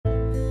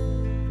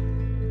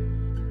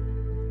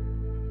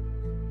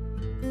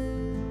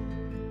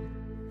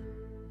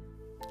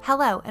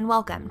Hello and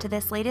welcome to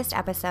this latest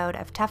episode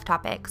of Tough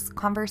Topics,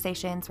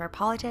 conversations where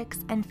politics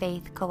and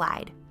faith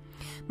collide.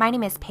 My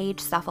name is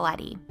Paige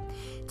Suffoletti.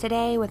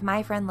 Today, with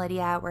my friend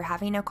Lydia, we're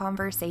having a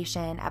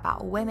conversation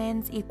about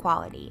women's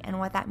equality and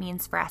what that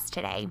means for us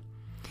today.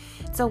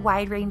 It's a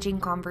wide-ranging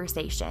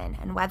conversation,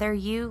 and whether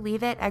you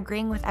leave it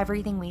agreeing with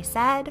everything we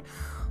said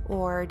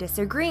or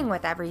disagreeing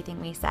with everything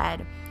we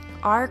said,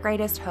 our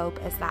greatest hope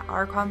is that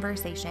our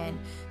conversation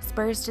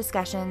spurs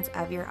discussions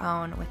of your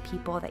own with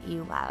people that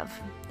you love.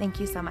 Thank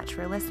you so much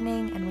for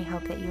listening, and we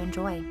hope that you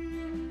enjoy.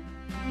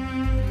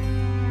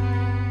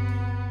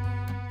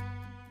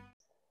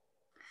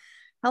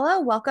 Hello,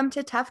 welcome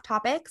to Tough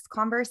Topics,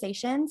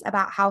 conversations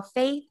about how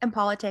faith and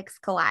politics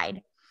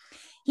collide.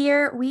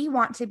 Here, we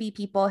want to be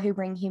people who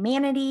bring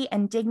humanity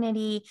and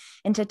dignity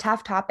into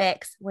tough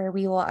topics where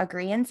we will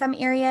agree in some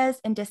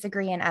areas and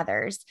disagree in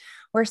others.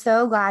 We're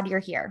so glad you're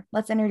here.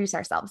 Let's introduce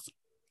ourselves.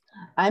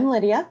 I'm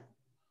Lydia.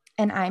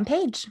 And I'm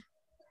Paige.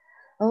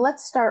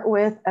 Let's start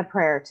with a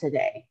prayer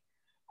today.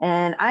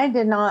 And I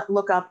did not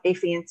look up a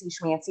fancy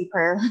schmancy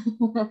prayer.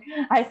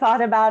 I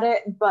thought about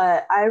it,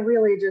 but I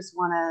really just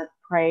want to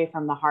pray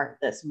from the heart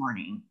this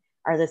morning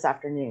or this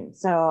afternoon.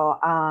 So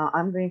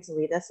I'm going to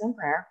lead us in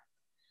prayer.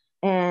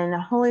 And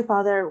Holy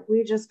Father,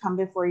 we just come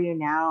before you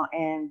now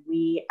and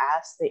we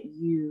ask that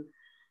you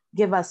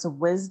give us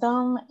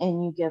wisdom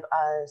and you give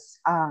us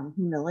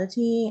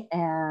humility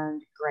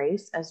and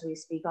grace as we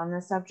speak on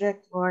this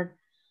subject, Lord,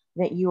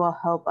 that you will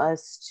help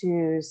us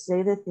to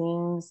say the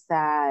things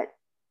that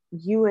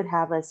you would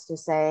have us to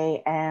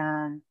say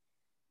and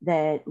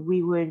that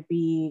we would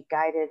be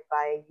guided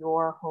by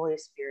your Holy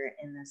Spirit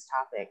in this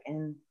topic.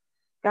 And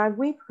God,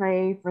 we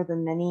pray for the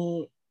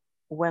many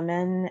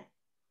women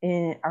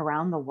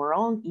around the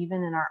world,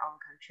 even in our own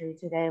country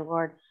today,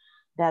 Lord,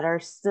 that are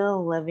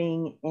still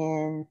living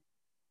in,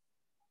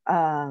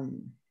 oh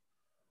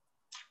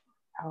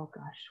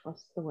gosh,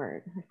 what's the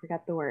word? I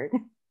forgot the word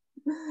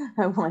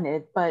I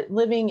wanted, but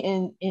living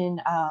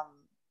in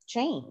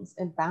chains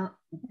and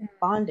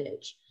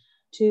bondage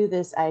to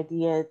this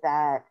idea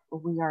that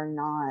we are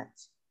not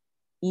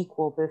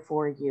equal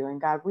before you.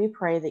 And God, we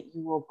pray that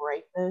you will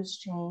break those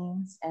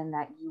chains and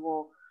that you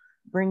will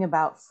bring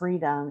about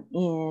freedom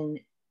in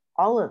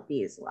all of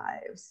these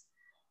lives,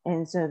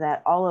 and so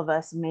that all of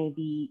us may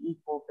be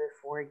equal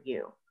before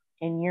you.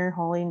 In your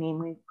holy name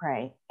we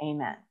pray.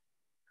 Amen.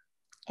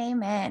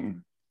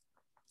 Amen.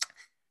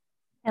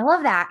 I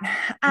love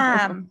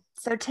that.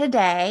 So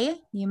today,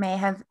 you may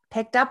have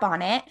picked up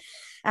on it,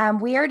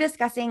 we are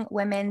discussing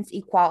women's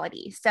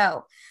equality.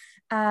 So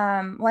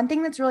one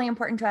thing that's really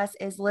important to us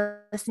is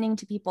listening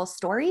to people's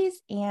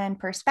stories and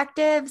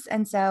perspectives.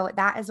 And so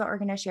that is what we're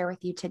going to share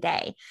with you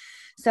today.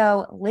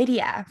 So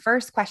Lydia,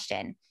 first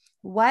question.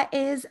 What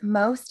is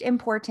most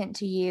important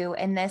to you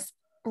in this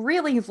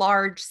really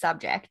large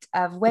subject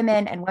of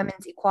women and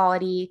women's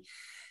equality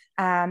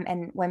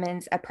and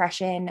women's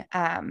oppression?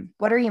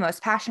 What are you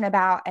most passionate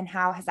about, and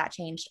how has that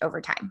changed over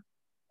time?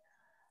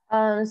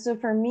 So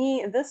for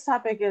me, this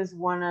topic is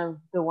one of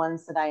the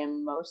ones that I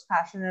am most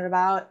passionate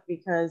about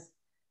because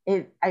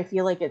I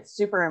feel like it's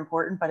super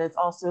important, but it's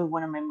also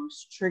one of my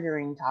most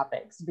triggering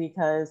topics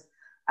because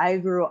I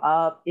grew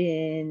up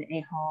in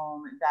a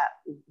home that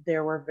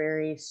there were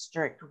very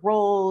strict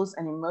roles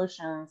and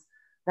emotions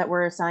that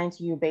were assigned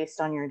to you based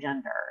on your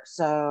gender.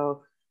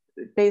 So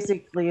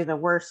basically the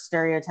worst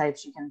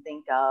stereotypes you can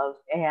think of.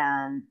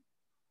 And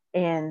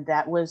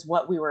that was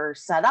what we were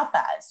set up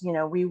as.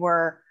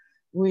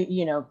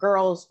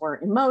 Girls were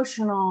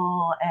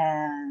emotional,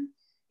 and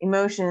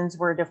emotions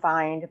were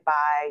defined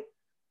by,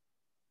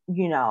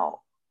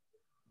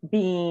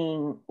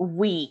 being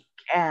weak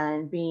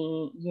and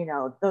being,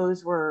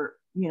 those were,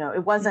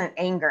 it wasn't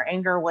anger.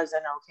 Anger was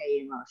an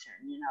okay emotion.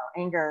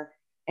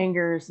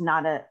 Anger's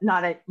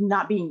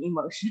not being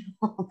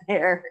emotional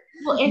there.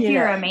 Well, if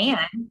you're a man.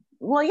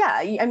 Well,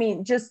 yeah, I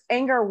mean, just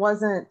anger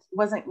wasn't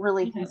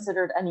really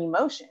considered an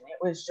emotion. It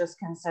was just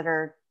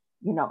considered,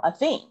 a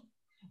thing.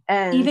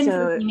 And even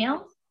for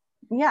females?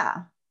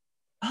 Yeah.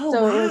 Oh,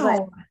 so wow. It was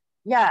like,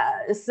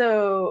 yeah.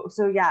 So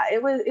yeah,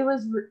 it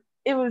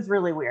was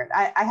really weird.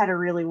 I had a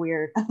really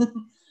weird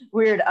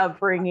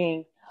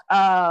upbringing.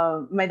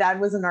 My dad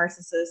was a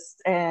narcissist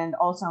and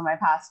also my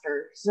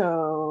pastor.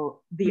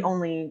 So the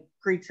only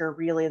preacher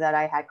really that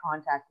I had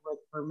contact with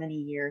for many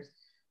years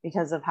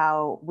because of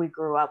how we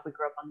grew up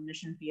on the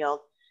mission field.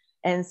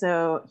 And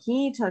so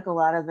he took a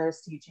lot of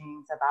those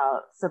teachings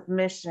about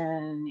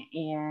submission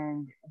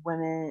and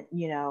women,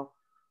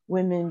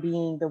 women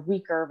being the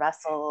weaker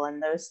vessel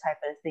and those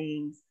type of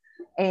things,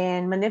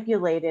 and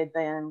manipulated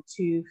them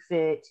to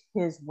fit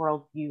his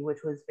worldview,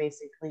 which was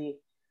basically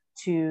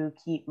to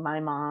keep my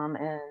mom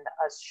and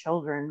us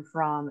children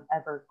from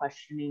ever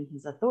questioning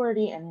his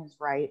authority and his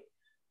right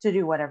to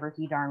do whatever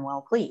he darn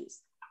well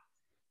pleased.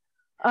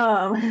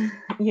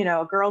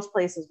 Girls'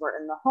 places were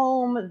in the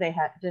home. They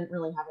didn't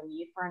really have a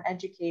need for an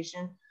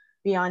education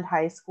beyond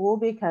high school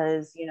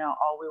because,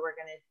 all we were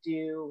going to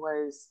do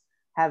was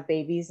have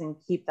babies and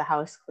keep the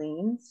house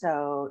clean.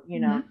 So,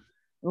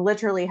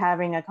 literally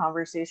having a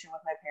conversation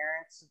with my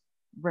parents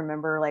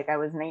remember like I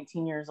was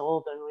 19 years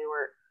old and we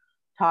were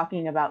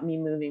talking about me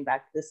moving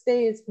back to the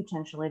States,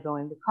 potentially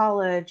going to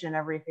college and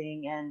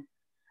everything. And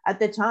at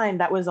the time,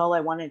 that was all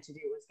I wanted to do,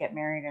 was get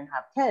married and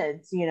have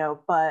kids, you know,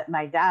 but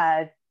my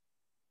dad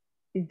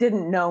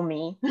didn't know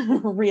me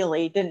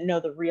really, didn't know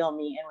the real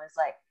me, and was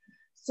like,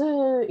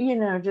 so, you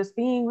know, just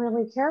being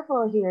really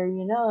careful here,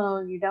 you know,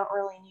 you don't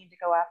really need to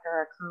go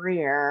after a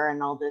career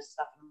and all this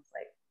stuff. And I was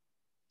like,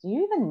 do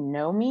you even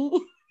know me?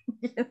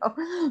 You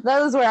know,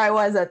 that was where I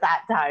was at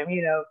that time,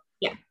 you know.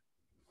 Yeah.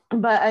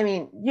 But I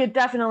mean, you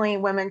definitely,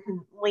 women can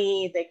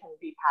lead, they can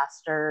be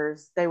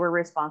pastors. They were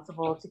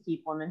responsible to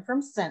keep women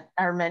from sin,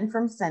 or men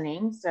from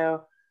sinning.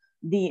 So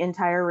the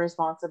entire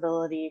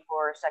responsibility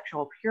for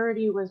sexual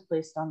purity was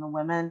placed on the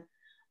women.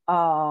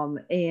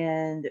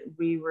 And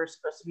we were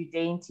supposed to be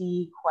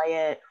dainty,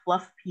 quiet,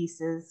 fluff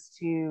pieces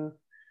to,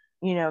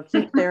 you know,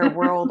 keep their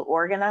world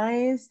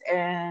organized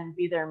and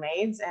be their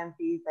maids and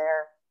be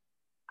their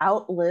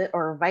outlet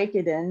or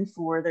Vicodin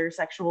for their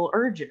sexual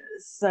urges.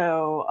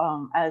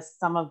 So, as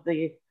some of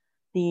the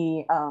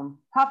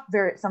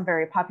some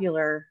very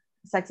popular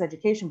sex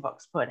education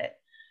books put it,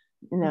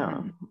 you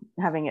know,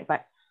 having it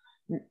back.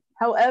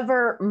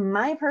 However,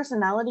 my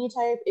personality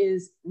type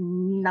is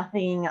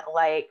nothing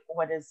like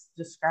what is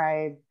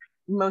described,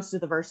 most of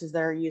the verses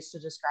that are used to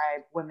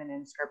describe women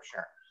in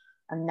scripture.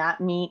 I'm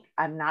not meek,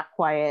 I'm not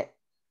quiet,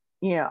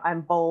 you know, I'm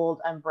bold,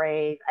 I'm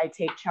brave, I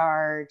take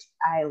charge,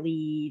 I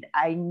lead,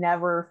 I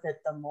never fit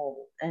the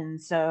mold.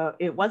 And so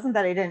it wasn't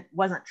that I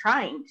wasn't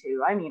trying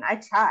to. I mean, I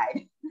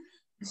tried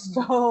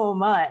so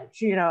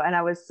much, you know, and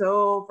I was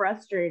so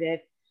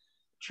frustrated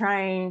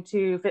trying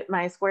to fit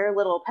my square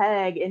little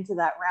peg into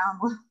that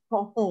round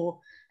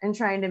hole and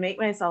trying to make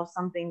myself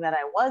something that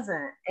I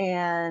wasn't.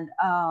 And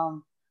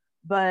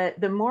but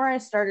the more I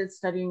started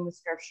studying the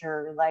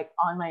scripture, like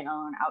on my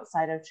own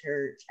outside of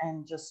church,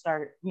 and just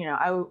started, you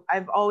know,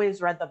 I've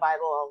always read the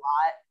Bible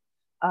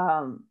a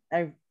lot.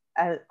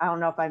 I don't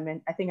know if I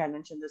think I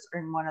mentioned this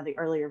in one of the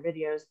earlier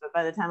videos, but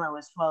by the time I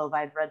was 12,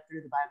 I'd read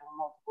through the Bible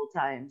multiple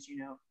times, you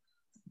know,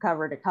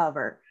 cover to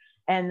cover.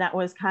 And that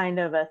was kind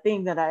of a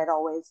thing that I had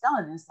always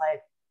done, is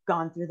like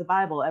gone through the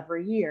Bible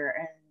every year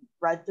and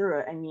read through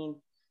it. I mean,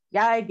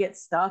 yeah, I get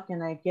stuck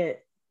and I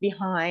get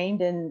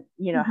behind and,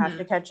 you know, have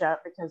to catch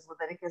up because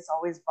Leviticus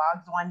always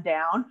bogs one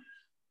down.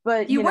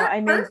 But you know,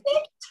 weren't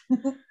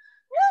perfect.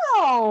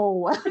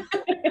 No.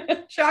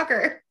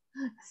 Shocker.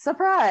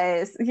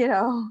 Surprise, you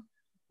know.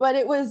 But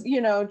it was,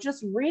 you know,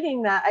 just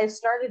reading that, I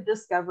started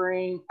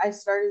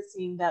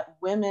seeing that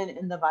women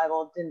in the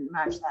Bible didn't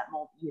match that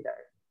mold either.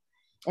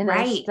 And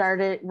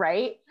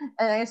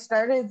I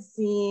started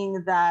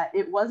seeing that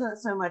it wasn't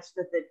so much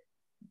that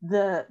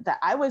that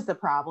I was the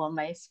problem,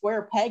 my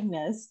square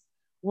pegness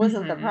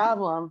wasn't the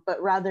problem,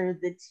 but rather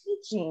the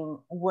teaching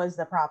was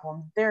the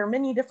problem. There are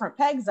many different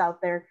pegs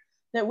out there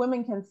that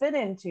women can fit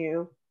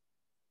into,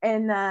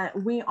 and that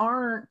we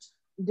aren't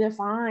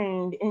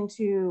defined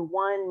into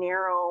one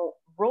narrow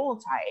role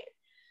type.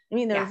 I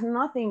mean, there's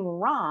nothing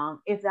wrong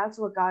if that's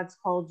what God's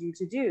called you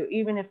to do,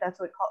 even if that's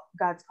what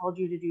God's called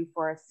you to do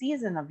for a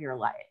season of your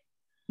life.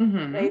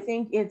 I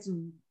think it's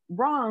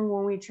wrong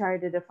when we try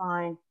to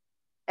define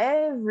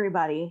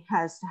everybody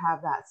has to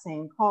have that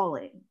same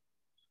calling.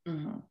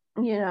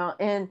 You know,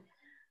 and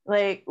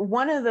like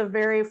one of the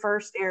very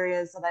first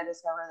areas that I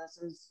discovered this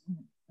is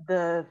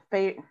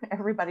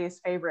everybody's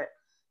favorite,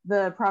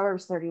 the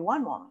Proverbs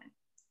 31 woman.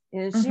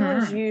 And she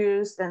was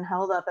used and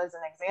held up as an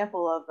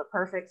example of the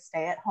perfect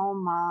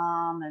stay-at-home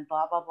mom and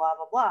blah, blah, blah,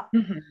 blah,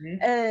 blah.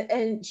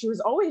 And she was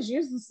always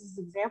used as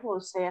an example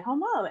of stay-at-home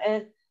mom.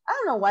 And I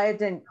don't know why it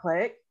didn't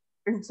click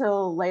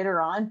until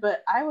later on,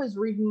 but I was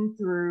reading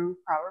through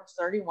Proverbs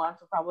 31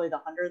 for probably the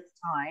 100th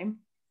time.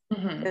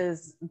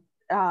 Because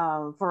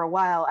for a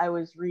while I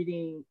was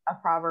reading a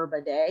proverb a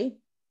day,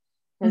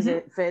 because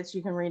it fits.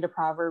 You can read a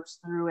Proverbs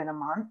through in a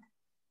month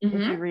if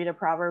you read a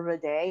proverb a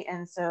day.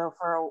 And so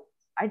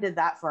I did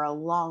that for a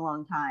long,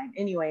 long time.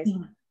 Anyways,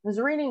 I was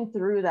reading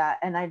through that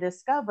and I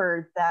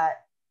discovered that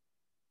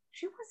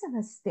she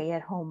wasn't a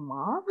stay-at-home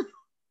mom.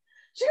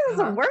 She was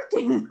a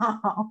working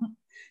mom.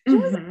 She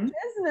was a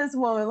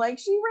businesswoman. Like,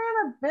 she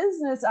ran a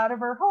business out of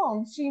her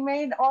home. She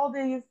made all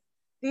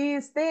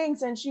these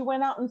things and she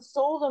went out and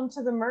sold them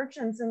to the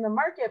merchants in the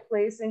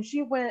marketplace. And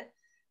she went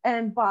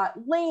and bought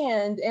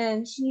land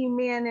and she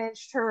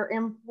managed her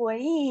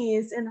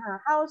employees in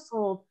her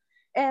household.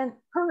 And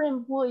her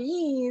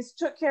employees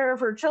took care of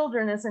her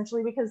children,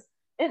 essentially, because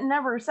it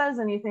never says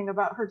anything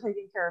about her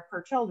taking care of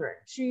her children.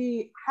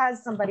 She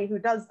has somebody who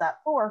does that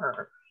for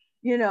her,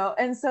 you know?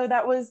 And so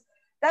that was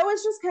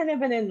just kind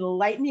of an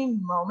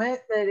enlightening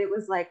moment, that it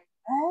was like,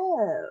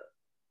 oh,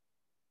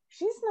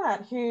 she's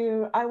not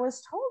who I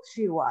was told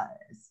she was.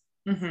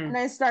 And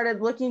I started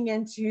looking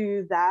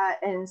into that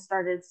and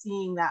started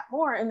seeing that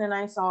more. And then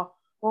I saw,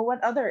 well,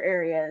 what other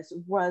areas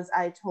was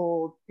I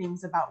told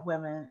things about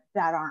women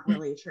that aren't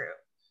really true?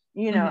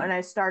 You know, and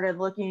I started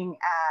looking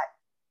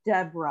at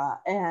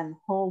Deborah and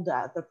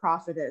Huldah, the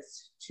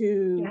prophetess,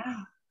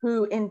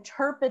 who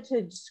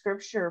interpreted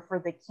scripture for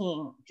the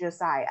king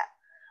Josiah.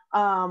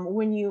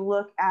 When you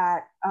look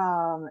at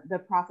the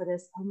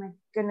prophetess, oh my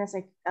goodness,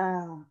 is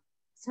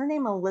her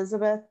name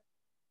Elizabeth?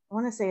 I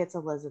want to say it's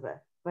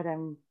Elizabeth, but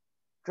I'm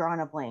drawing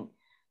a blank.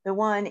 The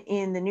one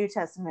in the New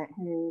Testament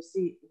who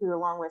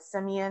along with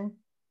Simeon,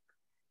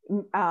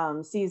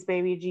 sees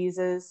baby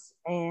Jesus,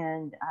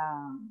 and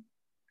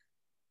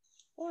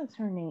what's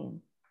her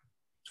name?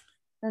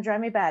 Don't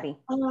drive me batty.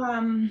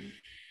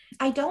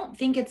 I don't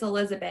think it's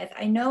Elizabeth.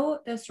 I know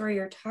the story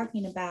you're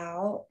talking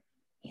about.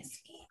 Let me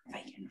see if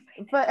I can find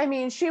it. But I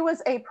mean, she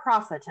was a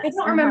prophetess. I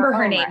don't remember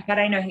her name, but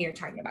I know who you're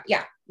talking about.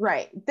 Yeah.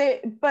 Right.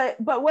 But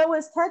what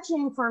was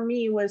touching for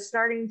me was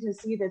starting to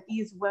see that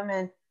these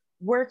women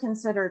were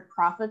considered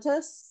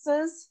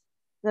prophetesses,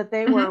 that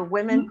they were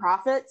women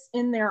prophets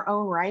in their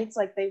own rights.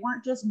 Like, they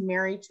weren't just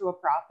married to a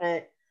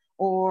prophet,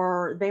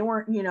 or they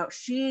weren't,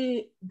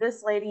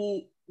 this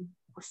lady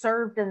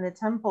served in the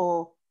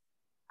temple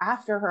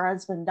after her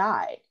husband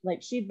died.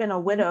 Like, she'd been a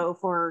widow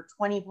for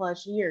 20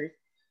 plus years,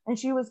 and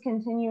she was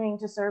continuing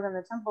to serve in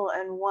the temple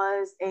and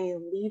was a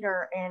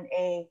leader and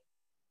a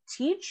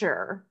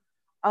teacher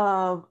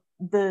of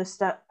the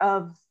stuff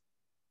of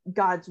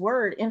God's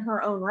word in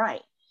her own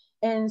right.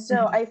 And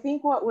so I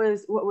think what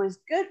was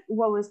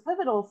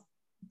pivotal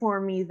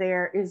for me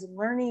there is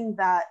learning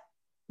that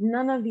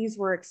none of these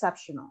were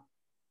exceptional.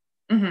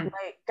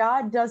 Like,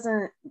 God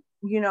doesn't,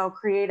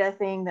 create a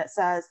thing that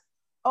says,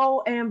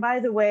 oh, and by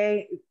the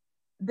way,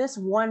 this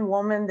one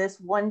woman, this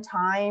one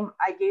time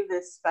I gave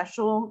this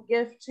special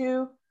gift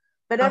to,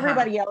 but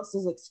everybody else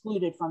is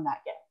excluded from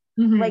that gift.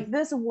 Like,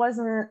 this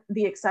wasn't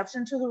the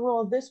exception to the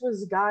rule. This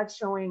was God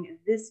showing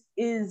this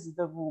is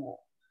the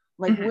rule.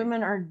 Like,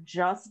 women are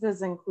just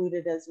as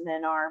included as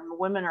men are.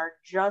 Women are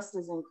just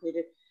as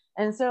included.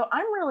 And so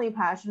I'm really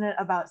passionate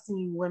about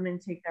seeing women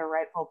take their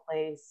rightful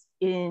place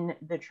in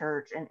the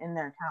church and in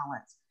their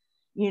talents.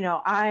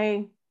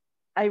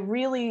 I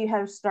really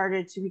have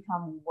started to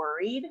become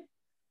worried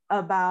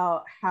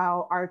about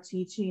how our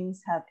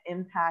teachings have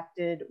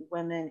impacted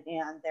women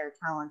and their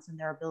talents and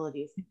their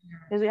abilities.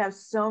 Because we have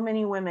so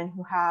many women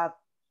who have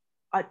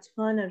a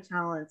ton of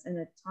talents and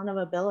a ton of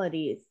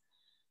abilities,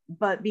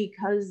 but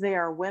because they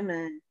are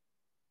women,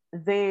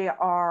 they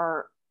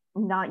are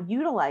not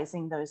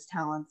utilizing those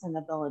talents and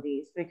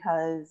abilities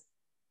because,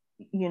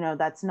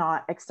 that's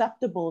not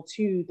acceptable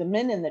to the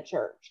men in the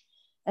church.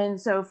 And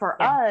so for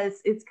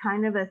us, it's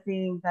kind of a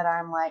thing that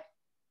I'm like,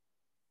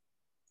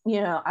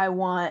 I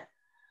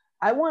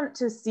want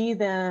to see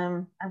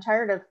them. I'm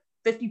tired of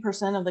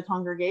 50% of the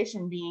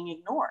congregation being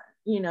ignored.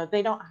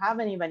 They don't have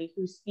anybody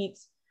who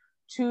speaks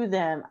to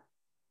them,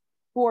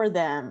 for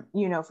them,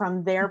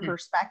 from their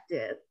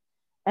perspective.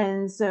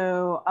 And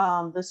so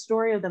the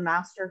story of the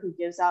master who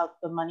gives out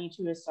the money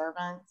to his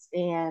servants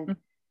and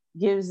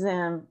gives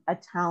them a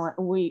talent.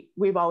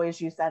 We've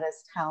always used that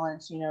as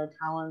talents.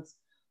 Talents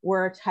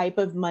were a type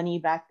of money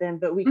back then,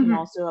 but we can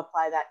also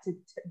apply that to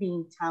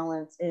being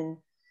talents in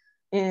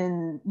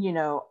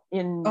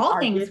all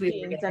our things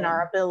giftings and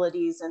our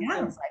abilities and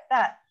things like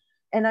that.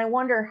 And I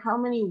wonder how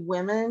many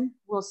women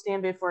will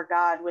stand before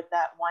God with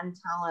that one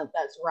talent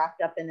that's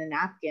wrapped up in a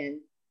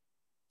napkin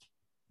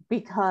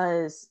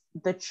because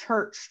the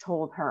church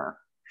told her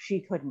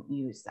she couldn't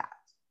use that.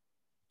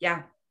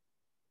 Yeah.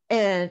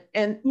 And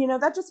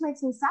that just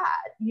makes me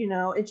sad.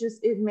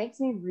 It makes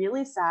me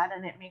really sad,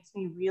 and it makes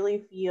me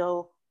really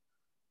feel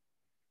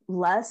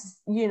less.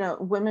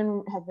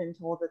 Women have been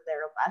told that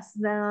they're less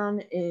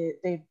than.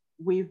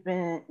 We've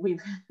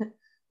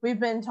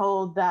been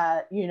told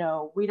that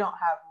we don't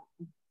have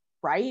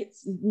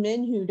rights.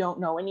 Men who don't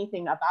know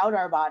anything about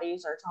our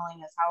bodies are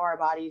telling us how our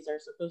bodies are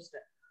supposed to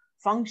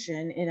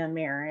function in a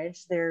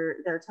marriage.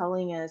 They're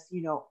telling us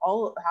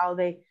all how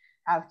they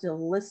have to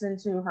listen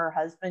to her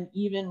husband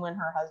even when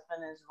her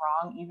husband is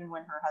wrong, even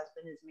when her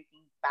husband is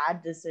making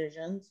bad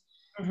decisions.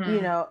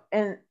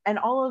 And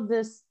all of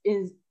this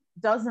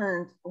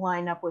doesn't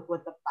line up with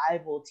what the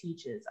Bible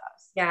teaches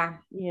us.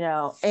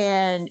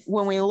 And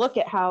when we look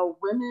at how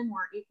women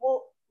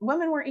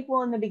were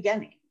equal in the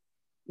beginning.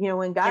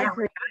 When God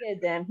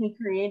created them, he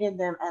created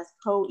them as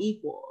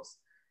co-equals.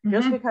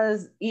 Just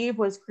because Eve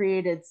was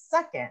created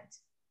second,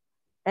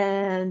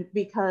 and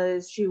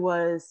because she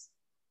was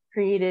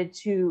created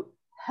to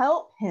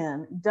help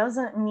him,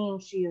 doesn't mean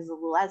she is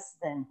less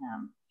than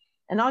him.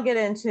 And I'll get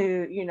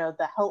into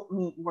the help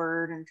meet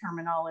word and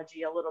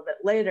terminology a little bit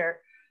later.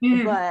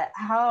 But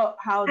how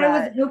that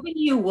I was hoping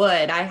you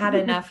would. I had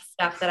enough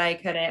stuff that I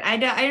couldn't. I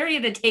already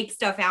had to take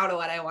stuff out of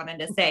what I wanted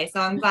to say,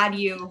 so I'm glad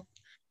you.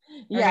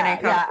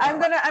 I'm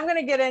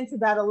gonna get into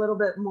that a little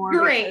bit more.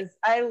 Great.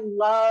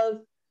 Because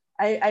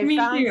I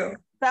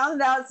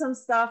found out some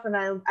stuff,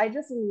 and I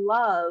just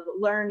love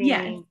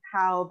learning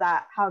how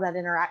that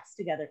interacts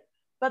together.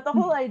 But the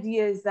whole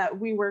idea is that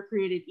we were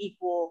created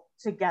equal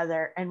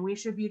together, and we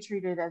should be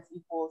treated as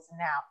equals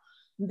now.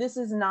 This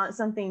is not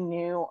something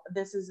new.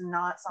 This is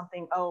not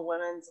something,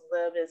 women's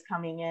lib is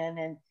coming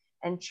in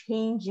and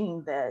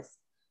changing this.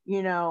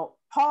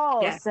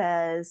 Paul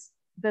says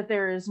that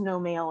there is no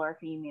male or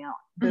female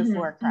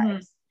before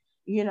Christ.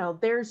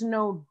 there's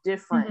no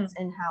difference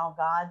Mm-hmm. in how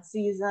God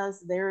sees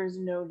us. There is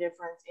no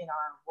difference in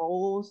our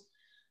roles.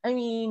 I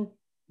mean,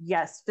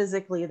 yes,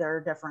 physically there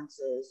are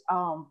differences,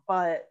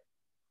 but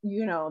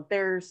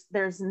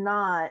there's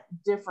not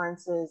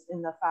differences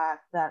in the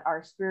fact that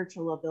our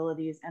spiritual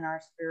abilities and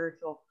our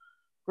spiritual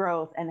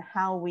growth and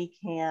how we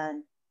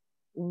can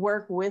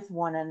work with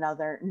one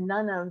another,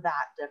 none of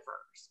that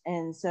differs.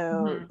 And so,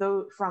 Mm-hmm.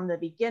 though from the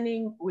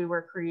beginning we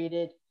were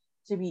created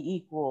to be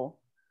equal,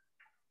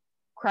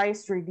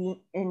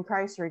 in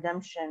Christ's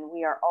redemption,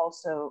 we are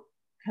also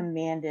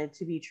commanded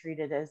to be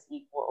treated as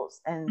equals.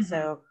 And Mm-hmm.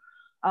 so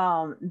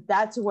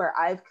that's where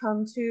I've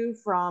come to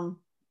from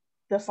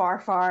the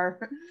far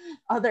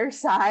other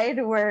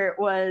side, where it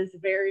was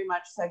very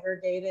much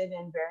segregated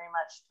and very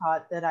much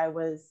taught that I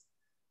was,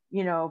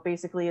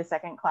 basically a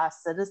second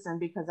class citizen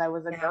because I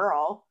was a Yeah.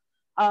 girl,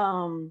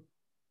 to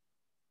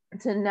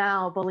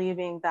now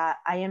believing that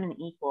I am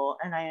an equal,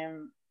 and I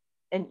am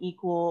an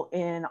equal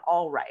in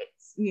all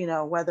rights,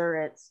 whether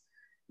it's,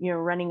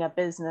 running a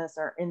business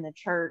or in the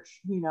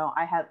church,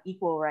 I have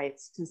equal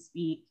rights to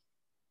speak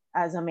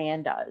as a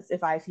man does.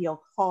 If I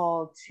feel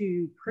called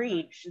to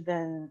preach,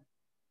 then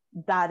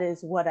that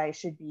is what I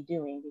should be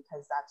doing,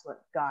 because that's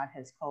what God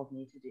has called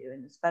me to do.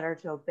 And it's better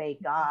to obey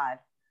God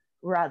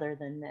rather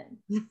than men.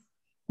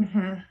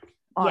 Mm-hmm.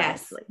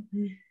 Honestly.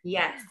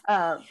 Yes.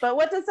 But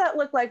what does that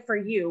look like for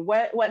you?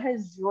 What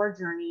has your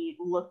journey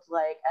looked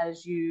like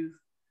as you've,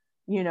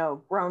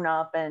 grown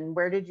up, and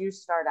where did you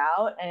start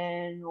out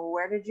and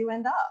where did you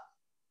end up?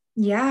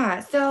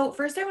 Yeah. So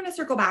first I want to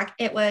circle back.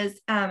 It was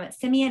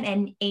Simeon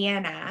and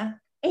Anna.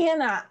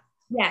 Anna.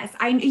 Yes.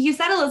 You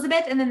said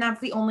Elizabeth, and then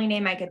that's the only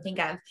name I could think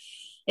of.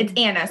 It's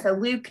Anna. So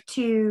Luke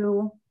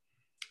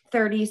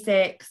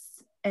 2:36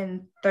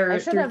 and I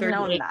should have 38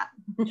 known that.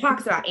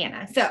 talks about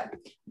Anna. So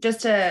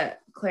just to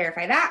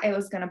clarify that, it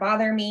was going to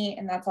bother me,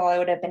 and that's all I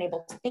would have been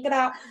able to think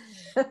about,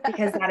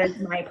 because that is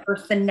my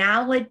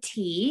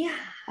personality.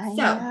 I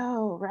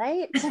know,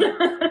 right?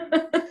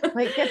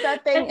 Like, get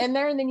that thing in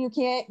there and then you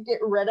can't get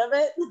rid of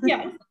it.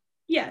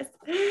 Yes.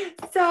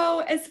 So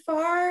as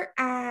far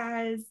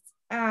as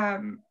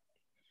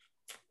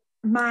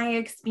my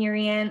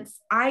experience,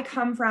 I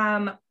come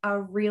from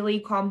a really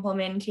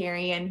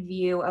complementarian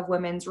view of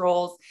women's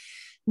roles,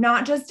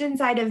 not just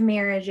inside of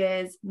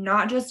marriages,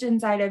 not just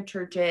inside of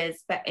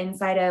churches, but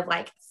inside of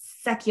like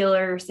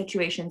secular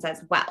situations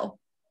as well.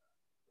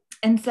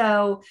 And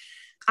so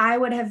I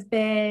would have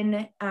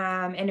been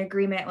in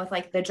agreement with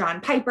like the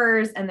John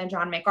Pipers and the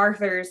John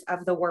MacArthurs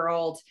of the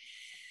world,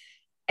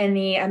 and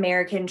the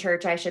American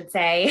church, I should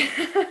say.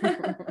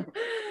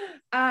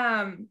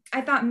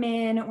 I thought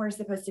men were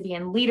supposed to be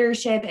in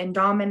leadership and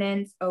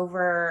dominance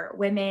over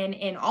women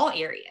in all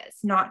areas,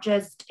 not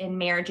just in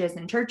marriages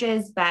and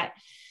churches, but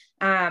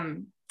I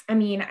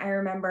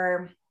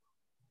remember,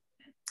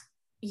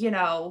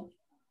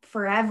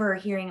 forever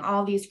hearing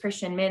all these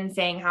Christian men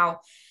saying how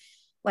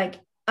like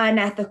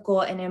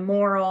unethical and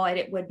immoral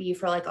it would be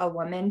for like a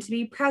woman to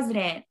be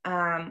president,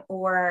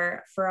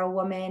 or for a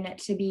woman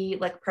to be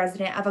like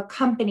president of a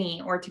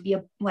company, or to be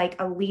a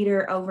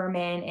leader over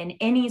men in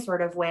any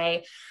sort of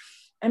way.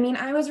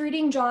 I was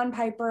reading John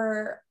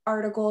Piper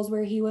articles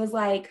where he was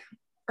like,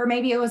 or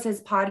maybe it was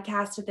his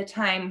podcast at the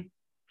time,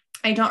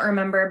 I don't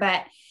remember,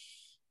 but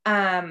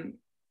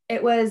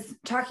it was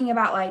talking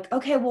about like,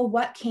 okay, well,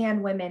 what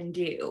can women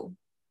do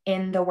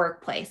in the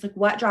workplace? Like,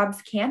 what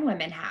jobs can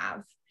women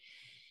have?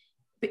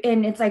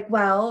 And it's like,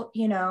 well,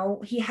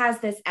 he has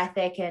this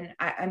ethic, and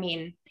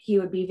he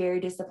would be very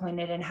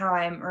disappointed in how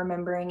I'm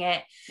remembering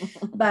it,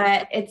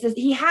 but it's just,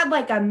 he had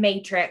like a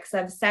matrix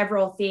of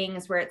several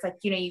things where it's like,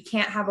 you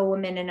can't have a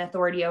woman in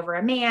authority over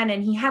a man.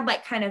 And he had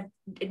like kind of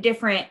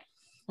different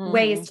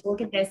ways to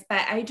look at this.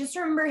 But I just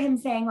remember him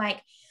saying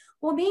like,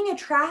 well, being a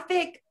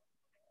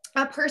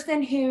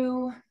person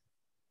who,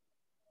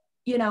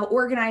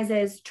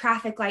 organizes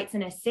traffic lights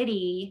in a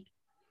city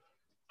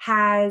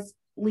has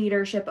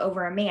leadership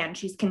over a man.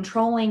 She's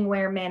controlling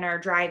where men are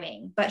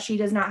driving, but she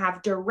does not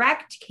have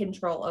direct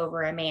control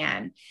over a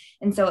man.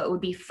 And so it would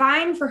be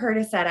fine for her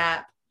to set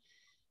up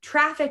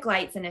traffic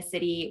lights in a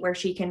city where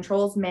she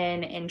controls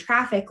men in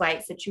traffic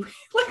light situations.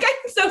 Like,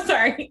 I'm so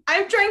sorry.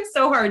 I'm trying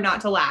so hard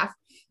not to laugh.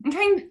 I'm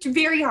trying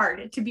very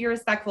hard to be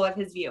respectful of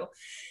his view.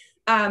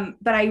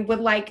 But I would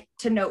like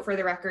to note for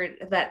the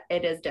record that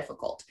it is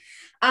difficult.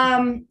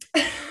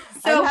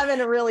 So I'm having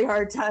a really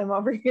hard time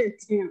over here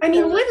too.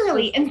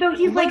 Literally. And so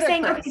he's like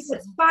saying, okay, so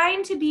it's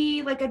fine to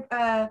be like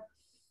a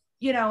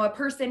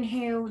person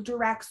who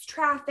directs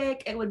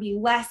traffic. It would be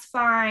less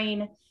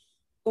fine,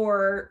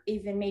 or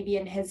even maybe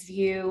in his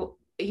view,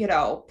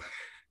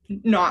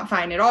 not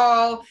fine at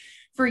all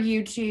for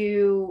you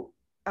to,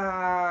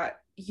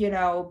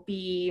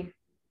 be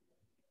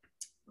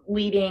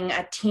leading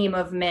a team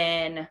of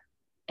men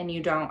and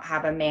you don't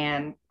have a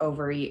man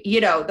over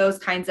you, those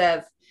kinds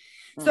of.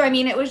 So,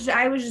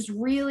 I was just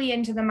really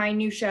into the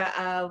minutia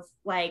of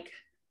like,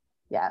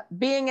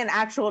 being an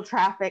actual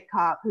traffic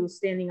cop who's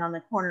standing on the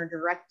corner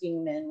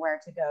directing men where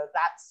to go.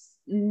 That's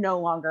no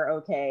longer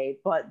okay,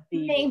 but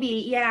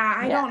maybe, yeah,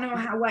 I don't know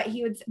what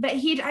he would, but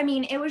I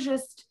mean, it was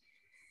just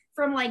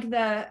from like and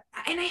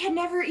I had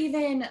never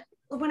even,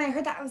 when I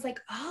heard that, I was like,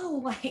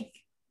 oh, like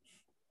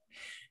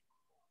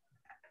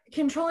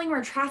controlling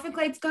where traffic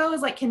lights go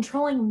is like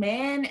controlling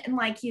men. And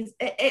like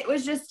it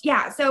was just,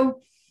 yeah.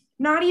 So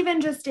not even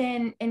just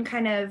in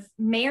kind of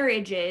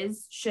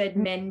marriages should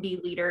men be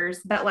leaders,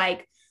 but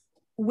like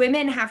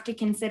women have to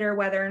consider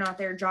whether or not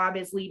their job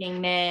is leading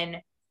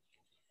men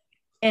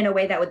in a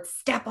way that would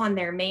step on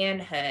their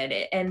manhood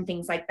and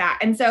things like that.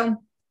 And so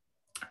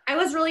I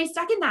was really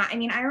stuck in that. I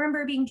mean, I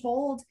remember being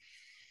told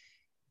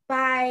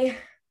by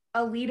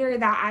a leader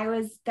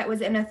that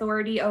was in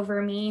authority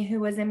over me,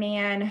 who was a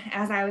man,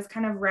 as I was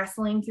kind of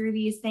wrestling through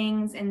these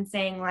things and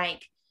saying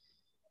like,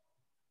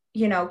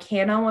 you know,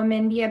 can a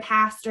woman be a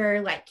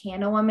pastor? Like,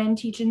 can a woman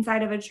teach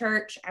inside of a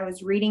church? I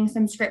was reading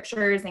some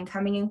scriptures and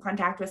coming in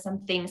contact with some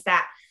things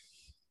that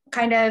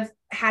kind of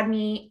had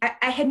me,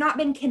 I had not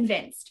been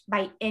convinced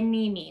by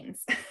any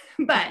means,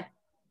 but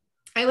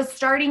I was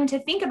starting to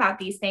think about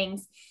these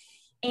things.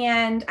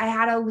 And I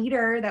had a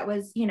leader that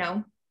was, you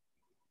know,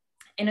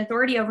 in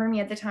authority over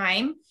me at the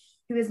time,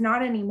 who is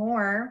not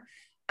anymore,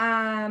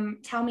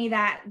 tell me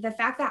that the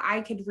fact that I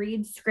could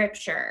read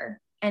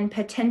scripture and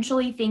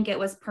potentially think it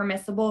was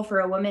permissible for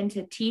a woman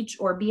to teach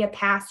or be a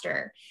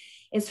pastor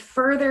is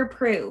further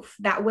proof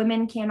that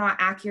women cannot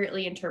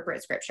accurately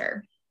interpret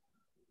scripture.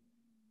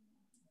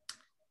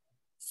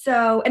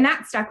 So, and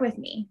that stuck with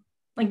me.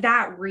 Like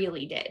that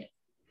really did.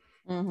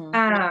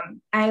 Mm-hmm.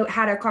 I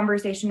had a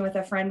conversation with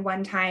a friend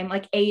one time,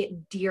 like a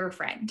dear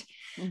friend,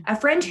 a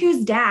friend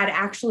whose dad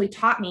actually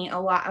taught me a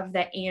lot of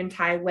the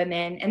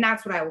anti-women, and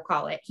that's what I will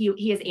call it.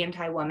 He is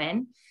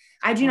anti-woman.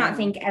 I do not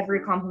think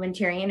every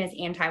complementarian is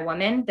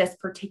anti-woman. This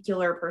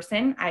particular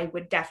person, I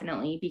would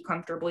definitely be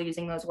comfortable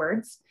using those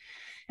words,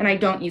 and I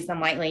don't use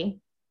them lightly.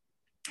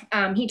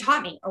 He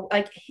taught me,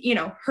 like, you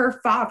know,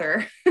 her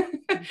father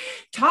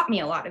taught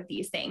me a lot of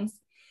these things.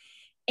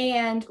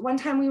 And one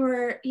time we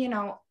were, you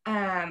know,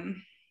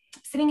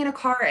 sitting in a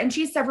car, and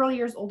she's several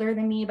years older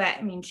than me, but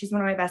I mean, she's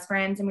one of my best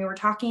friends, and we were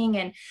talking,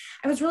 and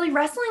I was really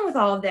wrestling with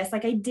all of this.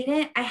 Like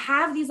I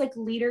have these like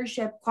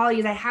leadership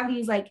qualities. I have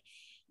these like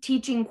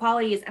teaching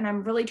qualities, and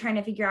I'm really trying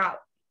to figure out,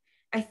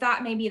 I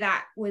thought maybe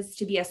that was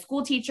to be a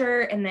school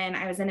teacher. And then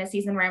I was in a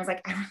season where I was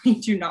like, I really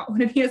do not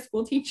want to be a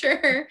school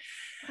teacher.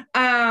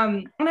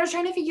 And I was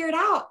trying to figure it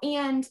out.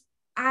 And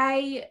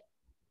I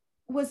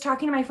was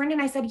talking to my friend,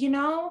 and I said, you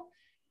know,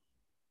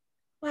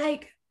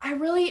 like,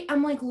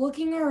 I'm like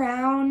looking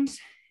around,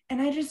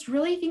 and I just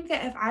really think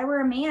that if I were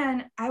a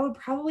man, I would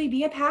probably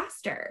be a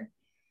pastor.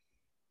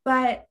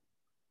 But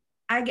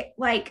I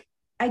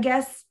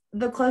guess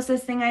the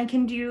closest thing I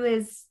can do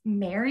is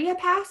marry a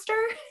pastor.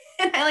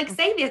 And I like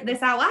say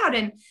this out loud,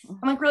 and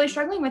I'm like really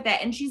struggling with it.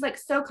 And she's like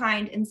so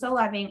kind and so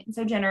loving and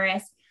so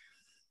generous.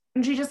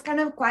 And she just kind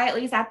of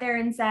quietly sat there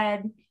and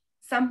said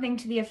something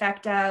to the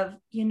effect of,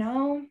 you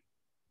know,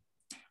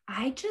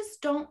 I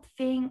just don't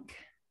think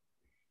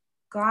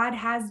God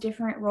has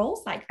different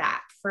roles like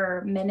that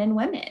for men and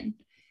women.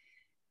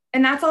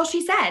 And that's all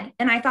she said.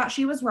 And I thought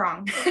she was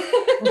wrong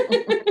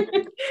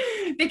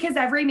because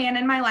every man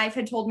in my life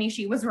had told me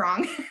she was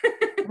wrong.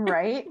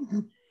 Right.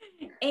 And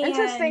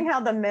interesting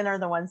how the men are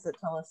the ones that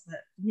tell us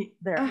that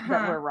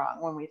that we're wrong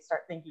when we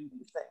start thinking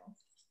these things.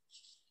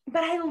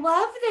 But I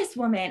love this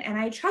woman, and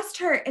I trust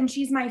her, and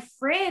she's my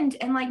friend.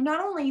 And like,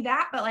 not only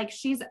that, but like,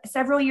 she's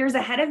several years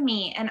ahead of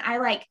me. And I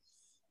like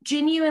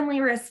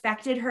genuinely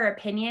respected her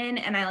opinion,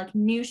 and I like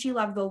knew she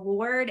loved the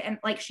Lord, and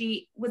like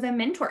she was a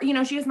mentor. You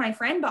know, she was my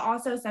friend, but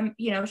also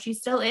you know, she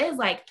still is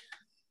like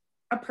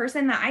a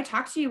person that I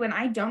talk to when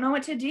I don't know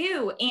what to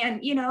do.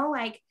 And, you know,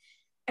 like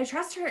I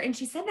trust her. And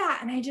she said that,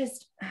 and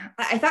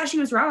I thought she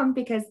was wrong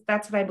because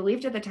that's what I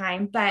believed at the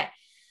time. But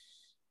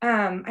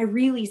I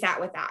really sat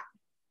with that.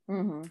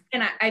 Mm-hmm.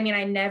 And I mean,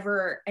 I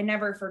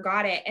never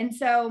forgot it. And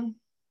so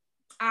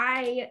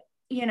I,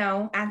 you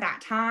know, at that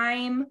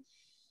time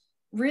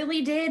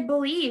really did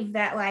believe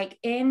that like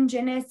in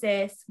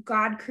Genesis,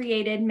 God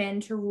created men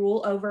to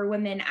rule over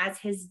women as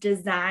his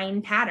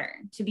design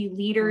pattern, to be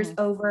leaders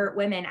over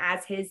women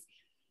as his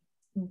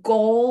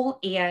goal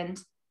and,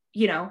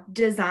 you know,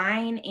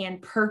 design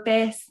and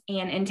purpose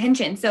and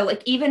intention. So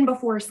like even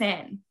before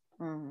sin,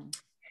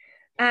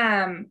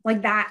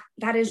 like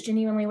that is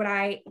genuinely what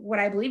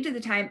I believed at the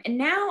time. And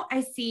now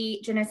I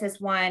see Genesis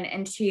 1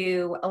 and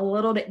 2 a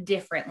little bit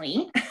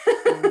differently.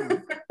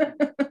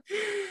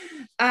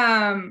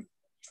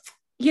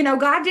 You know,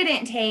 God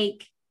didn't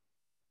take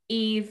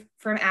Eve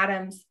from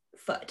Adam's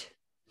foot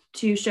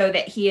to show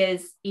that he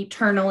is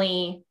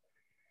eternally,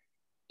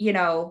 you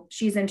know,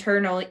 she's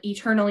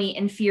eternally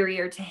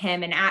inferior to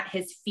him and at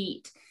his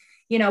feet.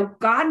 You know,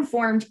 God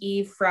formed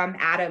Eve from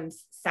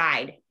Adam's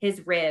side,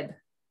 his rib,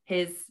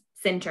 his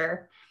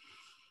center.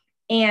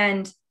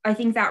 And I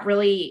think that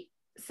really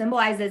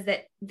symbolizes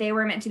that they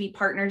were meant to be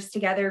partners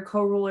together,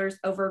 co-rulers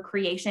over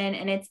creation.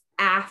 And it's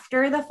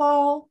after the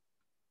fall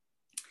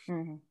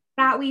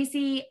that we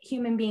see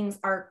human beings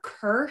are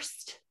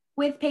cursed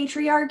with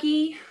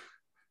patriarchy.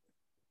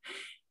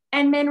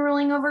 and men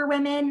ruling over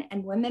women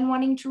and women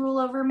wanting to rule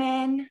over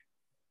men.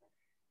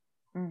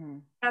 Mm-hmm.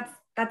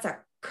 That's a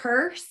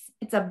curse.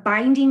 It's a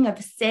binding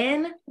of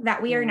sin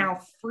that we are now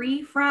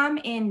free from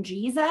in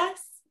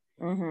Jesus.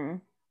 Mm-hmm.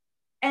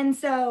 And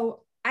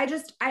so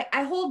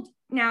I hold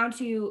now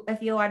to a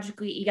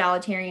theologically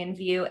egalitarian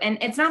view. And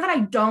it's not that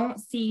I don't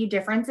see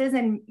differences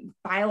in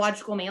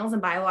biological males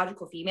and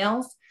biological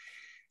females.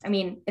 I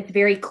mean, it's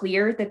very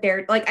clear that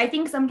they're like, I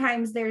think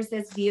sometimes there's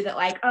this view that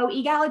like, oh,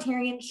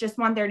 egalitarians just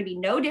want there to be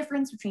no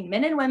difference between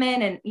men and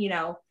women, and, you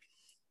know,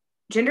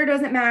 gender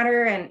doesn't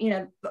matter. And, you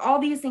know, all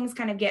these things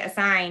kind of get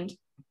assigned.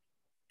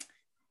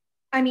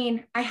 I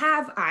mean, I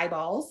have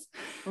eyeballs.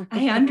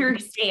 I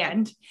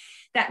understand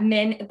that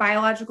men,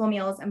 biological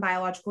males and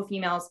biological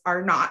females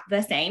are not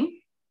the same.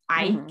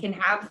 I can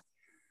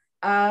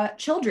have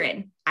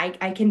children.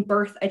 I can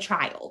birth a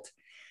child.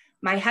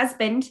 My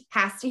husband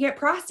has to get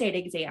prostate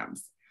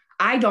exams.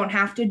 I don't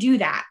have to do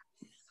that.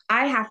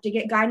 I have to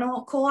get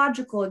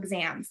gynecological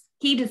exams.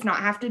 He does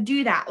not have to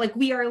do that. Like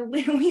we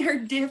are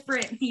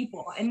different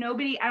people, and I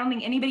don't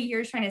think anybody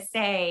here is trying to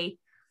say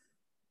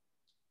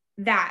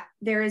that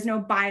there is no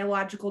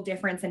biological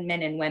difference in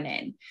men and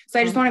women.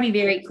 So I just want to be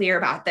very clear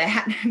about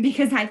that,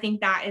 because I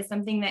think that is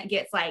something that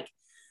gets like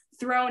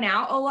thrown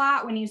out a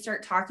lot when you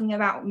start talking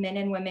about men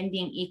and women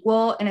being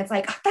equal. And it's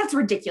like, oh, that's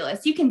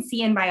ridiculous. You can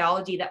see in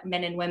biology that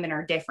men and women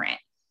are different.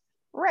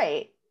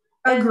 Right.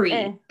 Agree.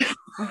 And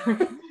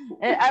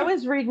I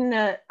was reading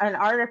an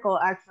article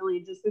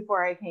actually just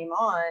before I came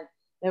on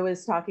that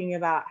was talking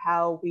about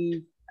how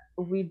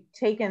we've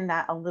taken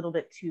that a little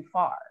bit too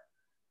far.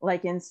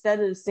 Like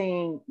instead of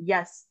saying,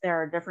 yes, there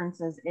are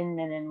differences in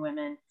men and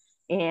women,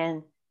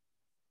 and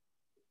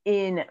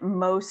in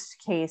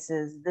most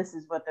cases, this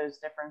is what those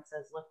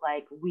differences look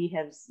like, we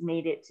have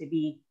made it to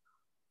be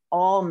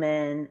all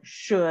men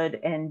should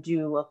and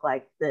do look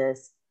like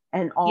this,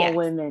 and all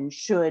women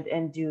should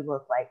and do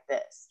look like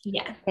this.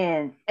 Yeah.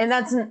 And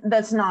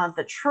that's not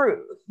the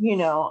truth, you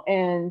know?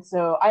 And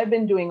so I've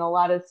been doing a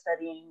lot of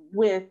studying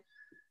with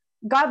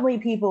godly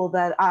people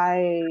that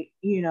I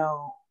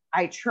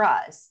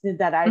trust,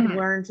 that I've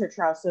learned to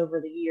trust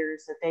over the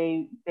years, that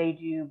they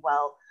do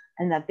well,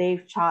 and that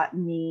they've taught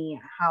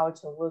me how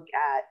to look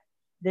at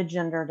the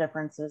gender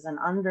differences and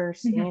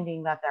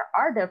understanding that there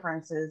are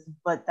differences,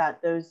 but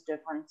that those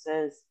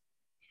differences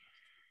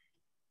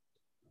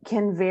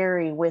can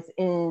vary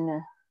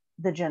within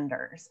the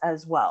genders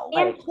as well.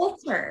 And like,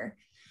 culture.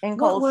 And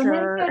what culture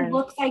womanhood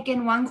looks like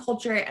in one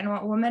culture and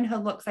what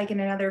womanhood looks like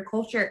in another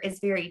culture is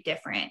very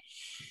different.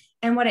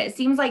 And what it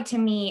seems like to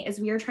me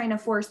is we are trying to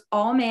force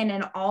all men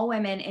and all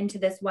women into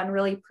this one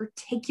really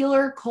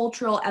particular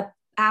cultural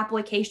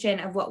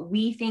application of what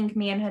we think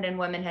manhood and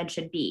womanhood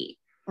should be.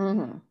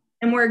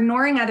 And we're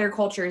ignoring other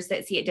cultures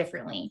that see it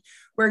differently.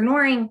 We're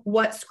ignoring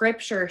what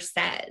scripture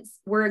says.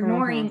 We're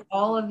ignoring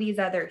all of these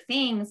other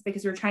things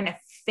because we're trying to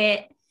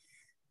fit,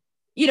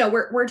 you know,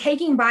 we're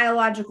taking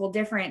biological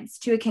difference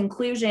to a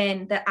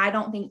conclusion that I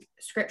don't think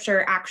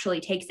scripture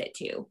actually takes it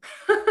to.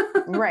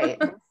 Right.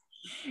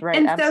 Right.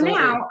 And absolutely. So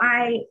now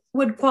I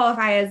would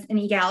qualify as an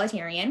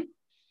egalitarian.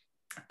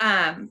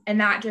 And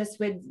that just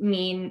would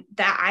mean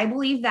that I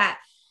believe that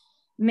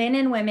men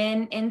and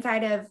women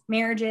inside of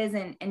marriages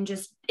and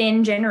just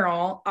in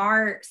general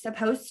are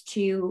supposed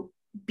to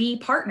be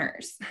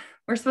partners.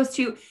 We're supposed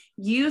to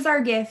use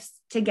our gifts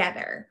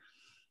together.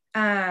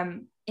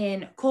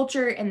 In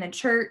culture, in the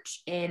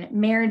church, in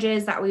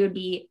marriages, that we would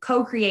be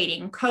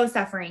co-creating,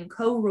 co-suffering,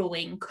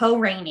 co-ruling,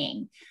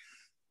 co-reigning.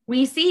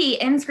 We see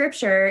in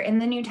scripture in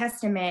the New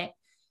Testament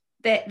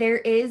that there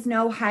is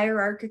no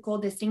hierarchical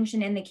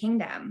distinction in the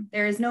kingdom.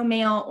 There is no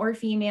male or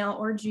female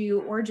or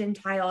Jew or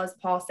Gentile, as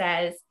Paul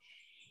says.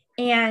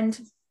 And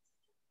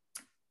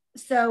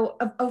so,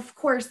 of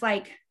course,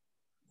 like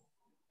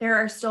there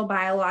are still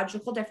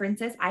biological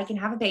differences. I can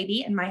have a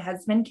baby and my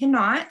husband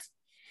cannot.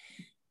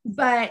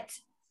 But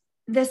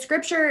the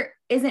scripture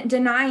isn't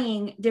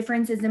denying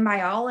differences in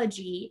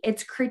biology.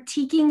 It's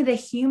critiquing the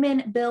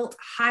human-built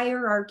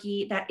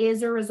hierarchy that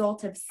is a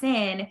result of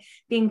sin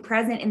being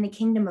present in the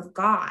kingdom of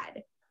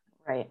God.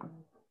 Right.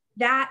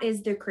 That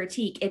is the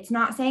critique. It's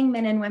not saying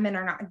men and women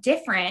are not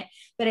different,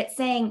 but it's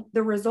saying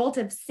the result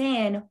of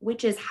sin,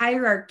 which is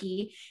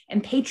hierarchy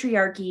and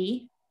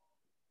patriarchy,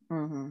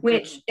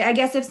 which I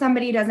guess if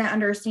somebody doesn't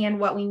understand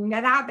what we mean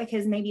by that,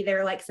 because maybe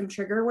they're like some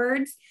trigger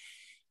words,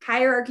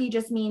 hierarchy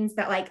just means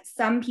that like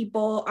some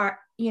people are,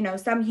 you know,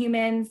 some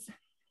humans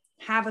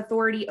have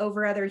authority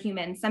over other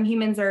humans. Some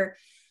humans are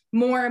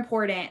more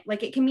important.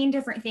 Like it can mean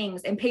different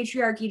things. And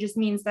patriarchy just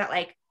means that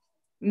like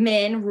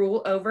men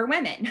rule over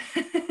women.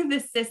 The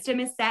system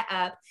is set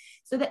up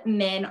so that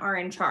men are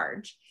in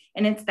charge.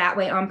 And it's that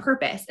way on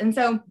purpose. And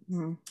so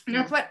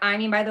that's what I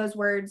mean by those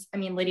words. I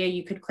mean, Lydia,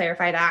 you could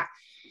clarify that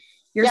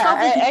yourself.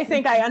 Yeah, I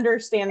think I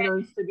understand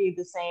those to be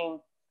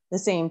the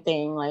same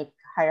thing. Like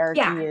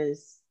hierarchy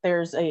is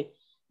there's a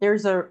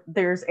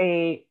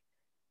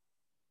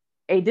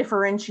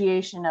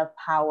differentiation of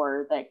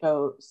power that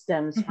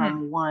stems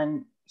from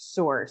one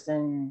source,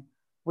 and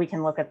we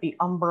can look at the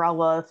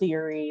umbrella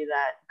theory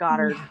that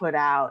Goddard put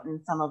out and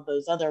some of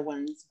those other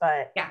ones,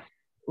 but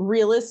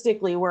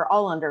realistically, we're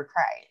all under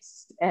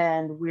Christ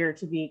and we're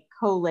to be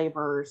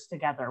co-laborers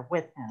together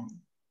with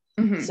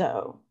him.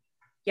 So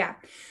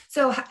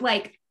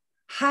like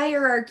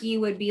hierarchy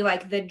would be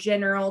like the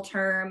general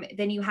term.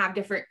 Then you have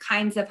different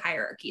kinds of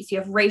hierarchies. You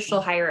have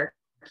racial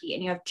hierarchy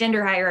and you have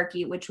gender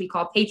hierarchy, which we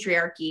call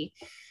patriarchy.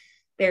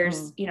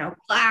 There's,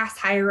 class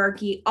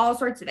hierarchy, all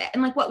sorts of it.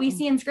 And like what we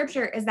see in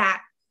scripture is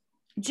that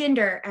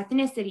gender,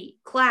 ethnicity,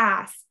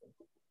 class,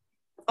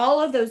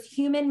 all of those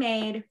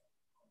human-made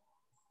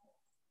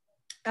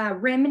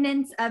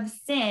remnants of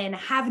sin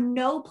have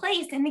no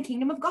place in the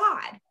kingdom of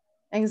God.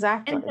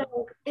 Exactly. And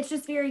so it's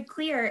just very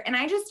clear. And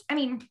I'll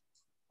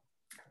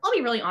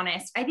be really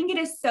honest. I think it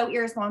is so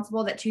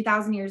irresponsible that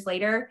 2,000 years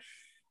later,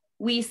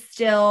 we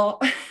still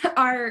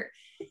are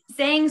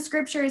saying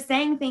scripture,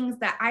 saying things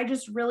that I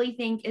just really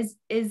think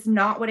is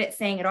not what it's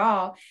saying at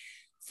all.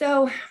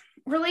 So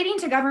relating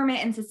to government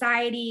and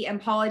society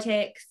and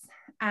politics,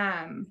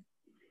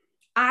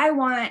 I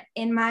want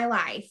in my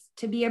life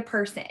to be a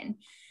person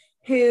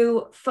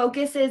who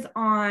focuses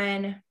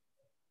on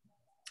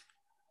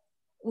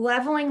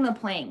leveling the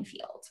playing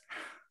field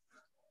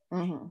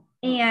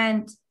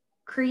and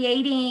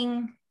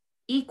creating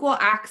equal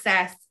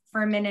access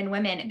for men and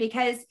women,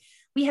 because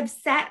we have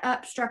set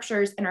up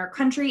structures in our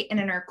country and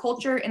in our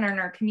culture and in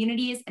our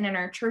communities and in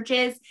our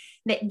churches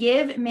that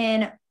give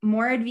men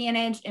more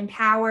advantage and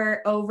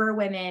power over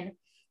women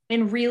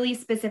in really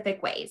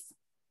specific ways.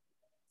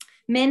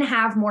 Men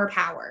have more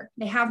power.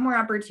 They have more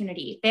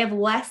opportunity. They have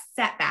less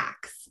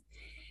setbacks.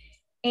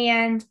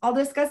 And I'll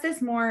discuss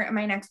this more in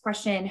my next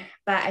question,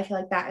 but I feel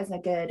like that is a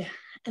good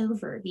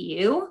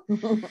overview.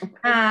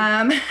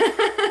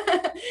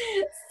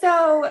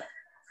 So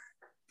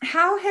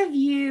how have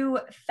you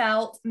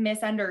felt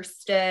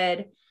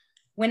misunderstood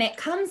when it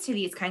comes to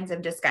these kinds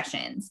of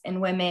discussions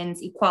and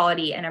women's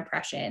equality and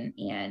oppression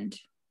and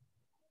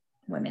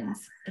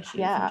women's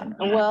issues?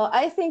 Well,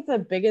 I think the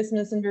biggest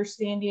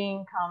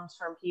misunderstanding comes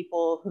from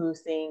people who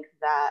think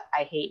that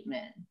I hate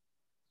men.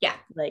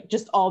 Like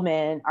just all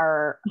men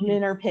are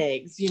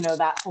pigs,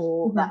 that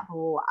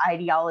whole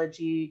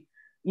ideology,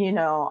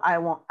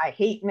 I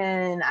hate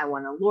men, I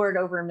want to lord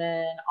over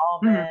men, all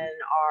men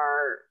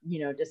are,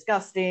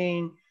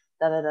 disgusting,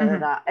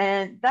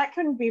 and that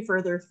couldn't be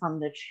further from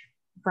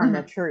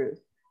the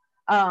truth.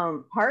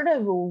 Part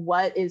of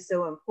what is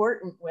so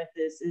important with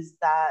this is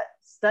that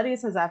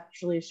studies has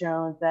actually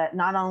shown that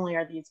not only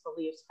are these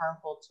beliefs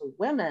harmful to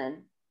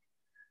women,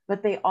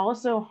 but they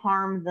also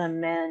harm the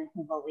men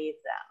who believe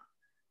them.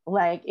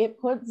 Like it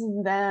puts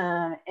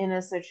them in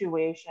a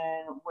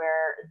situation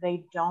where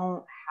they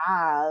don't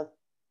have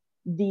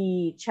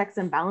the checks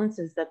and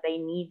balances that they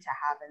need to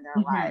have in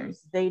their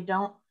lives.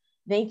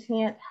 They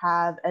can't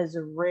have as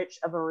rich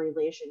of a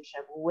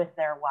relationship with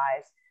their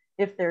wives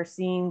if they're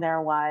seeing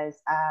their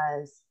wives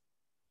as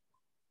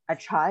a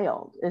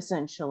child,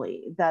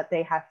 essentially, that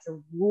they have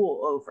to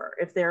rule over.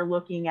 If they're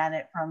looking at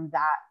it from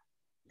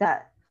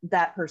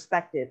that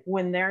perspective,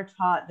 when they're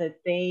taught that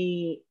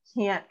they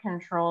can't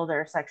control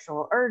their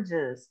sexual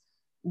urges,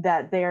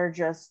 that they're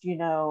just,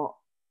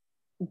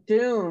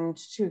 doomed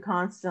to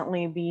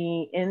constantly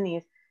be in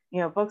these,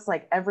 books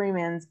like Every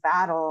Man's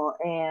Battle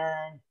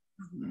and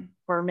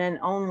For Men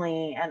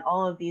Only, and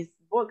all of these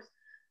books,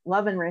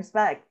 Love and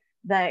Respect,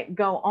 that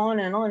go on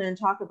and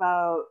talk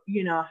about,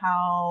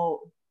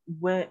 how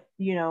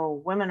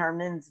women are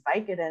men's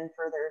Vicodin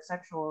for their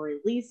sexual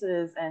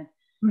releases,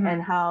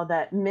 and how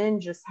that men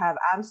just have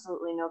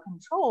absolutely no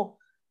control.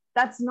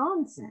 That's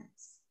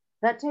nonsense.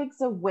 That takes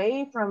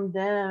away from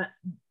them,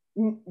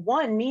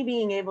 one, me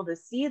being able to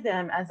see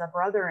them as a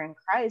brother in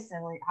Christ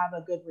and have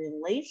a good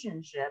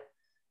relationship.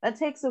 That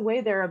takes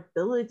away their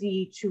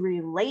ability to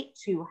relate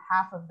to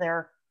half of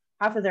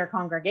their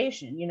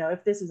congregation.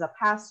 If this is a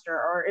pastor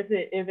or if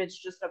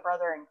it's just a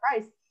brother in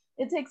Christ,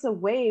 it takes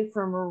away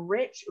from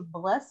rich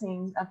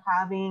blessings of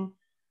having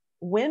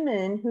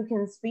women who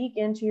can speak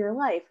into your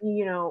life.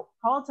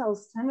 Paul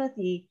tells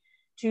Timothy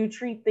to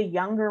treat the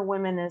younger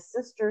women as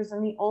sisters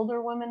and the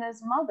older women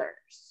as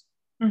mothers.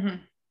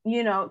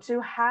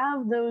 To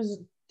have those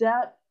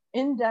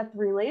in-depth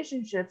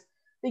relationships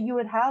that you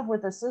would have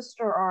with a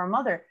sister or a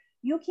mother.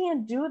 You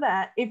can't do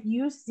that if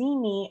you see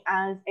me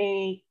as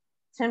a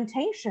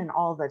temptation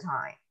all the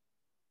time.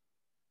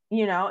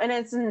 And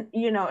it's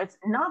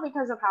not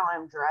because of how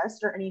I'm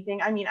dressed or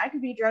anything. I mean, I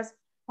could be dressed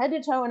head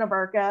to toe in a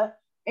burqa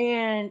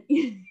and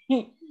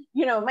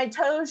my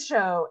toes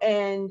show,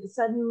 and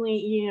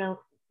suddenly,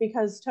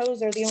 because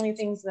toes are the only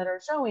things that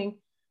are showing,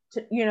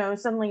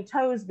 suddenly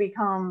toes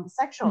become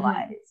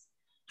sexualized.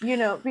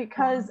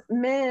 Because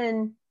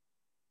men,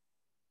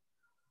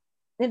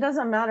 it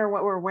doesn't matter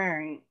what we're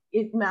wearing,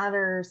 it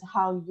matters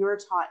how you're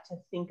taught to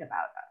think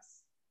about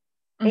us.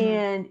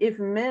 And if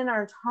men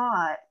are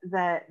taught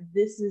that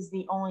this is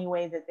the only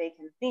way that they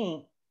can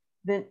think,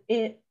 then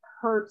it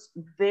hurts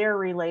their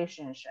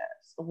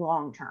relationships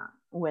long term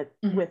with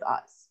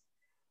us.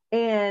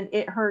 And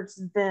it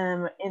hurts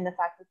them in the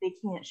fact that they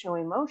can't show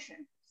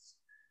emotions.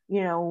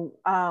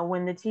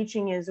 when the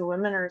teaching is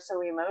women are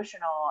so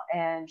emotional,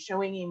 and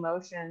showing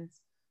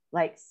emotions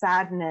like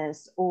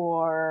sadness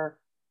or,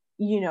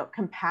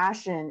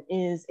 compassion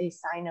is a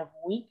sign of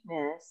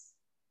weakness,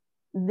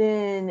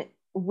 then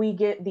we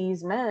get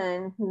these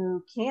men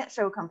who can't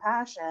show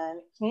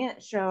compassion,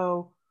 can't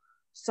show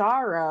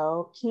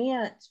sorrow,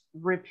 can't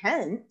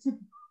repent,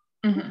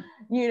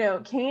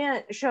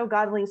 can't show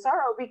godly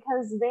sorrow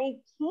because they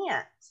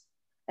can't.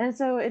 And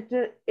so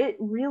it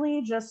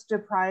really just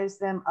deprives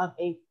them of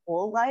a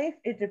full life.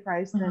 It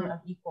deprives them of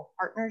equal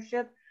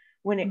partnership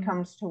when it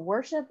comes to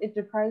worship. It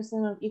deprives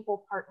them of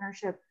equal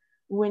partnership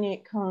when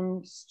it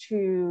comes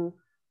to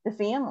the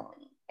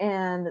family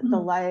and the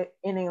life,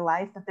 in a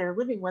life that they're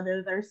living,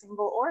 whether they're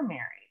single or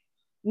married.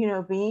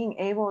 Being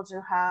able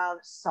to have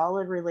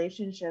solid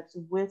relationships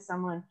with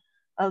someone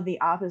of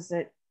the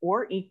opposite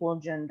or equal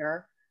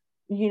gender,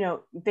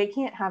 they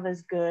can't have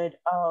as good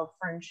of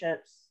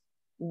friendships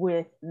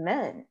with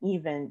men,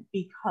 even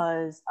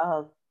because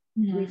of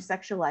we've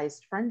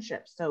sexualized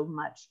friendships so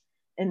much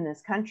in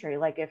this country.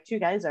 Like, if two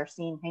guys are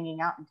seen hanging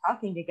out and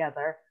talking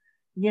together,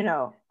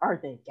 are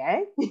they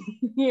gay?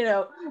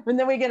 And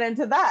then we get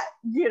into that,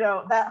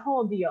 that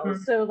whole deal.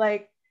 So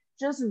like,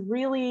 just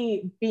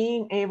really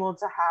being able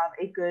to have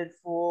a good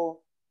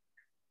full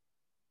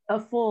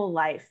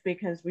life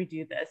because we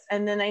do this.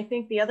 And then I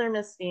think the other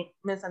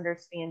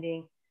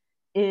misunderstanding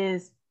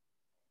is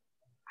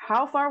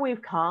how far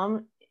we've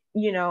come,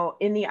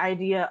 in the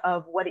idea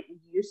of what it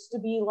used to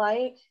be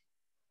like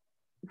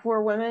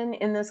for women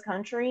in this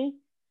country,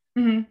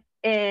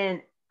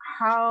 and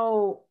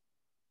how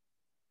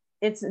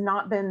it's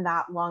not been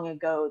that long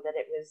ago that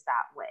it was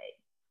that way.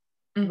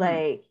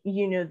 Like,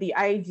 the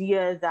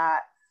idea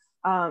that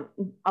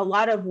a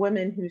lot of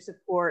women who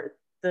support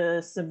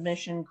the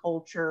submission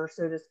culture,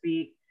 so to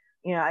speak,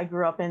 I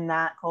grew up in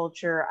that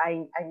culture.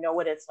 I know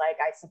what it's like.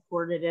 I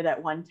supported it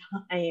at one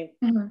time,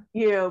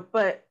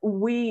 but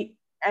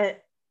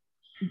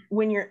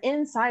when you're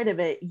inside of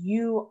it,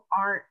 you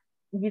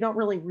don't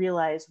really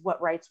realize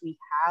what rights we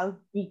have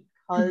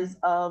because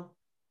of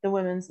the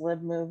women's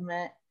lib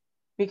movement,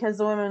 because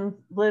the women's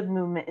lib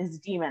movement is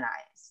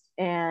demonized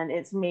and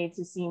it's made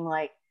to seem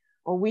like,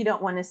 well, we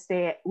don't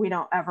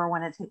ever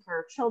want to take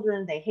care of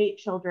children. They hate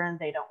children.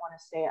 They don't want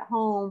to stay at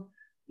home.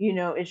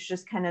 It's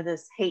just kind of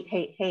this hate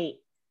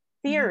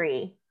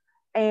theory.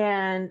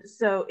 And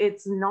so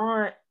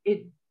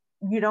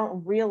you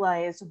don't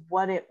realize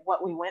what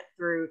we went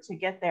through to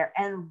get there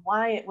and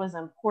why it was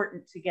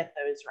important to get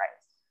those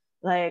rights.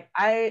 Like,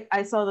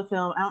 I saw the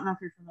film, I don't know if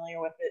you're familiar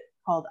with it,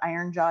 called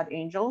Iron Jawed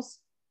Angels.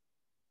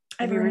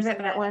 Have you ever seen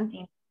that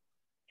one?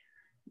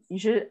 You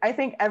should. I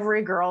think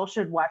every girl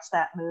should watch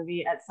that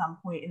movie at some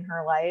point in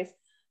her life,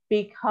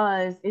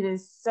 because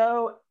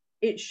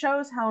it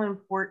shows how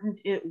important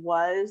it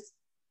was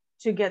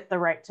to get the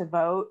right to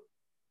vote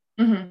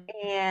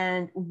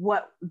and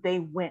what they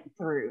went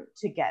through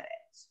to get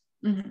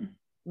it.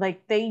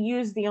 Like, they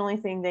used the only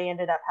thing they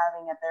ended up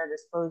having at their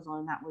disposal,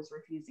 and that was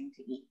refusing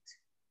to eat.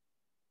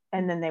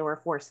 And then they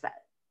were force fed.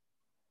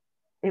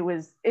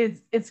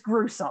 It's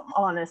gruesome,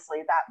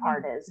 honestly, that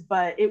part is,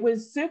 but it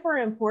was super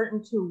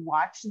important to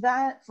watch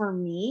that for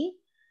me,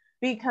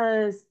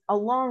 because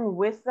along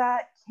with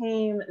that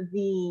came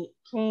the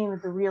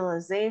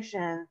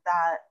realization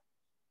that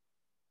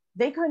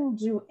they couldn't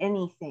do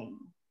anything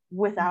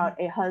without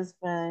a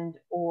husband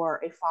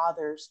or a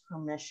father's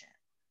permission.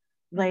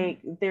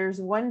 Like, there's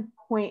one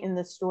point in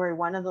the story,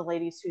 one of the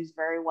ladies who's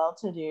very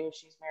well-to-do,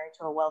 she's married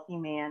to a wealthy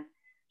man,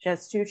 she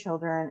has 2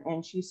 children,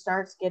 and she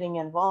starts getting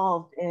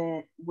involved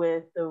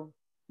with the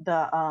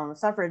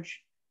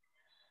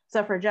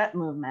suffragette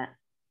movement.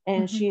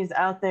 And she's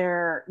out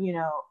there,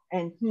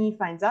 and he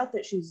finds out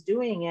that she's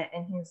doing it,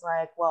 and he's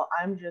like, well,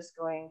 I'm just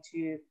going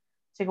to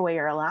take away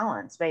your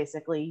allowance.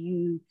 Basically,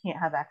 you can't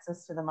have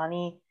access to the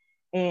money,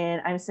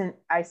 and I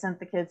sent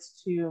the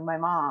kids to my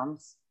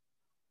mom's,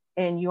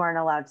 and you aren't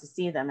allowed to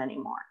see them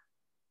anymore.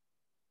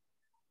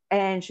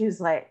 And she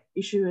was like,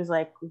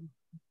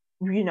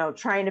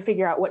 trying to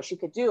figure out what she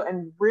could do.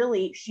 And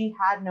really, she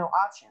had no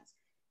options.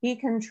 He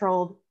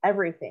controlled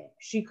everything.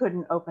 She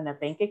couldn't open a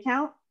bank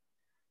account.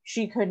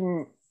 She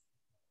couldn't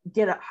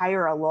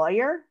hire a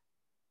lawyer.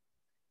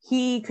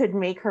 He could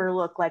make her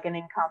look like an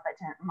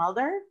incompetent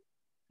mother.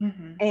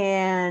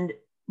 And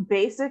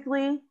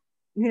basically,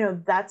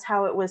 that's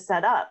how it was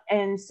set up.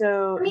 And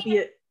so,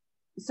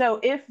 so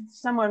if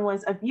someone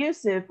was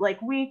abusive, like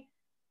we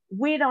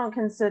don't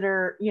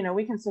consider,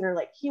 we consider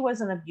like he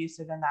wasn't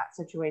abusive in that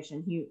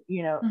situation. He,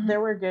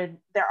 there were good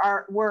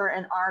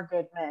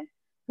men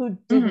who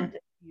didn't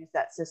use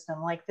that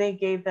system. Like, they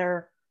gave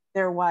their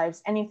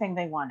wives anything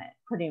they wanted,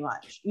 pretty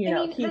much.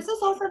 This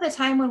is also the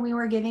time when we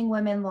were giving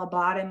women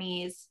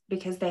lobotomies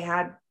because they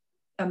had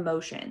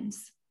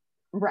emotions.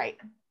 Right.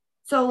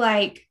 So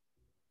like,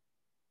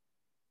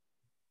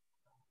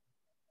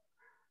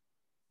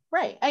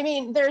 right. I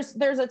mean, there's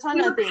a ton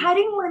of things.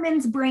 Cutting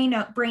women's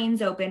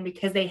brains open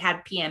because they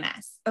had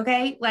PMS.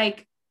 Okay.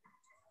 Like,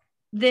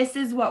 this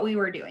is what we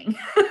were doing.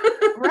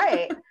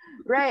 Right.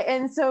 Right.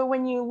 And so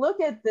when you look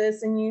at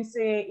this and you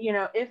say, you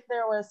know, if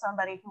there was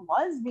somebody who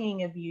was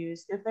being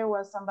abused, if there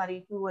was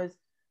somebody who was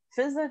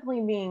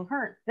physically being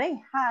hurt, they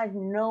had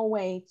no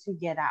way to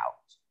get out.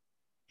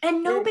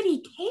 And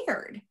nobody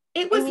cared.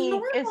 It was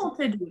normal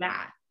to do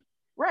that.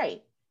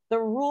 Right. The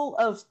rule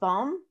of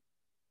thumb,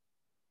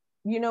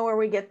 you know where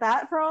we get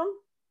that from?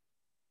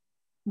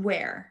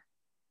 Where?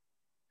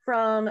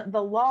 From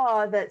the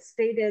law that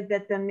stated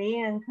that the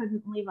man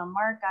couldn't leave a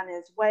mark on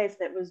his wife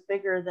that was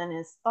bigger than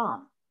his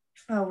thumb.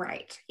 Oh,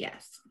 right.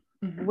 Yes.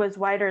 Mm-hmm. Was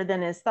wider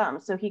than his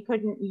thumb. So he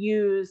couldn't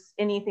use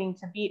anything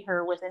to beat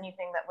her with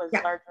anything that was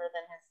larger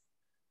than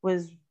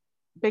was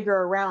bigger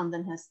around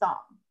than his thumb.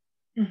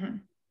 Mm-hmm.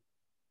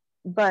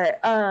 But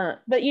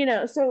you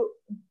know, so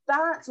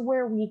that's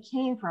where we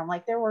came from.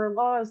 Like, there were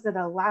laws that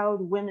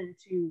allowed women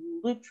to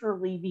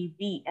literally be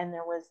beat, and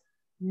there was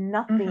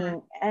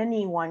nothing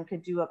anyone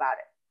could do about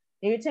it.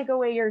 They could take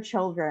away your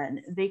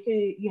children. They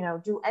could, you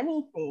know, do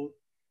anything,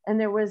 and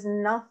there was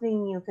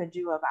nothing you could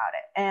do about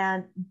it.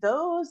 And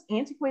those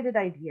antiquated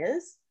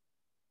ideas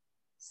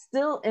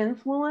still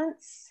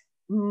influence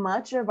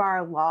much of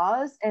our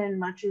laws and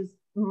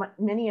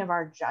many of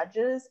our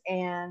judges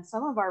and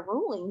some of our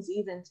rulings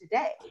even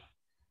today.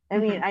 I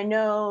mean, I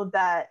know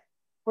that,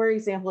 for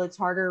example, it's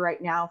harder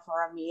right now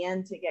for a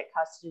man to get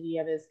custody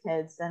of his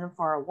kids than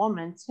for a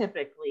woman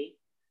typically,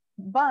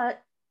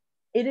 but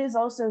it is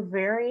also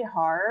very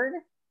hard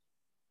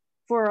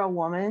for a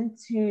woman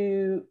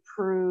to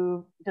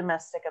prove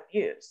domestic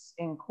abuse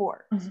in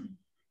court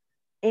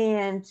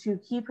and to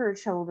keep her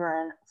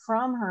children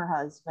from her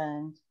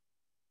husband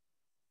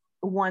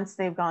once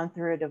they've gone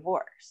through a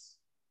divorce.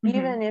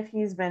 Even if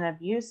he's been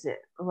abusive,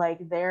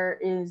 like, there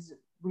is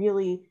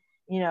really,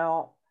 you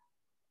know,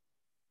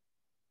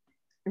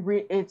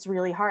 it's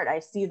really hard. I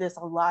see this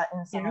a lot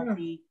in some of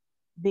the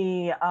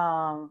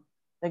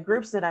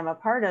groups that I'm a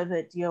part of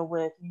that deal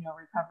with, you know,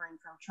 recovering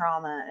from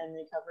trauma and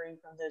recovering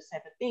from those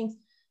type of things.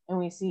 And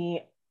we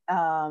see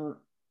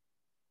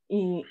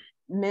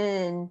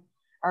men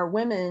or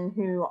women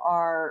who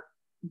are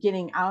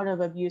getting out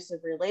of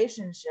abusive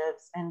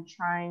relationships and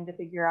trying to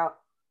figure out,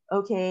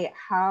 okay,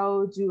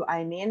 how do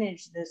I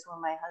manage this when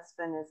my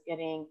husband is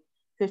getting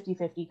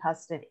 50-50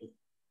 custody?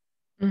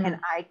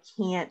 And I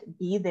can't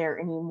be there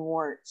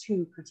anymore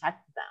to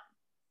protect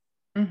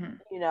them,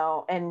 you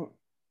know, and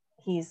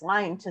he's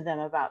lying to them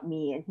about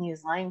me, and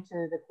he's lying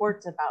to the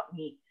courts about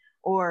me,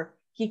 or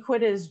he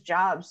quit his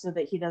job so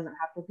that he doesn't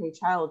have to pay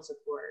child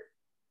support,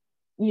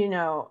 you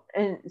know,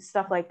 and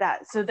stuff like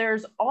that. So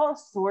there's all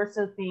sorts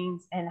of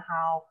things, and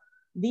how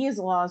these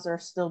laws are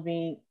still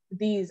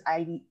these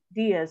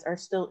ideas are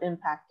still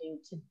impacting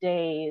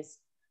today's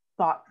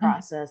thought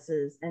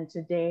processes and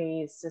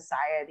today's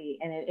society,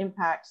 and it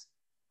impacts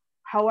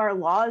how our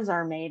laws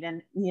are made.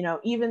 And, you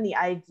know, even the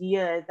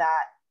idea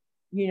that,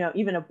 you know,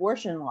 even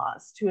abortion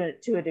laws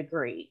to a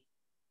degree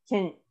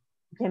can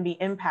be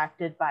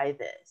impacted by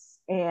this,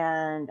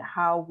 and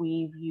how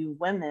we view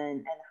women,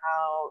 and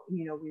how,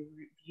 you know, we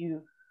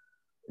view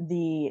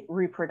the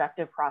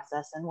reproductive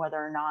process, and whether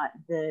or not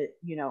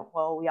you know,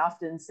 well, we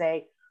often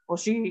say, well,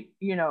 she,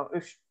 you know,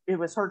 if it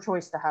was her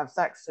choice to have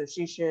sex, so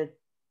she should,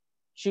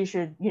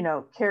 you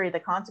know, carry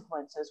the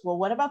consequences. Well,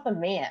 what about the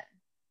man?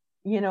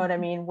 You know what I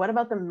mean? What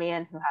about the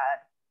man who had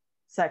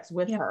sex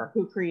with her,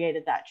 who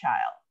created that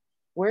child?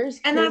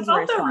 Where's and that's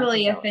also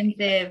really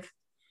offensive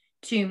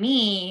to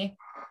me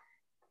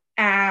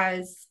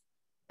as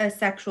a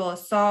sexual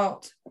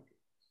assault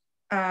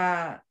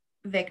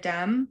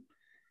victim,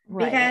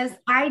 because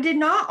I did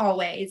not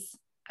always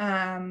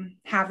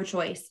have a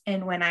choice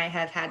in when I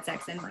have had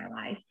sex in my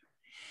life.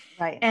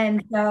 Right.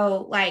 And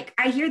so, like,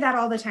 I hear that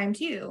all the time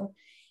too.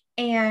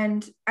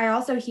 And I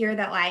also hear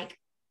that, like,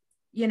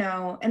 you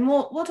know, and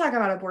we'll talk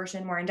about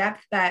abortion more in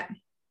depth, but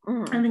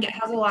I think it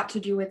has a lot to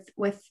do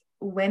with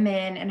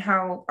women and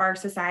how our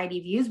society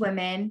views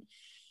women.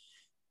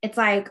 It's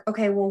like,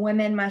 okay, well,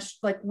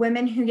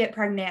 women who get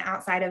pregnant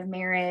outside of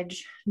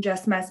marriage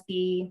just must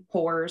be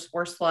whores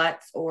or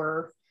sluts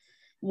or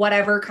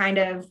whatever kind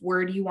of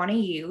word you want to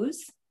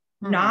use,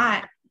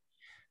 not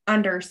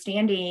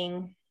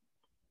understanding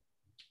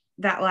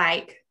that,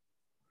 like,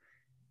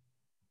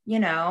 you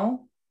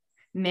know,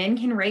 men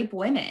can rape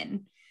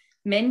women.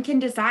 Men can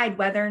decide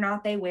whether or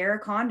not they wear a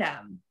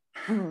condom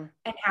and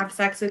have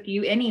sex with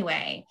you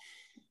anyway.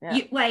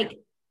 You, like,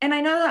 and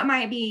I know that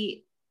might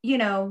be, you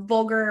know,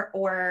 vulgar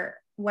or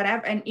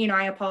whatever. And, you know,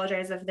 I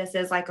apologize if this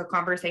is like a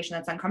conversation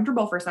that's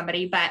uncomfortable for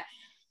somebody, but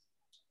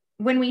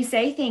when we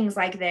say things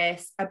like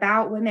this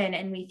about women,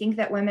 and we think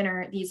that women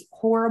are these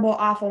horrible,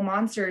 awful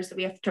monsters that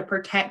we have to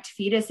protect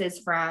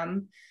fetuses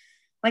from,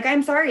 like,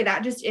 I'm sorry,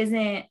 that just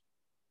isn't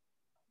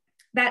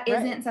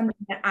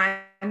something that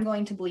I'm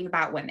going to believe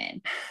about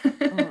women.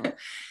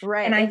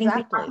 Right. And I think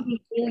we have to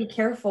be really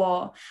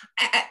careful.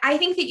 I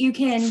think that you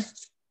can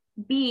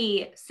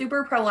be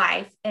super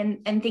pro-life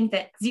and think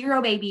that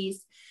 0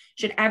 babies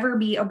should ever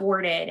be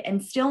aborted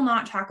and still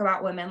not talk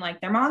about women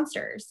like they're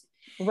monsters.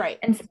 Right.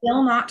 And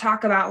still not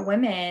talk about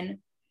women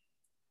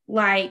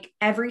like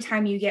every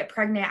time you get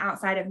pregnant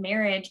outside of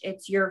marriage,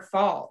 it's your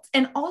fault.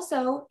 And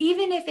also,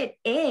 even if it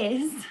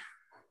is,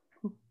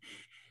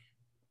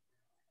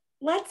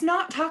 let's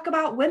not talk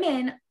about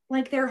women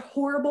like they're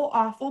horrible,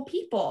 awful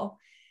people.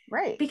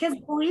 Right. Because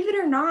believe it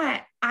or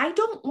not, I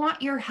don't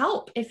want your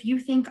help if you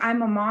think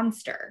I'm a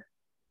monster.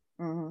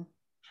 Mm-hmm.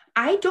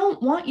 I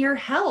don't want your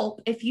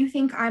help if you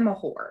think I'm a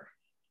whore.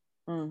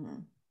 Mm-hmm.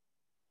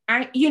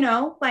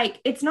 Like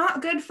it's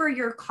not good for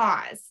your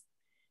cause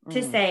to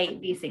Mm-hmm. say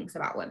these things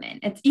about women.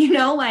 It's,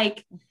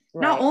 like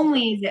Right. not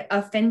only is it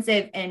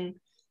offensive and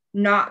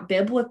not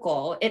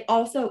biblical, it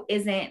also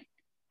isn't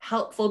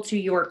helpful to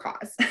your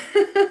cause.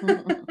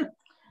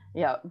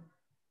 Yep.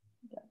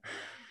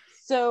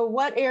 So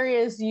what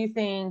areas do you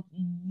think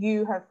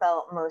you have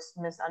felt most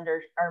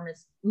misunderstood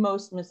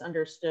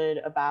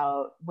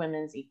about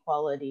women's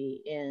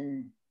equality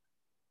in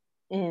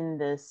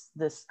this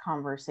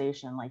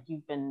conversation? Like,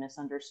 you've been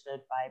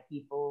misunderstood by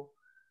people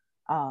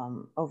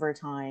over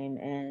time,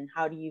 and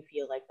how do you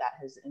feel like that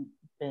has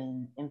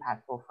been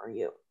impactful for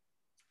you?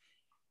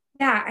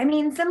 Yeah, I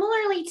mean,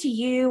 similarly to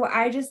you,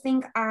 I just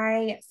think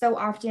I so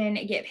often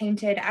get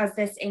painted as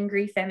this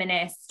angry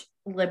feminist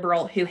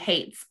liberal who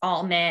hates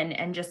all men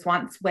and just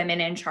wants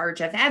women in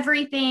charge of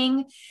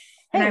everything.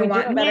 And I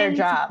want do a better men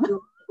job.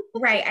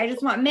 Right. I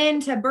just want men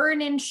to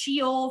burn in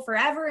Sheol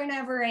forever and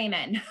ever.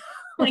 Amen.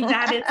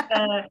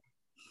 That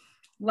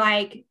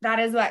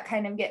is what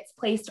kind of gets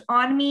placed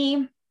on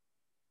me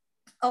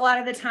a lot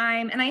of the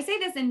time. And I say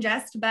this in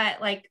jest,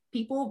 but like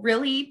people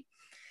really,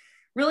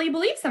 really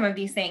believe some of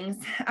these things.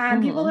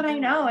 People that I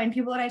know and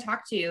people that I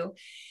talk to.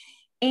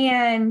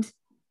 And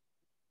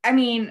I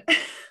mean,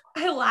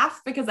 I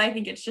laugh because I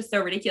think it's just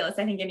so ridiculous.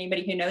 I think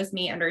anybody who knows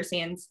me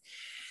understands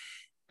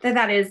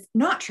that is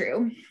not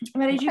true,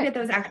 but I do get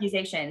those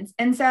accusations.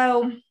 And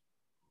so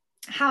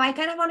how I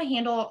kind of want to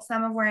handle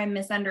some of where I'm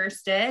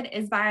misunderstood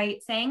is by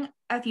saying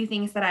a few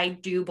things that I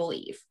do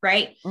believe,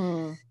 right?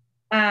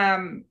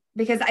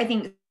 Because I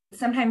think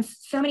sometimes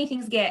so many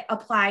things get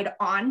applied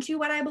onto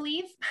what I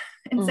believe.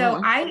 And so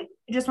I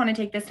just want to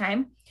take this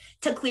time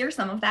to clear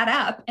some of that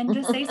up and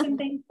just say some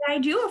things that I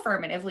do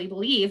affirmatively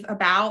believe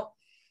about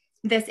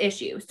this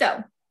issue.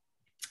 So,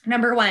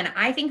 number one,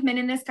 I think men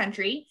in this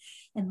country,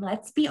 and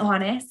let's be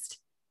honest,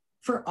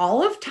 for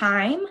all of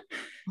time,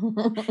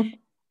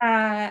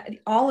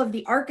 all of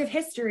the arc of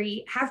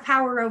history, have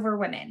power over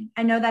women.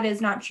 I know that is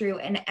not true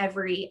in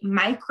every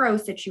micro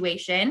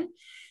situation,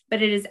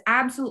 but it is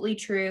absolutely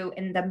true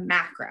in the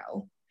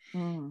macro.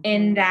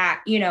 In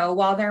that,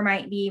 while there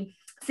might be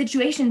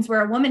situations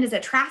where a woman is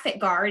a traffic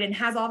guard and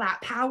has all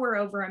that power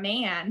over a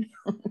man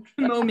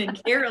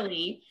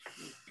momentarily,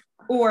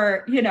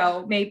 or,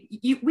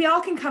 maybe we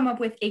all can come up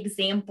with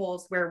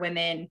examples where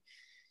women,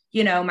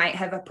 might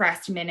have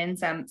oppressed men in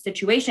some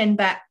situation,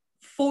 but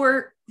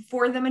for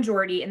the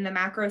majority in the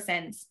macro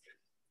sense,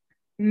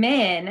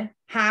 men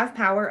have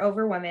power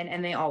over women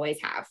and they always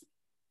have.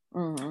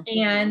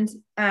 And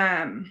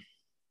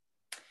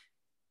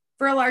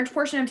for a large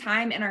portion of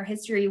time in our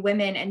history,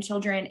 women and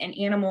children and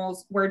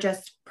animals were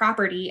just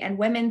property, and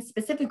women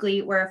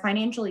specifically were a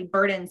financially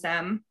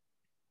burdensome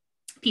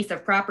piece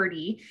of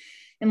property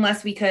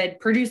unless we could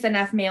produce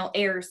enough male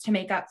heirs to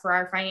make up for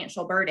our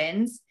financial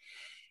burdens.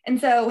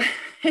 And so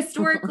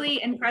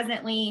historically and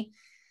presently,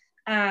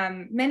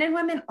 men and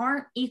women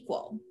aren't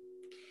equal.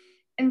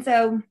 And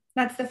so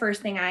that's the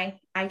first thing I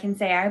can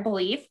say I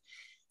believe.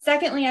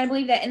 Secondly, I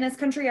believe that in this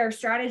country, our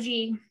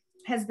strategy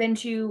has been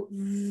to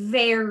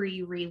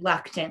very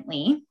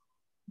reluctantly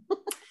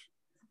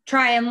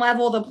try and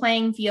level the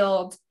playing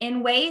field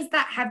in ways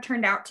that have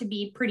turned out to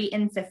be pretty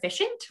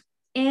insufficient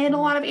in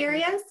a lot of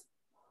areas.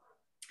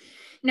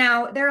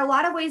 Now, there are a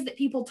lot of ways that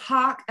people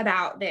talk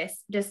about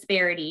this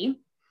disparity.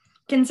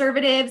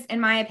 Conservatives, in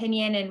my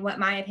opinion, and what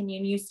my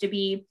opinion used to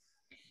be,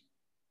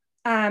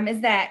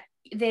 is that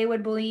they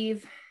would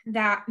believe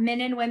that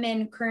men and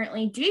women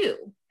currently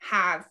do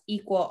have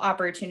equal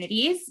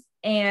opportunities,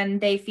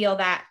 and they feel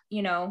that,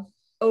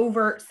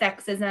 overt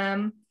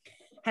sexism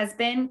has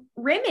been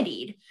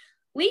remedied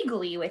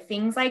legally with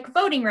things like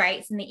voting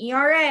rights and the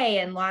ERA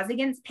and laws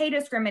against pay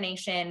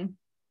discrimination.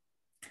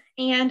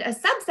 And a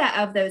subset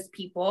of those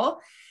people,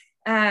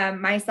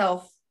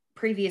 myself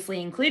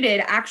previously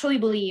included, actually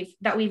believe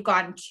that we've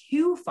gone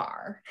too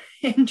far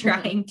in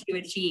trying to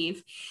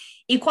achieve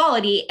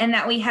equality, and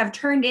that we have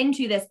turned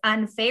into this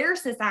unfair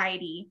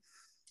society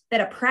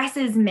that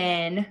oppresses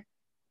men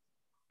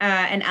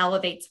and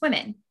elevates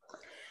women.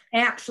 I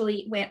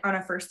actually went on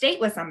a first date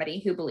with somebody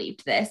who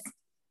believed this,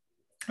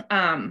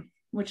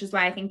 which is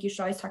why I think you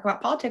should always talk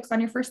about politics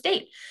on your first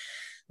date.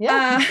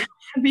 Yeah,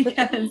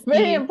 because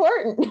very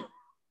important.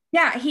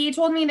 Yeah, he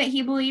told me that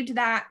he believed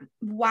that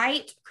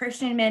white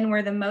Christian men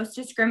were the most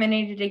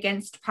discriminated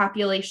against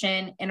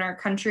population in our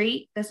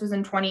country. This was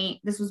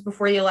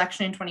before the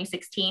election in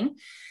 2016.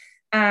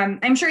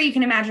 I'm sure you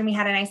can imagine we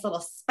had a nice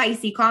little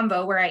spicy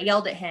convo where I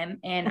yelled at him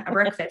in a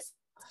breakfast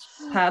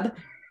pub.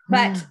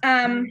 But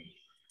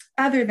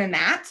other than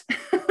that,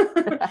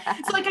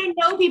 So like, I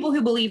know people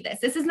who believe this.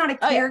 This is not a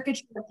Oh, yeah.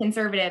 caricature of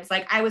conservatives.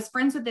 Like, I was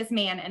friends with this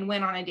man and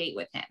went on a date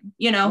with him,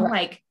 you know, Right.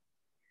 like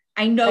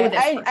I know this.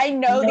 I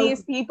know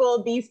these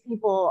people. These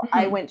people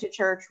I Mhm. went to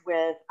church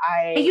with.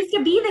 I used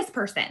to be this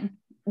person.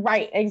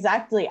 Right,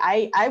 exactly.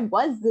 I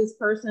was this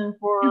person Mhm.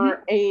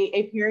 for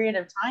a period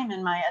of time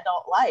in my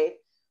adult life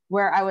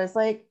where I was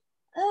like,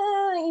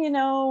 you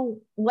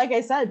know, like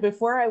I said,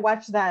 before I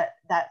watched that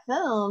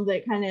film,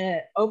 that kind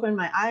of opened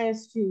my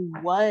eyes to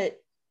what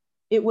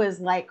it was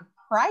like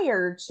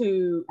prior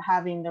to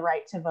having the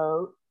right to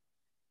vote.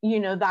 You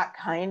know, that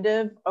kind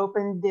of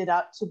opened it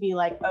up to be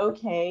like,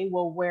 okay,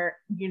 well, where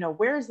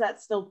is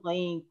that still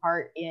playing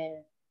part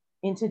in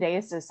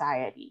today's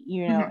society,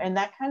 you know? Mhm. And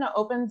that kind of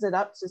opens it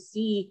up to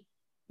see,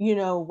 you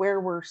know, where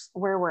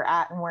we're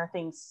at and where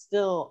things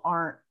still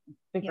aren't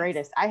the Yes.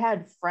 greatest. I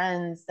had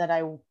friends that I,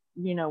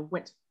 you know,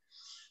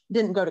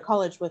 didn't go to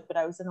college with, but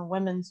I was in a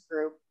women's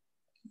group.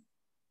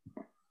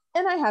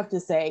 And I have to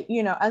say,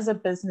 you know, as a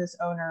business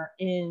owner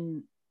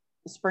in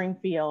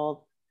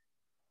Springfield,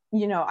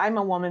 you know, I'm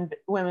a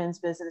women's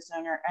business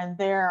owner, and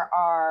there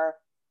are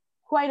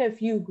quite a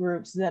few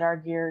groups that are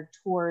geared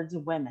towards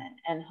women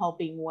and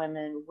helping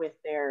women with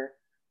their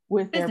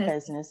Business.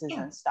 businesses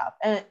Yeah. and stuff.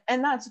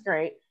 And that's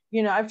great.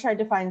 You know, I've tried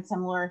to find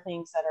similar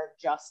things that are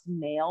just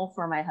male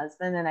for my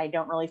husband, and I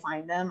don't really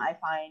find them. I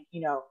find,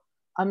 you know,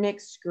 a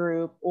mixed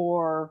group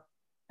or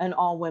an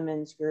all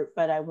women's group,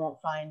 but I won't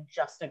find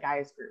just a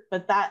guys group.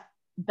 But that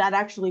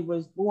actually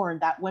was born,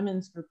 that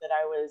women's group that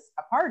I was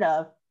a part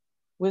of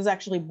was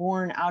actually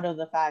born out of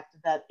the fact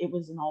that it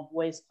was an all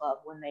boys club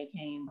when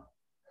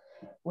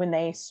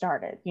they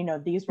started. You know,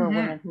 these were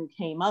women who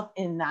came up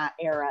in that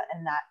era,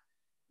 and that,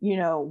 you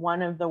know,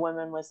 one of the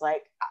women was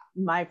like,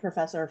 my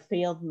professor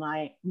failed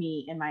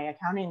me in my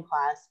accounting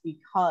class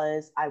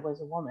because I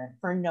was a woman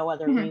for no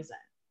other reason.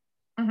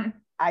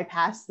 I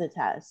passed the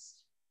test,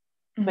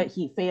 but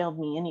he failed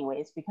me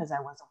anyways because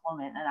I was a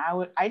woman.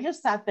 And I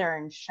just sat there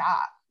in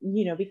shock,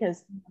 you know,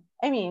 because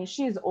I mean,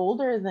 she's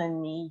older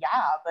than me,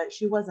 yeah, but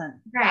she wasn't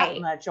that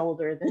much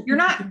older than You're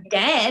not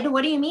dead.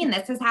 What do you mean?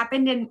 This has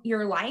happened in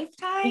your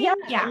lifetime?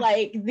 Yeah.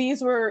 Like,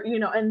 these were, you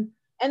know,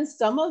 and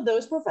some of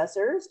those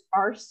professors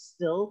are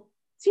still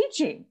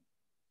teaching.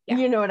 Yeah.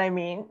 You know what I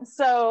mean?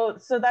 So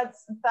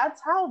that's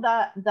how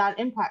that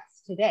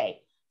impacts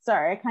today.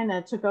 Sorry, I kind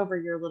of took over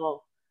your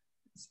little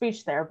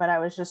speech there, but I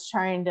was just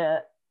trying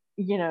to,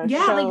 you know, show,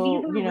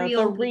 like, you know,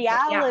 the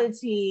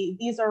reality.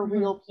 These are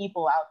real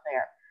people out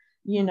there,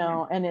 you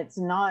know, and it's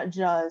not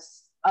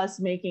just us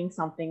making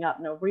something up.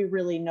 No, we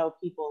really know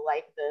people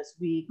like this.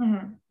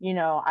 You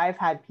know, I've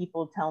had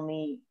people tell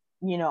me,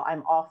 you know,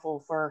 I'm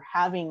awful for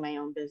having my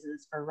own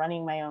business, for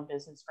running my own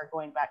business, for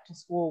going back to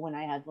school when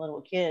I had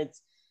little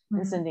kids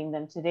and sending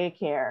them to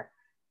daycare,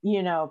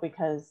 you know,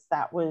 because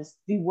that was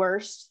the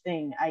worst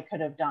thing I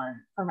could have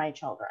done for my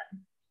children.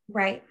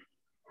 Right.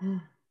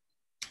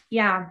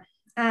 Yeah.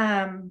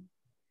 And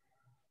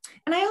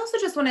I also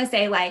just want to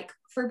say, like,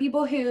 for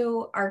people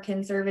who are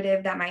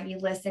conservative that might be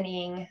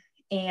listening,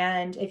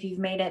 and if you've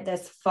made it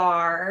this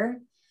far,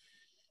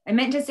 I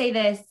meant to say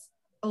this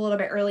a little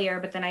bit earlier,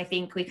 but then I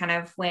think we kind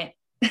of went,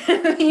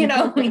 you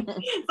know,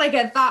 it's like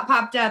a thought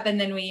popped up and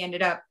then we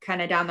ended up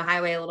kind of down the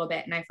highway a little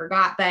bit and I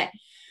forgot. But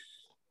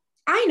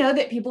I know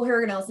that people who are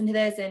going to listen to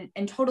this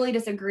and totally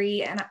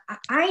disagree. And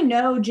I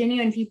know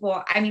genuine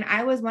people. I mean,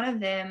 I was one of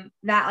them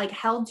that like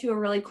held to a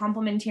really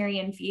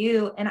complementarian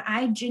view. And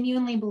I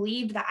genuinely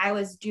believed that I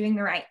was doing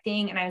the right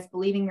thing and I was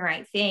believing the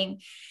right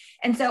thing.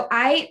 And so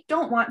I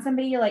don't want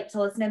somebody like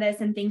to listen to this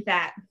and think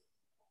that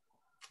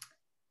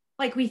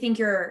like we think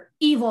you're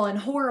evil and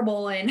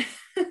horrible and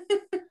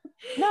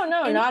no,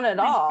 not at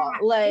all.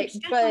 Like,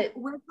 but like,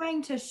 we're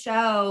trying to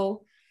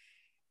show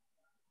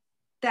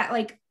that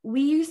like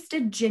we used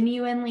to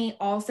genuinely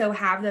also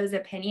have those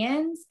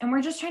opinions, and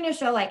we're just trying to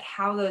show like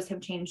how those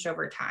have changed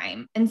over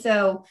time. And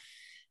so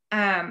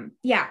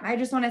yeah, I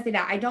just want to say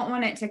that I don't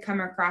want it to come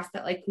across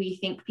that like we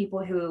think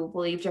people who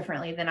believe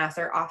differently than us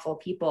are awful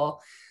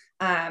people.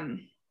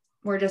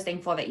 We're just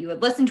thankful that you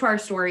would listen to our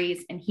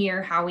stories and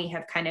hear how we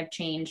have kind of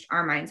changed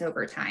our minds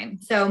over time.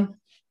 So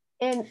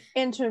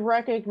and to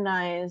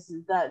recognize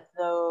that,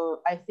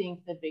 though, I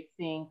think the big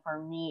thing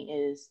for me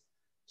is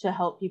to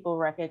help people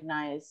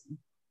recognize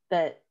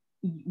that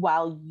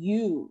while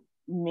you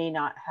may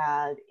not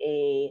have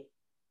a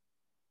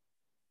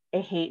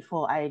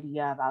hateful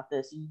idea about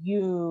this,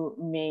 you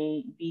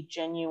may be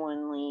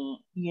genuinely,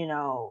 you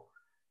know,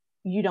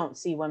 you don't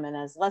see women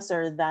as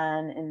lesser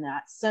than in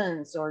that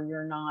sense, or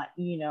you're not,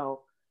 you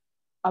know,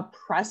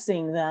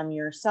 oppressing them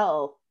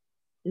yourself.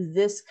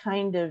 This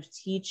kind of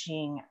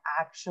teaching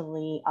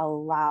actually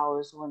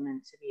allows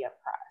women to be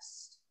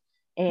oppressed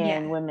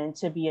and women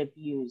to be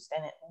abused,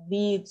 and it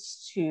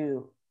leads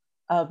to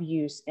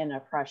abuse and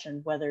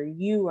oppression, whether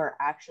you are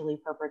actually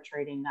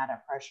perpetrating that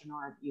oppression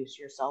or abuse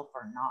yourself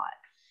or not.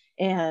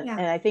 And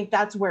I think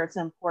that's where it's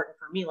important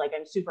for me. Like,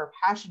 I'm super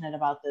passionate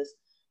about this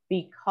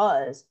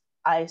because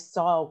I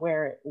saw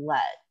where it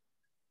led.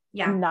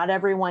 Not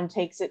everyone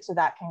takes it to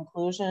that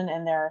conclusion,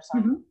 and there are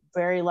some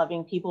very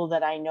loving people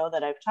that I know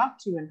that I've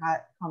talked to and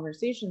had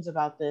conversations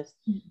about this.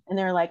 And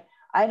they're like,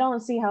 I don't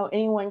see how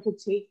anyone could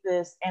take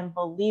this and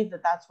believe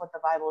that that's what the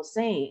Bible is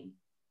saying.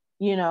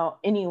 You know,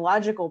 any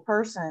logical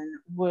person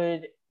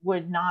would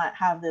not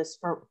have this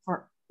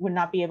would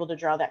not be able to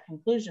draw that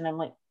conclusion. I'm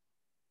like,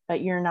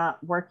 but you're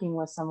not working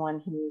with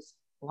someone who's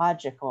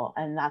logical,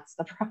 and that's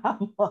the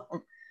problem.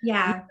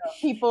 Yeah. You know,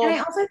 people. And I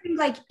also think,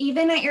 like,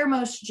 even at your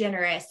most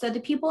generous, so the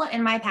people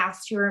in my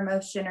past who were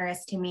most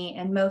generous to me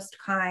and most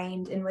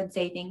kind and would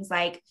say things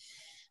like,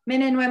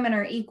 men and women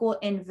are equal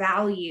in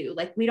value.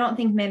 Like, we don't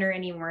think men are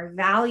any more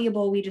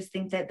valuable. We just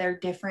think that they're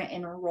different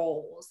in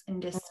roles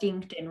and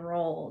distinct in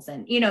roles.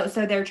 And, you know,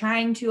 so they're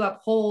trying to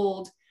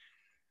uphold,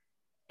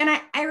 and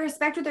I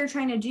respect what they're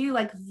trying to do,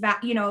 like,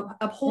 you know,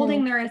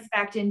 upholding their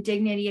respect and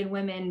dignity in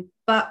women,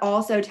 but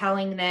also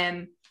telling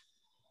them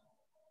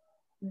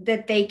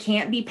that they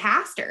can't be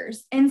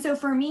pastors. And so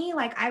for me,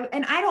 like,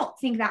 I don't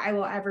think that I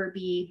will ever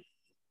be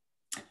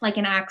like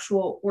an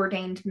actual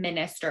ordained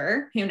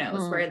minister. Who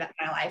knows where that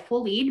my life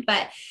will lead,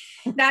 but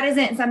that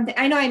isn't something.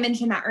 I know I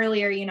mentioned that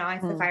earlier, you know,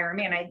 if I were a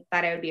man, I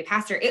thought I would be a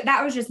pastor.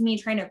 That was just me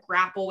trying to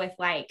grapple with,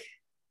 like,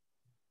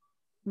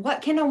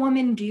 what can a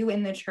woman do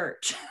in the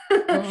church? So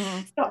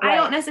right. I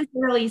don't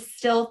necessarily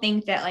still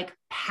think that, like,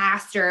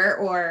 pastor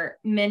or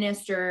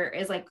minister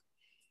is like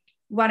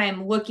what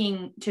I'm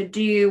looking to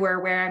do or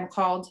where I'm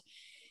called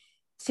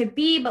to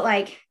be, but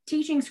like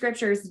teaching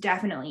scriptures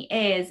definitely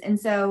is. And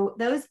so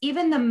those,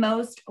 even the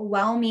most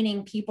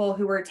well-meaning people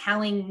who were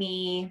telling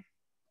me,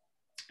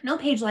 no,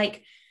 Paige,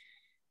 like,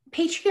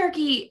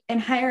 patriarchy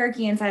and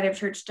hierarchy inside of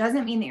church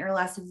doesn't mean that you're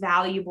less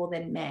valuable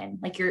than men.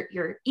 Like,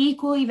 you're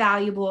equally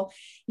valuable.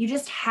 You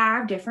just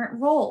have different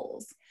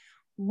roles.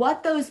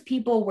 What those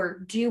people were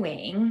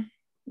doing,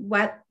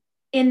 what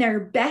in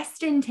their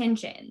best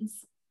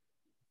intentions,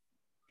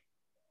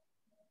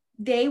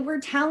 they were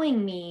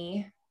telling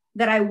me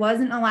that I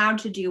wasn't allowed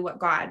to do what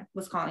God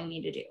was calling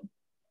me to do.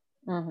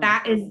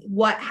 That is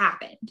what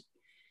happened.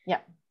 Yeah.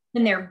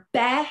 In their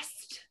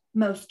best,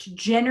 most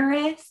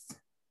generous,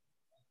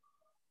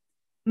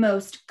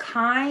 most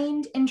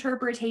kind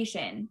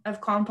interpretation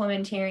of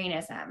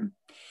complementarianism,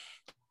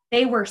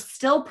 they were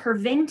still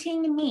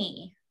preventing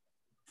me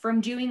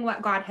from doing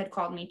what God had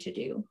called me to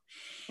do.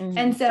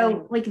 And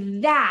so, like,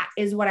 that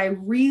is what I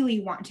really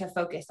want to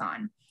focus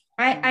on.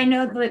 I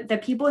know that the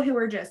people who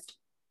are just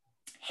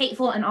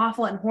hateful and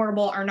awful and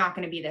horrible are not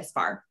going to be this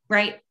far,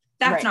 right?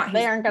 That's not,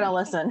 they aren't going to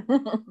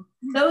listen.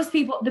 Those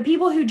people, the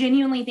people who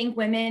genuinely think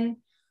women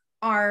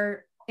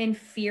are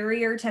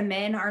inferior to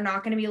men, are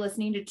not going to be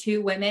listening to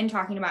two women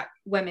talking about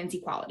women's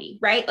equality,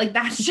 right? Like,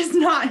 that's just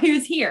not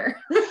who's here.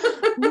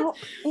 Nope.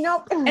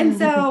 And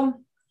so,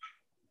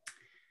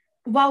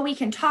 while we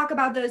can talk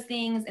about those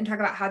things and talk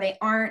about how they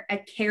aren't a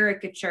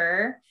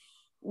caricature,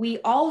 we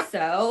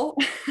also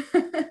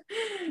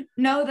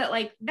know that,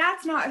 like,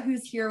 that's not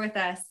who's here with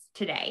us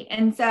today.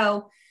 And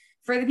so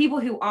for the people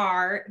who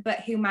are,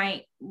 but who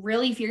might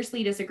really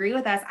fiercely disagree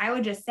with us, I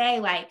would just say,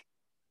 like,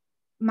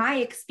 my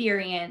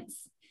experience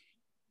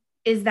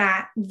is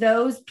that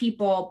those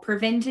people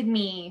prevented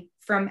me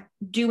from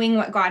doing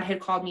what God had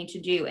called me to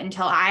do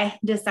until I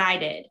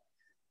decided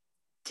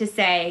to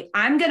say,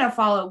 I'm going to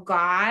follow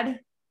God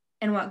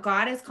and what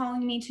God is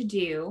calling me to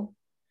do,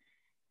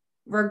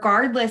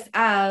 regardless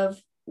of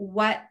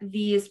what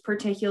these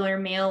particular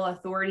male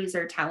authorities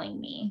are telling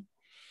me.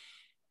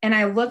 And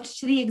I looked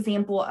to the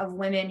example of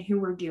women who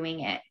were doing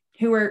it,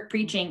 who were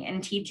preaching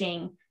and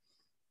teaching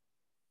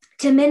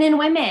to men and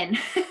women.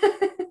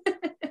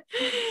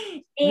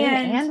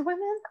 And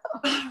women?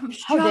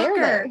 How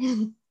dare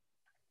they?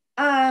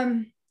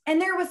 And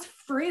there was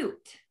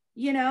fruit,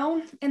 you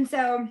know? And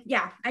so,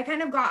 yeah, I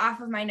kind of got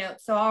off of my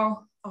notes, so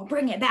I'll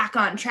bring it back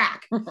on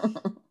track.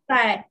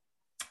 But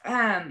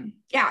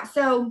yeah,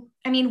 so,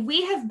 I mean,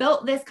 we have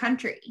built this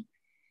country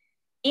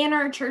in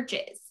our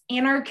churches,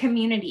 in our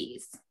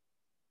communities,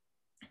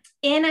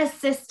 in a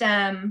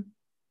system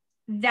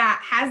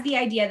that has the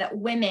idea that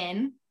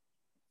women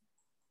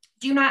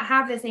do not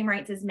have the same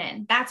rights as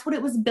men. That's what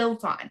it was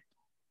built on.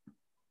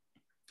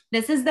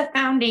 This is the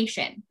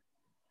foundation.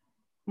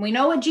 We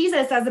know what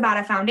Jesus says about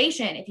a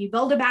foundation. If you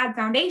build a bad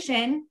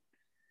foundation,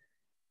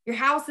 your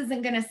house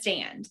isn't going to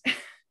stand.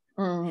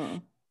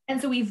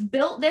 And so we've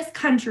built this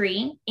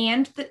country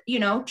and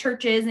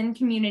churches and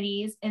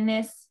communities in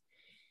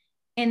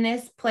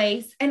this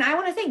place. And I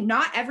want to say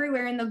not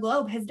everywhere in the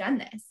globe has done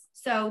this.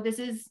 So this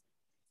is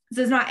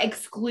not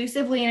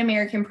exclusively an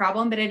American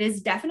problem, but it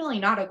is definitely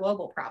not a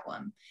global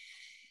problem.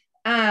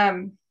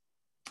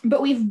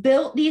 But we've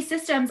built these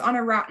systems on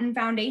a rotten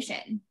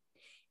foundation.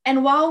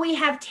 And while we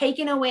have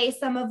taken away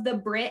some of the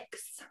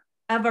bricks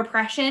of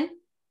oppression,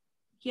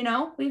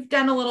 we've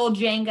done a little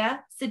Jenga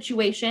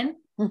situation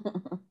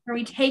where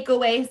we take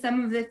away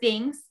some of the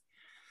things,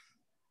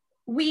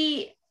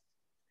 we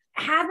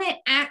haven't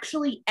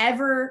actually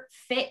ever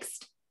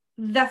fixed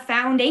the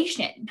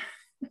foundation.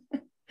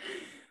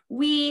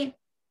 We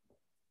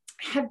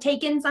have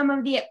taken some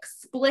of the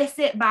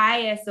explicit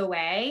bias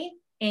away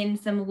in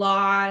some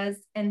laws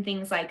and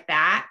things like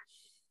that.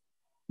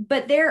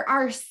 But there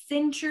are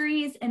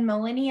centuries and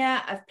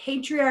millennia of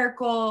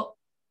patriarchal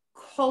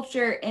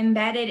culture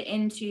embedded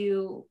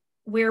into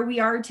where we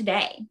are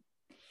today.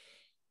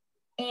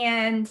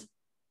 And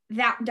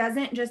that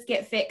doesn't just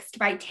get fixed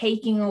by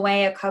taking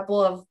away a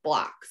couple of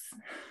blocks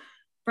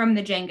from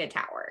the Jenga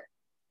tower.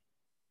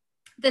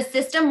 The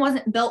system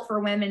wasn't built for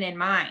women in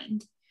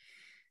mind.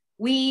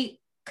 We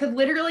could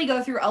literally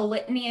go through a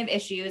litany of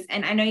issues,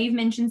 and I know you've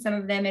mentioned some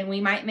of them, and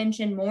we might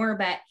mention more,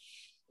 but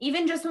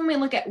even just when we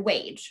look at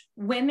wage,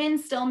 women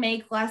still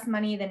make less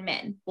money than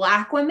men.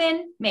 Black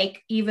women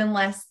make even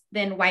less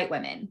than white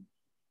women.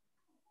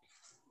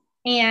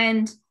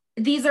 And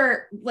these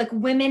are like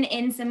women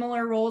in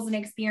similar roles and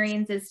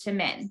experiences to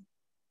men.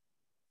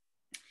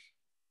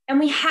 And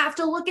we have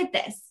to look at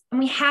this and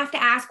we have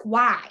to ask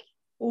why.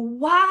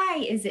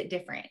 Why is it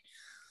different?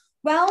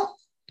 Well,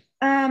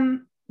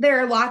 there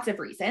are lots of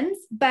reasons,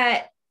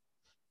 but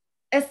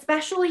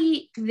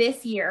especially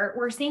this year,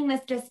 we're seeing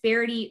this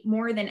disparity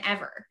more than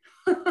ever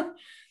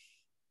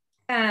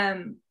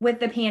with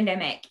the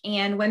pandemic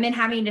and women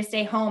having to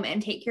stay home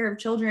and take care of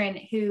children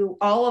who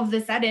all of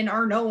a sudden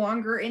are no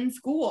longer in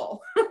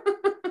school.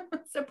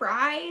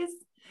 Surprise.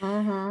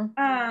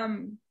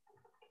 Women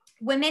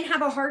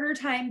have a harder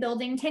time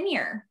building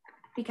tenure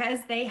because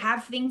they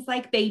have things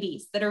like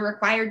babies that are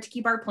required to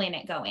keep our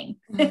planet going.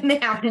 And they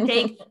have to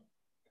take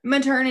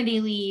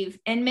maternity leave,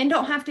 and men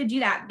don't have to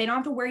do that. They don't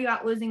have to worry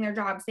about losing their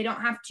jobs. They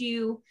don't have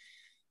to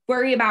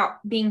worry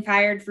about being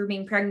fired for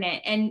being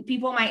pregnant. And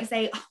people might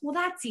say, oh, well,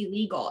 that's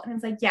illegal. And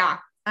it's like, yeah.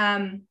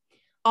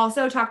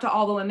 Also talk to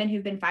all the women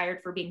who've been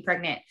fired for being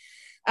pregnant,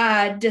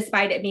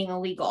 despite it being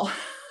illegal.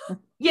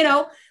 You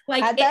know,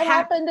 like had that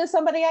happened to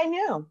somebody I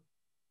knew.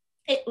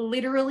 It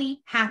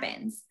literally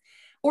happens.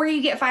 Or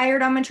you get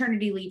fired on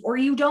maternity leave, or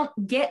you don't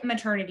get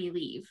maternity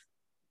leave.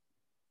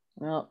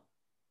 Well,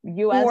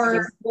 US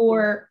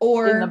or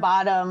in the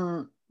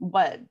bottom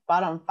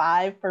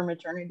 5 for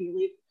maternity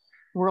leave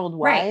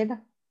worldwide. Right.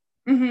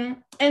 Mm-hmm.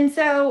 And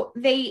so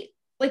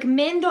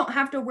men don't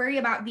have to worry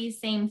about these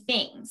same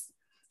things.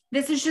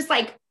 This is just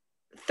like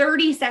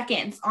 30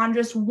 seconds on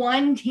just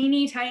one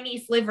teeny tiny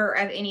sliver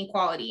of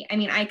inequality. I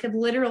mean, I could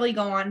literally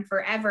go on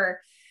forever,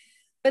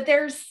 but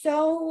there's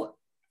so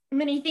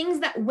many things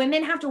that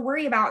women have to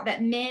worry about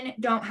that men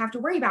don't have to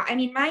worry about. I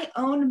mean, my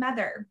own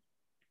mother,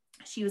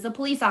 she was a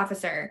police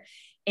officer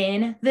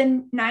in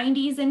the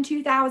 90s and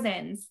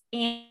 2000s.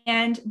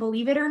 And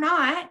believe it or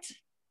not,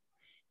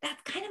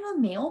 that's kind of a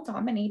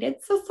male-dominated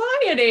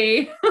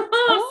society,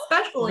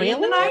 especially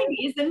in the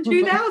 90s and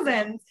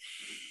 2000s.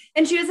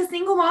 And she was a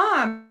single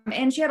mom,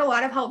 and she had a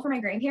lot of help from my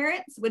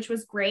grandparents, which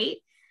was great.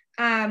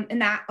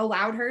 And that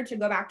allowed her to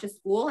go back to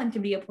school and to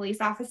be a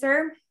police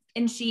officer.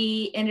 And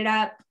she ended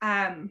up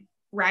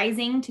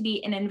rising to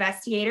be an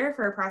investigator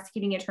for a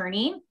prosecuting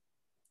attorney.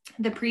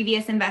 The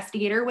previous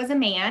investigator was a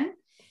man.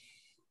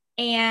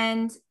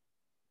 And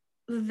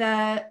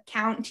the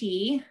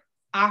county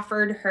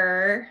offered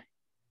her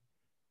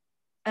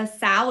a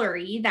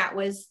salary that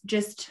was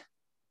just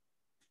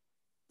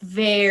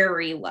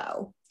very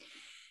low.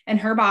 And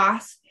her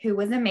boss, who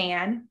was a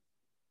man,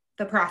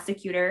 the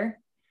prosecutor,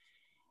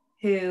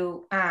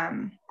 who,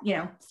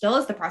 still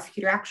is the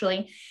prosecutor,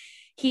 actually,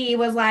 he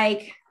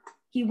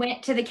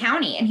went to the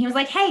county and he was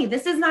like, hey,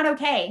 this is not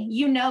okay.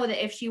 You know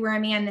that if she were a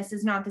man, this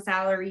is not the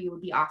salary you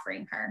would be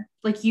offering her.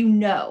 Like, you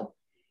know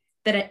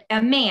that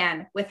a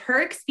man with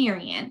her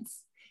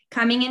experience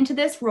coming into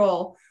this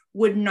role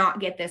would not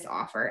get this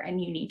offer,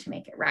 and you need to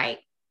make it right.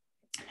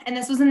 And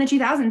this was in the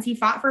 2000s. He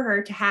fought for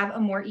her to have a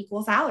more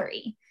equal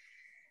salary.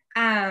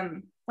 I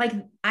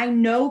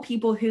know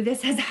people who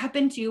this has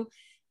happened to,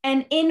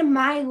 and in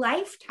my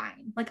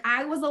lifetime,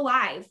 I was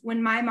alive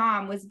when my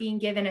mom was being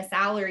given a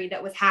salary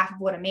that was half of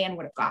what a man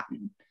would have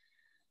gotten,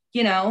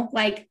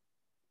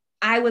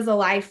 I was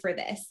alive for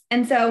this.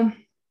 And so,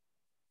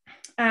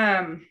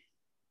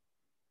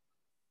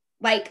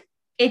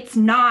 it's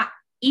not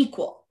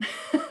equal.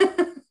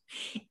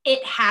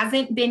 It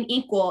hasn't been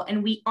equal,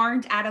 and we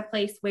aren't at a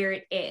place where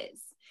it is.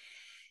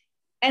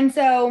 And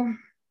so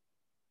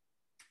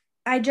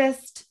I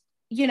just,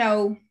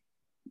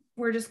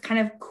 we're just kind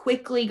of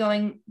quickly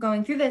going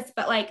through this,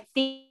 but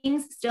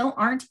things still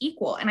aren't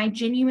equal. And I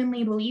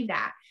genuinely believe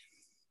that.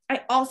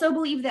 I also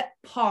believe that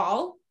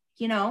Paul,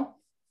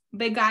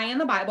 big guy in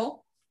the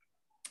Bible,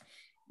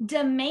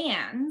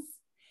 demands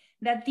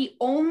that the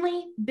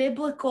only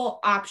biblical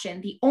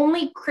option, the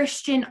only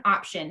Christian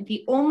option,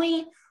 the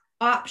only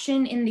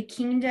option in the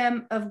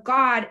kingdom of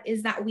God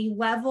is that we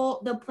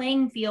level the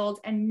playing field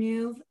and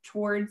move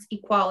towards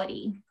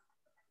equality.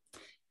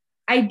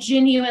 I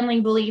genuinely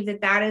believe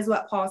that that is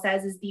what Paul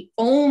says is the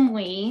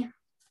only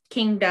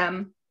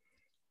kingdom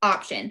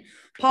option.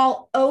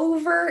 Paul,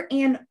 over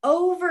and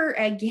over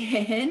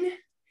again,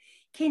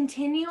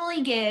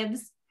 continually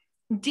gives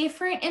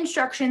different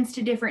instructions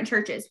to different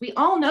churches. We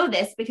all know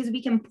this because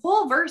we can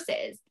pull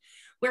verses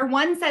where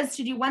one says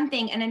to do one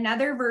thing and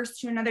another verse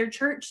to another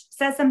church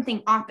says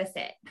something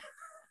opposite.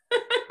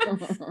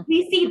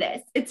 We see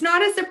this. It's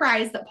not a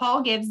surprise that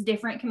Paul gives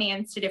different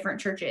commands to different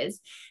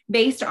churches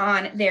based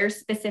on their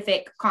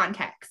specific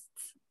contexts.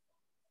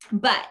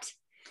 But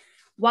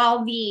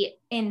while the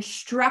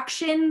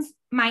instructions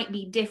might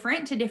be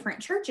different to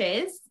different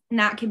churches, and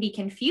that can be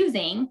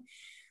confusing,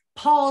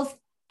 Paul's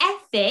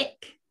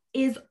ethic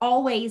is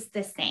always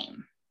the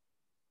same.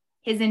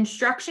 His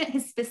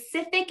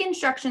specific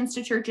instructions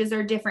to churches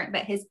are different,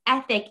 but his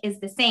ethic is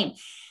the same.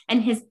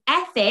 And his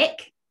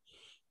ethic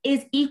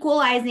is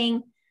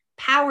equalizing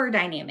power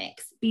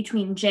dynamics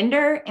between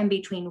gender and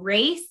between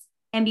race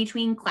and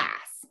between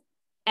class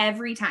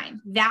every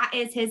time. That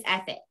is his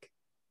ethic.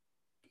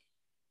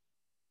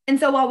 And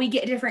so while we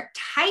get different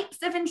types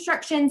of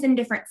instructions in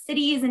different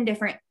cities and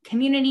different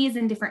communities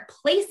and different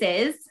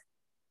places,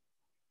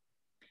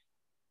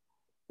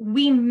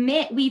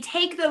 we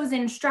take those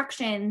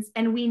instructions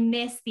and we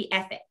miss the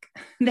ethic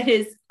that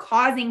is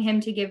causing him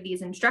to give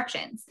these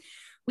instructions.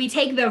 We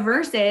take the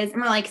verses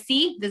and we're like,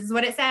 see, this is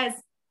what it says.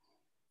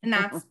 And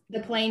that's the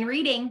plain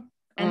reading.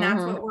 And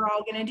that's what we're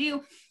all going to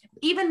do.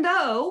 Even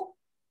though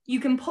you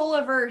can pull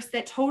a verse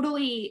that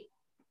totally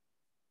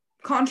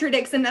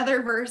contradicts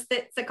another verse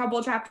that's a couple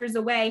of chapters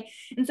away.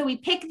 And so we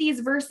pick these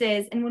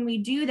verses. And when we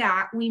do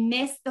that, we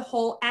miss the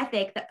whole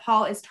ethic that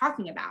Paul is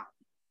talking about.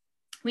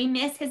 We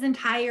miss his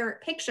entire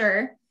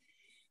picture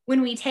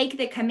when we take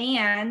the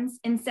commands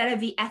instead of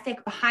the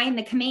ethic behind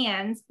the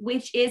commands,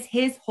 which is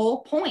his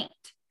whole point.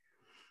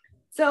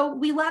 So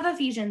we love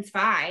Ephesians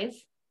 5.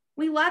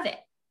 We love it.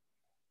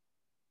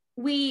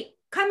 We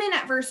come in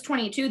at verse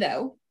 22,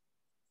 though,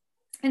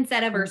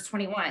 instead of verse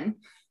 21,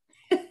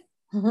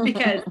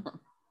 because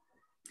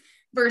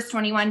verse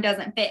 21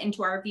 doesn't fit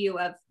into our view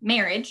of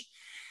marriage.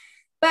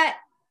 But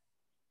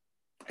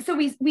so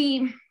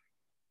we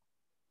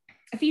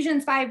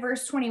Ephesians 5,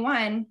 verse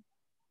 21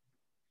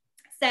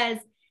 says,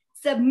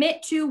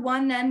 submit to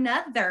one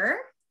another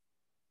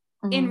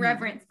in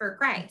reverence for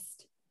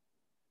Christ.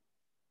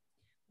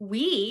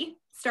 We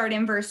start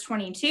in verse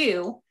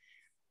 22,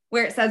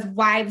 where it says,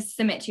 wives,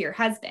 submit to your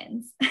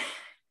husbands.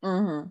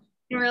 And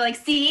we're like,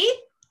 see,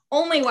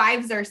 only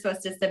wives are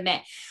supposed to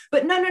submit.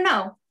 But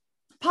no.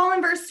 Paul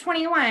in verse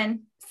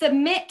 21,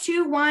 submit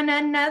to one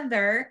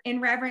another in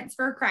reverence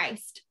for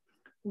Christ.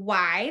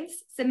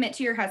 Wives, submit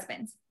to your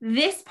husbands.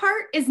 This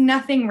part is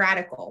nothing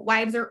radical.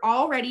 Wives are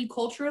already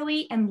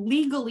culturally and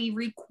legally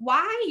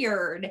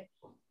required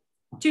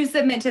to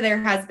submit to their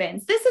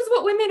husbands. This is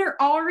what women are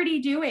already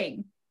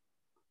doing.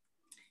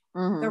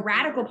 The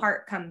radical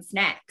part comes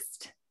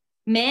next.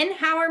 Men,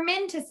 how are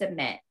men to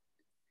submit?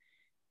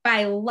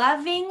 By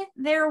loving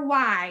their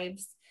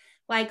wives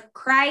like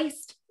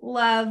Christ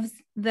loves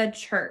the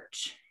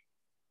church.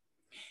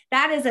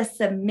 That is a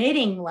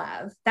submitting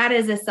love. That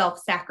is a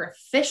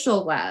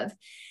self-sacrificial love.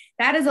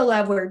 That is a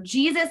love where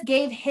Jesus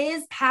gave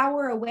his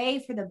power away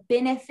for the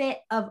benefit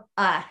of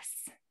us.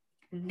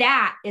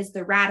 That is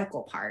the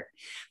radical part.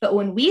 But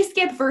when we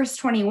skip verse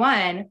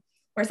 21,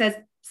 where it says,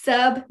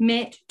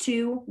 submit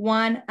to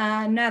one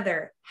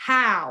another.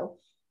 How?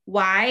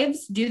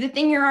 Wives, do the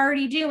thing you're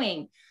already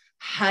doing.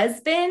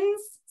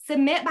 Husbands,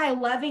 submit by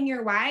loving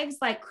your wives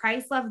like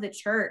Christ loved the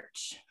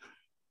church.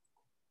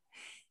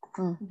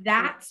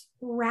 That's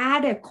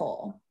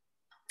radical.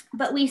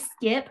 But we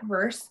skip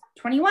verse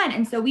 21.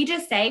 And so we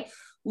just say,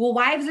 well,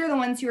 wives are the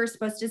ones who are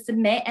supposed to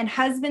submit and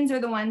husbands are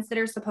the ones that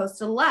are supposed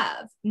to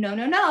love.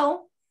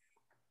 No.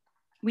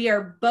 We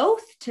are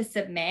both to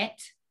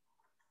submit.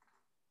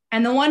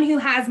 And the one who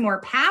has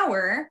more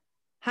power,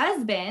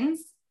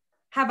 husbands,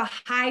 have a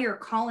higher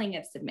calling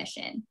of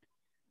submission.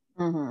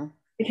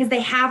 Because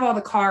they have all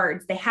the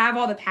cards, they have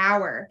all the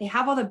power, they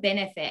have all the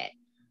benefit.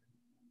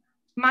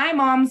 My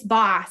mom's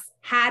boss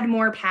had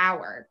more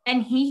power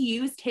and he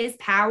used his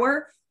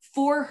power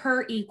for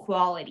her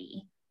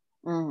equality.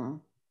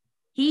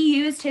 He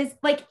used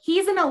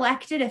he's an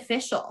elected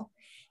official.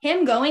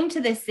 Him going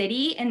to the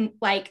city and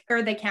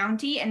or the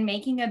county and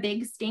making a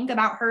big stink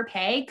about her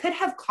pay could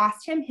have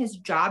cost him his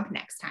job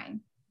next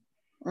time.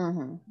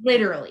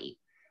 Literally.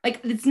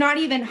 It's not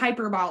even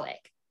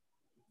hyperbolic.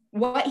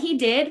 What he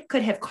did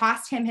could have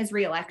cost him his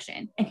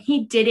reelection, and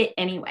he did it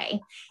anyway.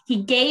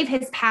 He gave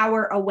his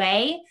power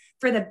away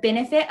for the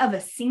benefit of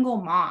a single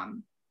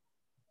mom.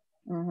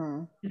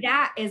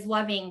 That is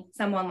loving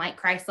someone like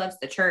Christ loves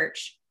the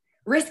church,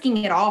 risking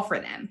it all for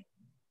them.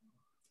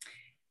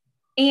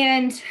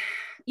 And,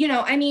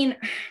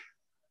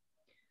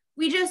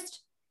 we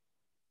just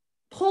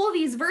pull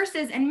these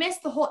verses and miss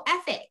the whole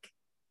ethic,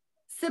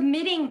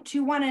 submitting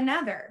to one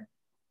another.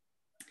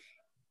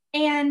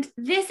 And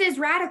this is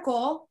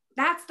radical.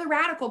 That's the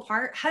radical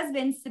part.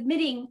 Husbands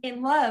submitting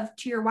in love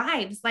to your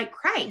wives like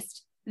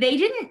Christ. They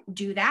didn't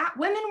do that.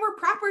 Women were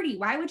property.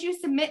 Why would you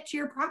submit to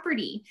your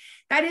property?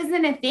 That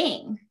isn't a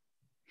thing.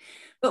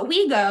 But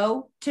we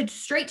go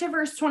straight to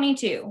verse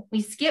 22.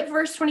 We skip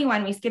verse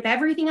 21. We skip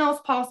everything else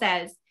Paul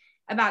says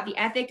about the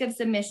ethic of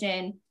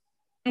submission.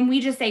 And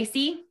we just say,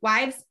 see,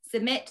 wives,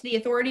 submit to the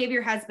authority of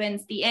your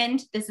husbands. The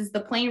end. This is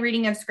the plain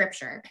reading of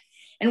scripture.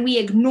 And we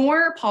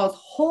ignore Paul's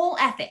whole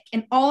ethic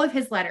in all of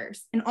his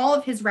letters and all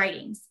of his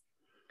writings.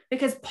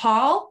 because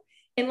Paul,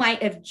 in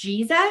light of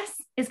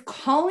Jesus, is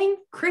calling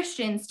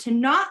Christians to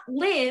not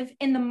live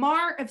in the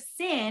mar of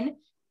sin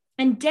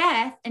and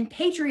death and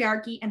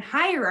patriarchy and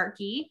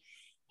hierarchy.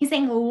 He's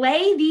saying,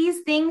 lay these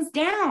things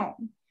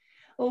down.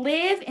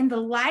 Live in the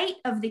light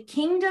of the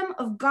kingdom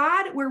of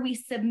God, where we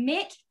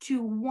submit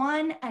to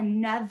one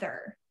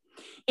another.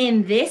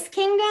 In this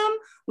kingdom,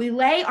 we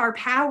lay our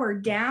power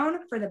down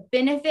for the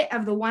benefit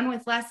of the one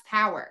with less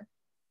power.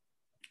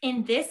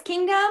 In this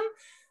kingdom,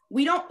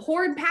 we don't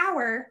hoard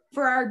power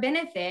for our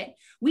benefit.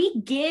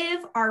 We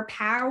give our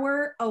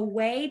power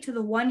away to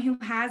the one who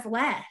has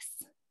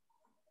less.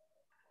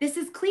 This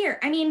is clear.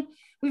 I mean,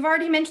 we've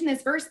already mentioned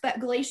this verse, but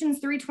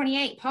Galatians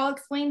 3:28, Paul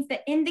explains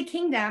that in the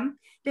kingdom,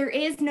 there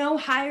is no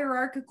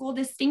hierarchical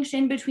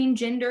distinction between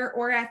gender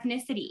or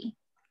ethnicity,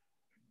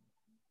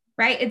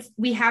 right?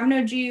 We have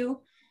no Jew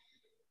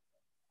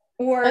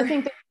or... I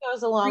think that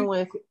goes along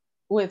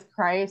with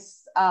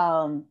Christ's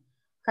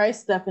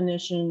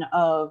definition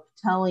of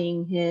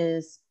telling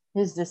his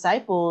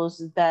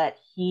disciples that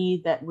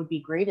he that would be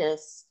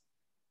greatest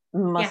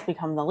must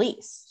become the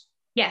least.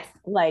 Yes.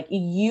 Like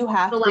you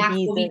have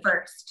to be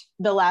first.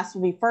 The last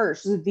will be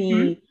first.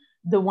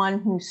 The one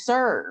who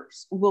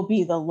serves will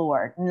be the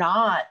Lord,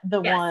 not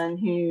the one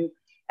who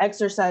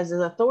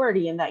exercises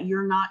authority, and that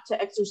you're not to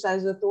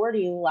exercise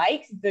authority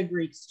like the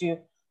Greeks do,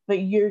 but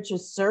you're to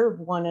serve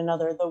one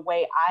another the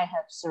way I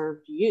have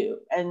served you.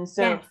 And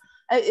so,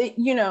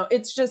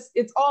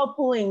 it's all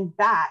pulling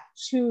back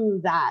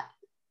to that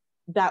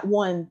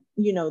one,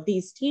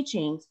 these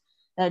teachings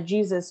that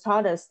Jesus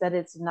taught us, that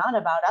it's not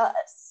about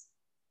us.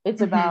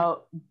 It's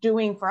about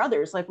doing for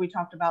others. Like we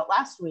talked about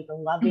last week,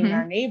 loving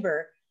our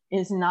neighbor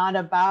is not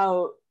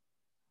about,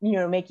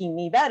 making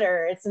me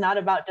better. It's not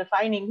about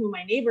defining who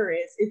my neighbor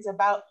is. It's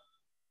about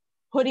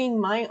putting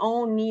my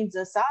own needs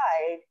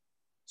aside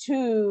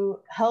to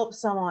help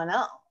someone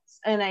else.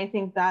 And I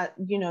think that,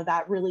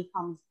 that really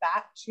comes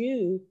back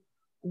to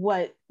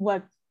what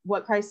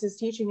Christ is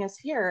teaching us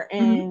here,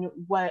 and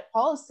what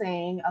Paul is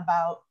saying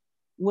about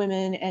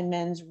women and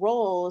men's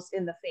roles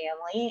in the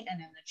family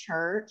and in the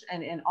church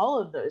and in all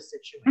of those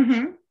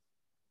situations.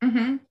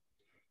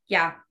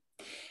 Yeah.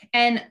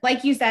 And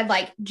like you said,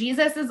 like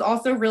Jesus is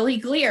also really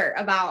clear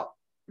about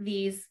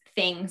these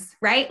things,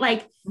 right?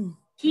 Like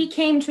he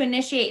came to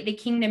initiate the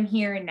kingdom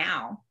here and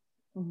now,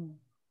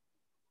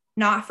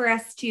 not for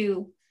us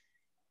to,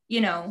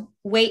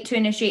 wait to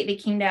initiate the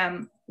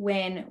kingdom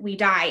when we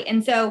die.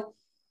 And so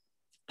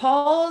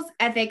Paul's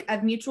ethic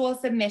of mutual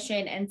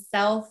submission and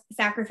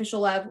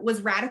self-sacrificial love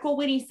was radical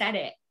when he said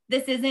it.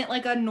 This isn't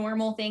like a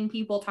normal thing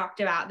people talked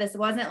about. This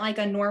wasn't like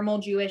a normal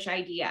Jewish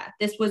idea.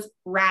 This was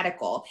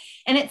radical.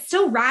 And it's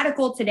still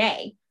radical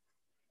today.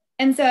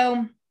 And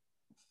so,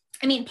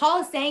 I mean,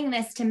 Paul is saying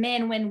this to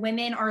men when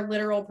women are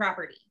literal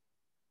property.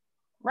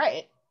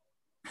 Right.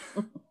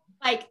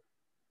 Like,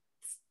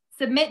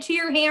 submit to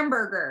your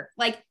hamburger.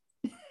 Like,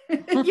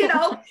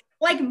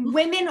 like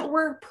women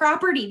were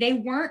property. They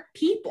weren't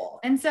people.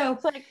 And so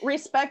it's like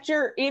respect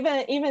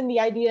even the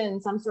idea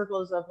in some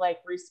circles of like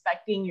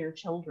respecting your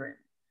children.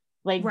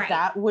 Like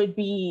that would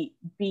be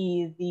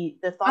the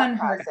thought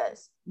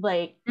process.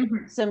 Like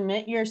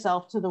submit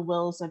yourself to the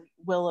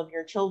will of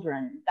your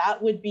children.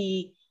 That would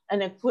be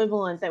an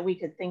equivalent that we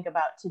could think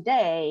about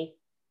today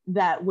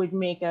that would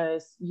make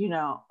us,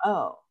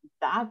 oh,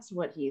 that's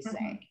what he's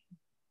saying.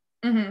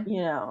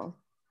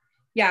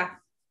 Yeah.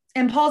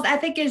 And Paul's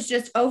ethic is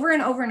just over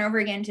and over and over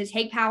again to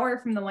take power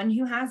from the one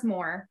who has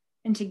more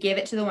and to give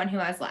it to the one who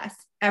has less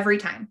every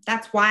time.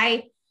 That's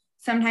why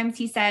sometimes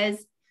he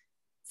says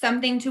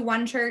something to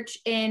one church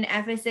in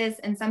Ephesus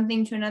and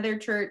something to another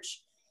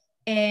church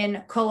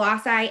in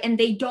Colossae, and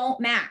they don't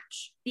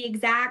match. The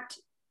exact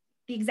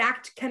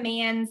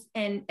commands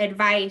and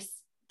advice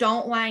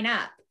don't line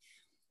up,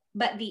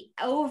 but the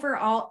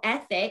overall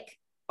ethic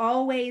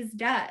always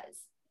does.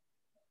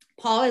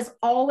 Paul is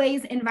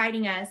always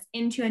inviting us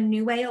into a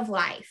new way of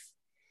life,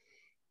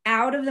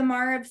 out of the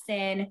mar of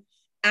sin,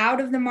 out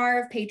of the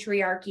mar of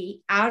patriarchy,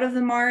 out of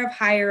the mar of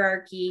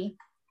hierarchy,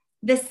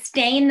 the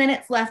stain that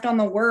it's left on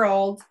the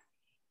world.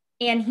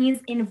 And he's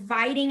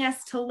inviting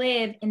us to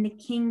live in the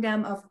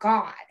kingdom of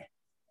God.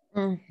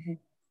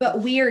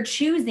 But we are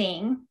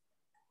choosing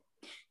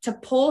to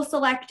pull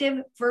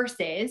selective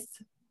verses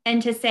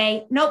and to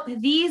say, nope,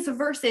 these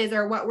verses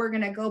are what we're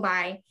going to go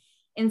by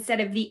instead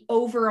of the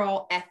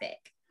overall ethic.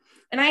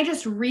 And I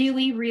just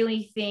really,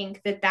 really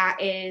think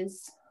that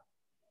is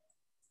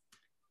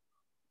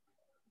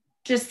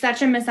just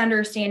such a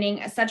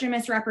misunderstanding, such a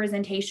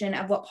misrepresentation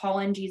of what Paul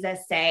and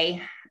Jesus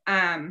say.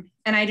 And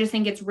I just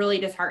think it's really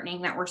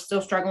disheartening that we're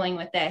still struggling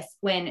with this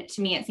when,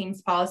 to me, it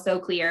seems Paul is so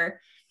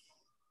clear.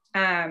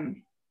 So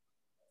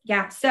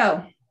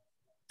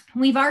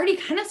we've already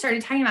kind of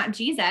started talking about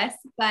Jesus,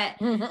 but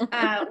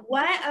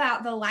what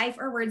about the life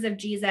or words of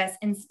Jesus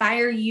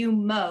inspire you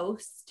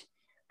most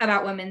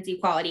about women's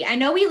equality? I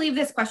know we leave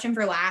this question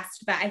for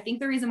last, but I think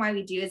the reason why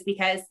we do is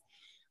because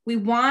we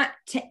want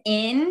to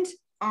end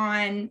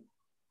on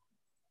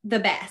the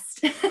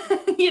best,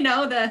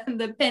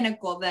 the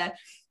pinnacle,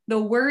 the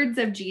words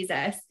of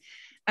Jesus.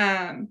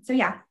 So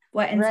yeah,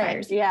 what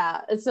inspires you?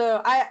 Yeah.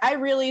 So I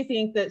really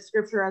think that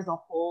scripture as a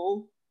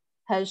whole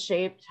has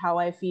shaped how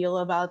I feel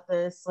about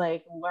this,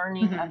 like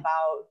learning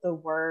about the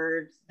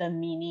words, the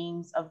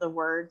meanings of the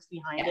words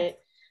behind it.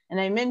 And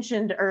I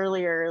mentioned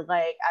earlier,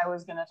 like I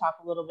was going to talk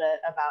a little bit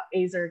about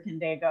Ezer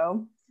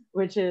Kendigo,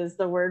 which is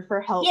the word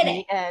for help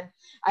me. And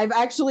I've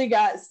actually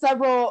got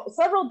several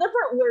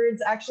different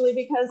words actually,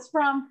 because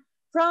from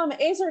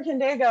Ezer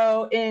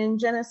Kendigo in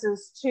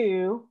Genesis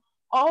 2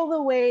 all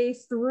the way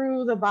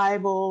through the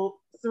Bible,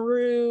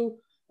 through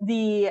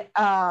the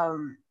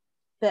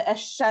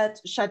Eshet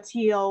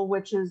Shatil,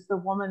 which is the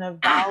woman of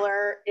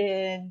valor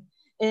in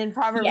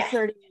Proverbs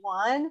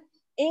 31,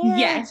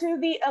 and to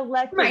the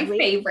elected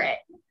favorite,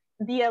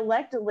 the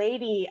elect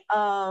lady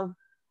of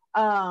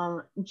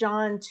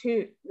John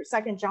 2,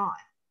 2 John.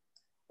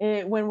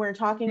 When we're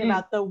talking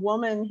about the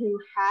woman who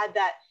had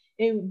that,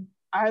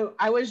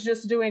 I was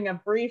just doing a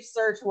brief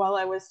search while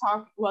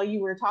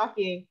you were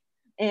talking,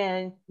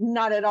 and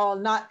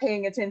not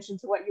paying attention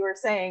to what you were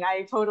saying.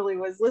 I totally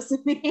was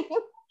listening.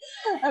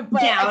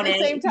 But at the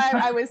same time,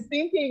 I was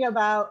thinking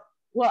about,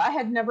 well, I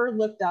had never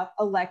looked up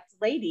elect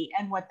lady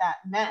and what that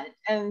meant.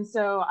 And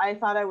so I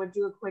thought I would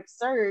do a quick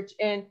search,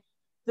 and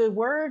the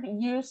word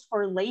used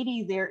for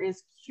lady there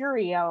is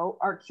curio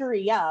or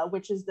curia,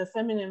 which is the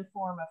feminine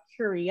form of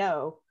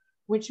curio,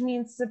 which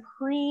means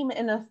supreme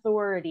in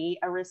authority,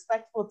 a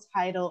respectful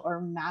title,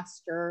 or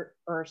master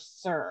or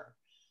sir.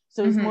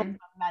 So it's more of a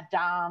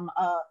madame,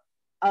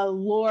 a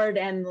lord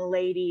and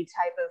lady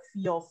type of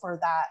feel for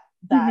that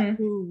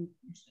who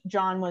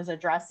John was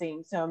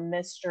addressing. So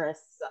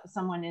mistress,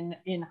 someone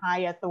in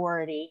high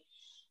authority.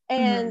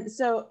 And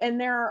so,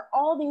 and there are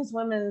all these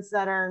women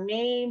that are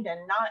named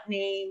and not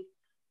named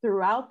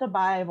throughout the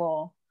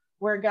Bible,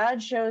 where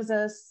God shows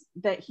us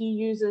that he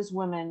uses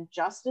women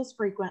just as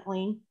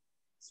frequently,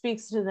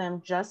 speaks to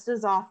them just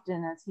as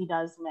often as he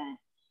does men.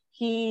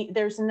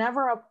 There's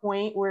never a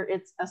point where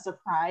it's a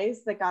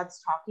surprise that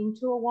God's talking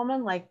to a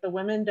woman. Like the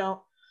women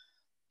don't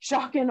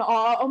shock and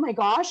awe, oh my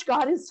gosh,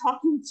 God is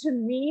talking to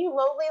me,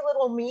 lowly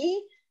little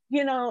me.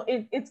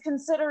 It's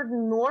considered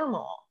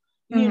normal.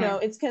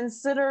 It's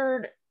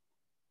considered,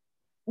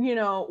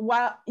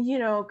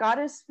 God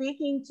is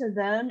speaking to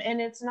them,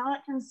 and it's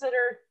not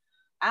considered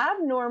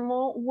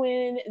abnormal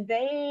when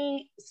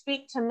they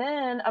speak to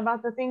men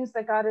about the things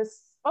that God has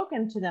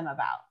spoken to them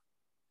about.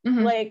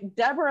 Like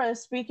Deborah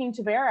is speaking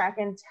to Barak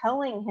and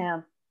telling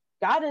him,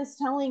 God is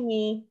telling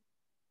me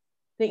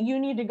that you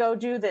need to go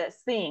do this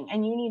thing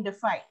and you need to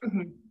fight.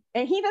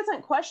 And he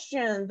doesn't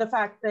question the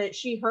fact that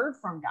she heard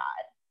from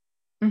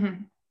God.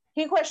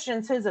 He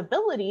questions his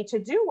ability to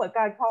do what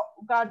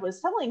God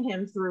was telling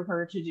him through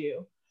her to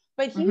do.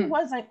 But he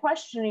wasn't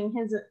questioning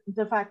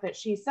the fact that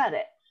she said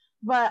it.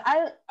 But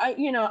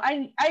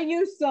I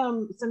used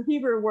some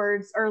Hebrew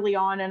words early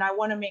on, and I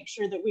want to make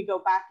sure that we go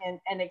back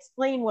and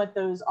explain what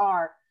those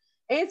are.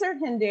 Ezer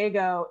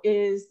Kendigo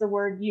is the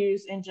word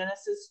used in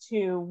Genesis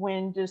 2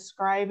 when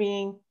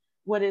describing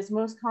what is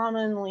most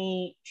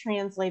commonly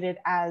translated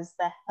as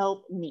the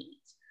helpmeet.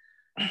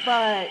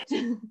 But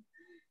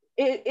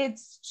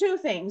it's two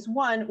things.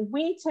 One,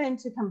 we tend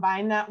to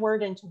combine that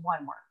word into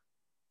one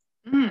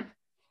word.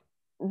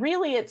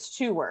 Really, it's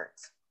two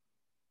words.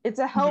 It's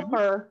a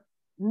helper,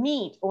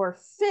 meet or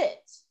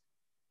fit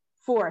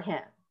for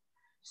him.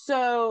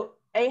 So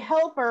a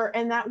helper,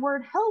 and that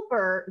word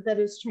helper that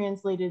is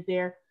translated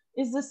there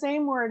is the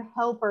same word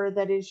helper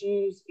that is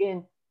used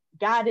in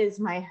God is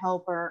my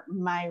helper,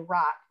 my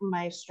rock,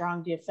 my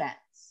strong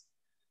defense.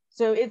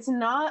 So it's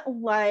not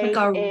like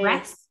a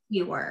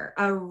rescuer,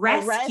 a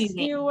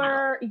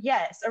rescuer.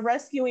 Yes, a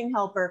rescuing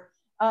helper.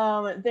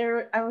 I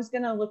was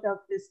going to look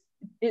up this.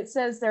 It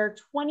says there are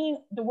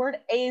 20, the word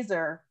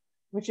Ezer,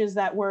 which is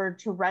that word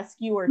to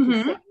rescue or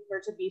to save or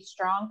to be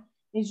strong,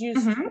 is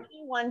used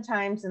 21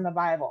 times in the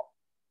Bible.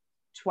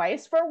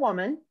 Twice for a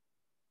woman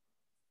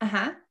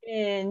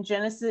in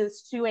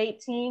Genesis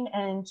 2:18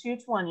 and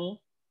 2:20.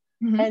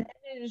 And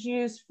it is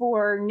used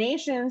for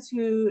nations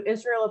who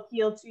Israel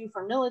appealed to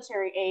for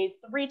military aid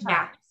 3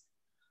 times.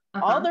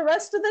 All the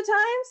rest of the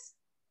times,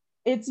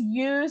 it's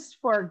used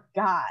for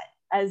God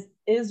as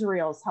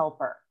Israel's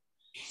helper.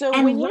 So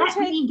and when let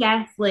me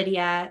guess,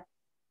 Lydia,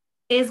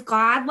 is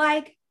God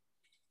like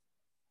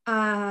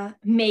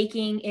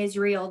making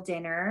Israel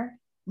dinner?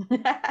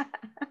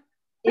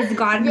 Is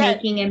God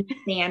making him a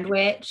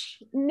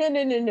sandwich?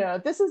 No.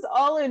 This is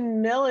all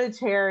in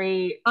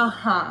military.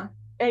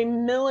 A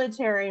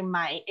military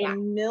might, a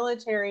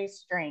military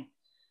strength.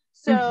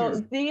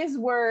 So these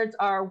words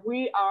are,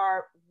 we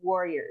are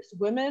warriors.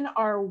 Women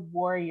are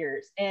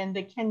warriors. And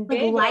the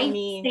Kendigo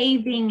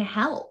life-saving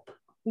help.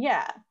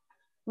 Yeah.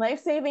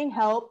 Life-saving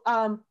help.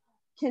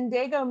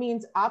 Kendigo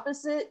means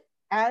opposite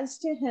as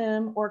to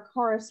him or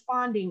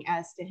corresponding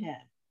as to him.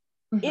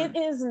 It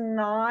is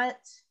not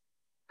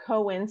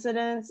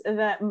coincidence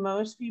that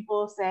most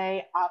people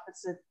say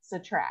opposites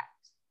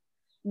attract.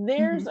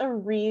 There's a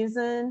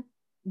reason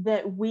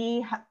that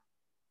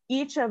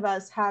each of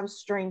us have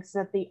strengths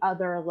that the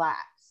other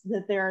lacks,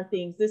 that there are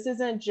things. This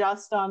isn't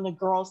just on the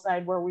girl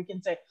side where we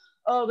can say,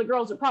 oh, the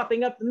girls are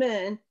propping up the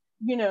men,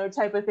 you know,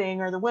 type of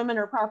thing, or the women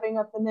are propping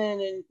up the men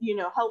and, you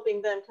know,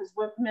 helping them because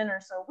men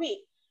are so weak.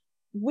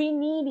 We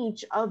need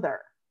each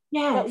other.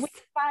 Yes. But we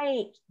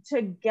fight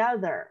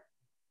together.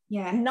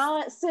 Yes.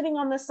 Not sitting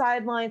on the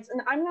sidelines.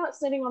 And I'm not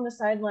sitting on the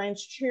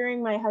sidelines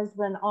cheering my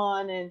husband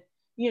on and,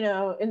 you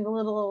know, in the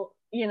little,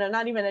 you know,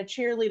 not even a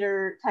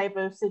cheerleader type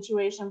of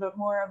situation, but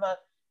more of a,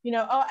 you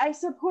know, oh, I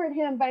support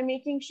him by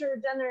making sure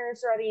dinner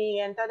is ready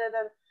and da da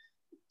da.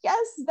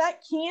 Yes, that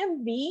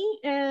can be,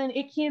 and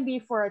it can be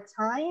for a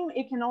time.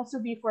 It can also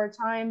be for a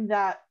time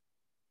that,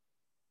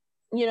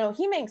 you know,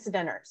 he makes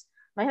dinners.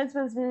 My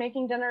husband's been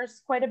making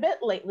dinners quite a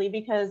bit lately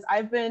because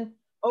I've been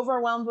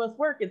overwhelmed with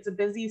work. It's a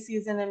busy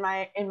season in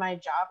my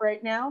job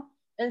right now.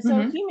 And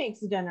so he makes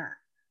dinner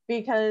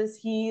because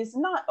he's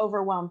not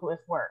overwhelmed with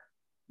work.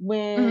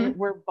 When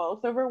we're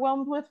both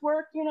overwhelmed with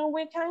work, you know,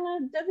 we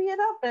kind of divvy it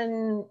up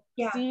and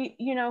see,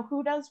 you know,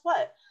 who does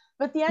what.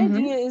 But the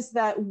idea is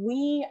that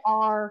we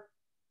are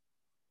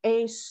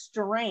a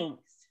strength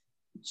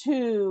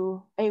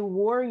to a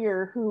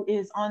warrior who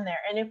is on there.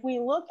 And if we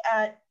look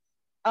at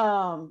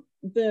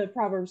the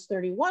Proverbs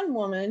 31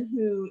 woman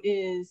who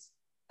is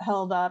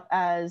held up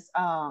as,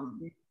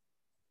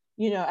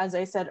 you know, as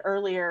I said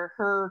earlier,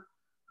 her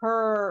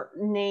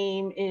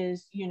name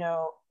is, you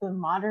know, the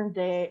modern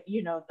day,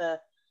 you know, the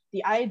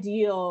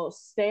ideal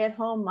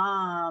stay-at-home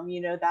mom,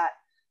 you know, that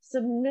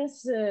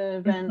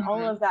submissive and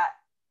all of that.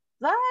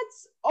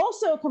 That's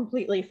also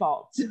completely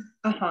false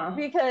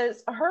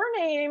because her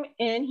name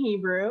in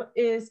Hebrew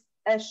is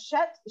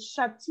Eshet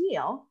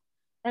Shatil,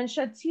 and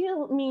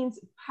Shatil means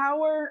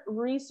power,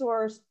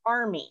 resource,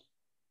 army.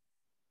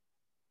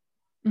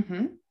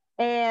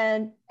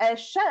 And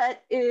Eshet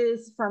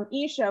is from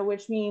Isha,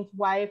 which means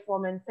wife,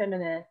 woman,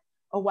 feminine,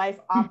 a wife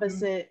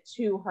opposite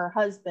to her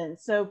husband.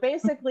 So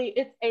basically,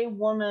 it's a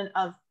woman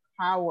of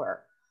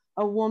power,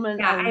 a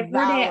woman of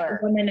valor.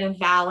 Woman of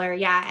valor.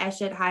 Yeah,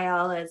 Eshet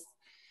Hayel is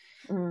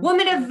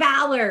woman of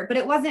valor, but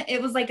it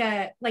was like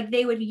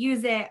they would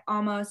use it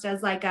almost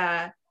as like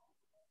a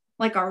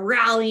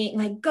rally,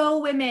 like go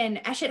women,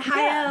 Eshet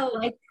Hayel,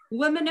 like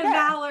women of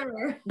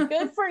valor.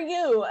 Good for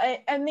you.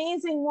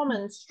 Amazing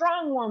woman,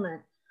 strong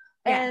woman.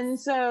 Yes. And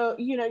so,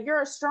 you know,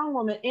 you're a strong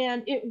woman.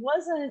 And it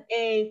wasn't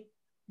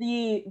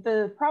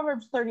the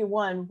Proverbs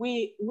 31,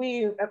 we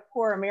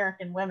poor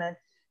American women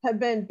have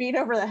been beat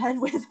over the head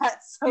with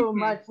that so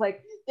much.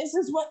 Like, this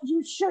is what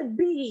you should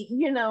be,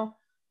 you know.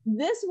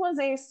 This was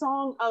a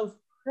song of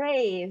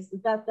praise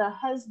that the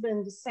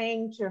husband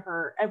sang to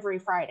her every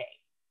Friday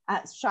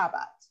at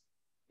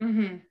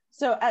Shabbat.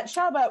 So at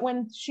Shabbat,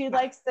 when she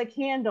lights the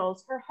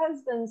candles, her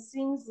husband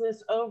sings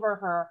this over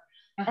her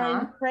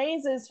and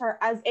praises her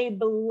as a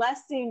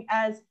blessing,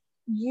 as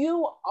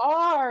you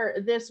are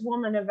this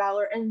woman of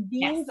valor. And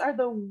these are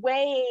the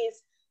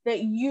ways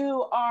that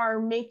you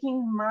are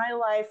making my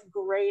life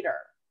greater.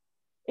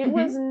 It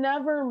was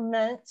never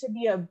meant to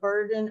be a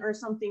burden or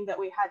something that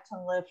we had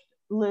to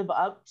live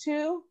up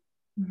to,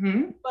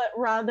 but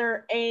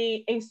rather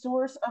a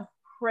source of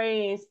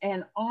praise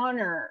and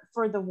honor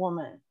for the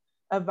woman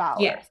of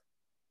valor.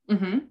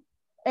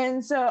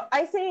 And so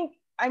I think,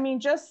 I mean,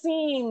 just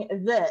seeing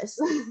this,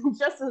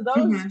 just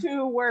those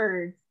two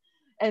words,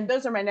 and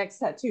those are my next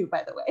tattoo,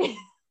 by the way.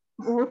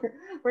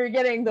 We're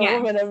getting the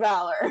woman of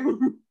valor.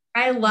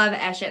 I love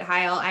Eshet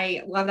Hayel.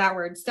 I love that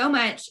word so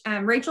much.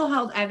 Rachel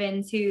Held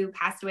Evans, who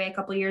passed away a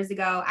couple years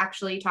ago,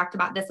 actually talked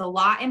about this a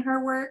lot in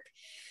her work.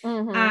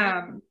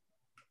 I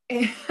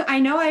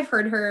know I've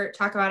heard her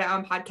talk about it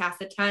on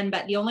podcasts a ton,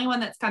 but the only one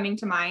that's coming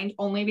to mind,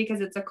 only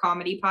because it's a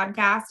comedy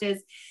podcast,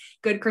 is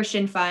Good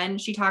Christian Fun.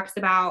 She talks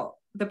about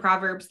the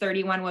Proverbs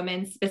 31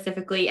 women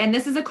specifically, and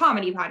this is a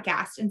comedy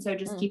podcast, and so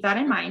just keep that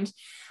in mind.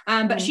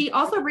 But she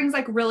also brings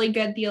like really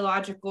good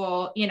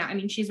theological, you know, I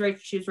mean, she's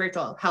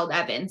Rachel Held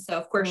Evans, so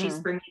of course she's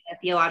bringing a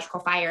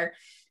theological fire,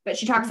 but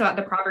she talks about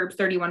the Proverbs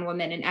 31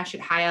 women and Eshet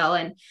Hayel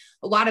and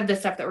a lot of the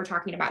stuff that we're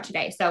talking about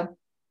today. So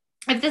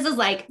if this is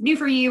like new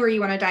for you or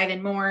you want to dive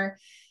in more,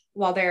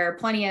 while there are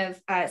plenty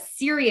of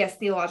serious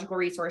theological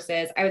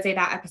resources, I would say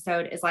that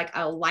episode is like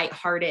a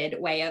lighthearted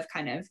way of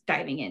kind of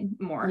diving in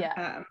more.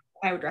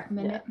 I would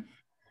recommend it.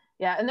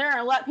 Yeah. And there are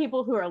a lot of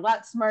people who are a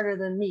lot smarter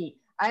than me.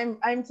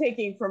 I'm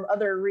taking from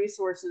other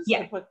resources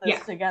to put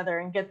this together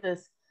and get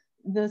this,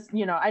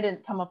 you know, I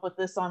didn't come up with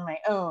this on my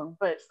own,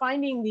 but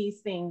finding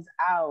these things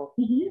out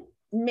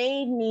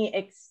made me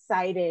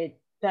excited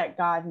that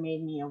God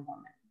made me a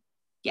woman.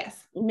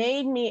 Yes.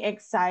 Made me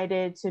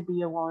excited to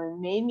be a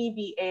woman, made me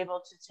be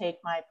able to take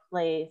my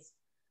place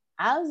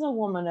as a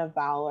woman of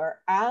valor,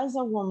 as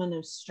a woman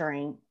of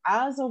strength,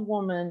 as a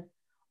woman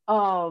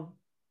of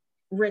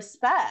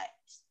respect,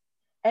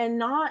 and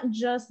not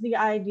just the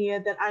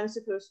idea that I'm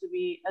supposed to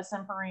be a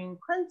simpering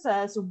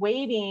princess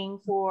waiting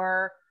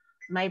for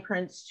my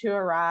prince to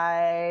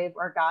arrive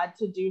or God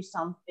to do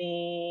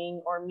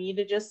something or me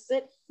to just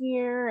sit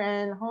here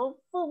and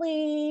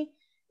hopefully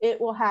it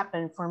will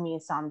happen for me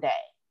someday.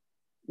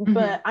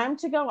 But I'm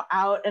to go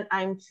out and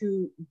I'm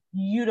to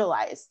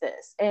utilize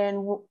this.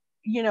 And,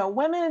 you know,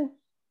 women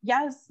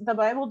yes, the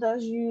Bible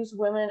does use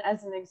women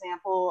as an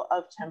example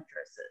of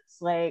temptresses.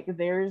 Like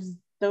there's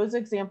those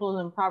examples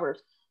in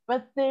Proverbs,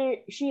 but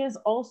she is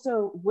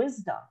also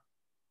wisdom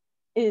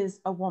is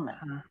a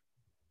woman.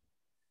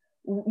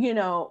 You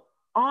know,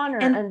 honor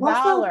and also,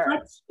 valor.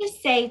 let's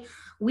just say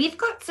we've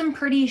got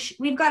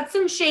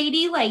some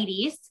shady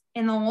ladies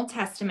in the Old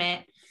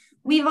Testament.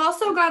 We've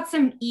also got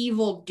some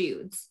evil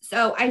dudes.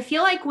 So I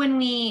feel like when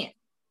we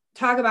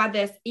talk about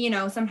this,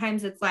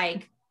 sometimes it's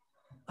like,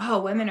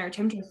 oh, women are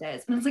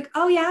temptresses. And it's like,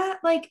 oh yeah,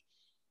 like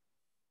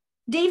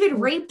David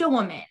raped a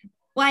woman.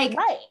 Like,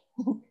 right.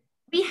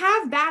 We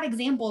have bad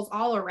examples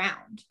all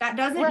around. That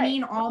doesn't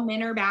mean all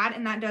men are bad,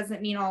 and that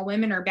doesn't mean all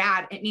women are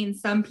bad. It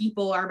means some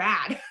people are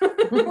bad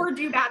or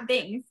do bad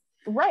things.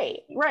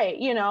 Right.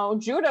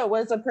 Judah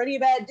was a pretty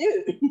bad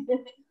dude.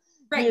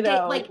 Right.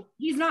 Like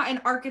he's not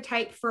an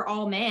archetype for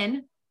all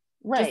men.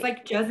 Right. Just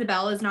like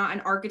Jezebel is not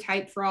an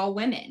archetype for all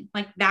women.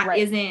 Like that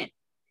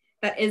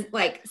is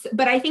like,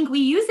 but I think we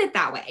use it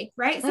that way,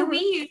 right? So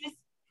we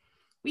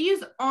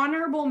use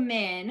honorable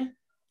men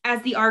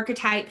as the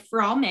archetype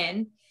for all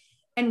men.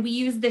 And we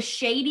use the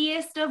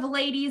shadiest of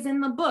ladies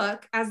in the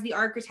book as the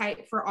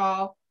archetype for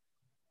all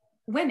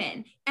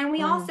women. And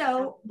we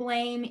also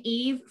blame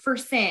Eve for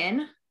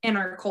sin in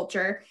our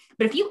culture.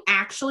 But if you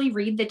actually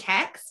read the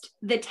text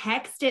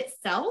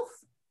itself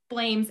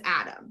blames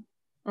Adam.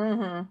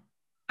 I'm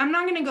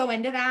not going to go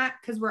into that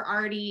because we're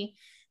already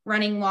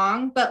running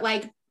long, but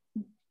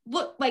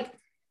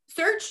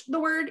search the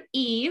word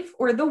Eve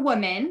or the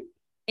woman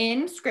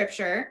in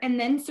scripture and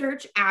then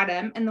search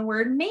Adam and the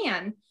word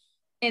man.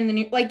 And then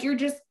it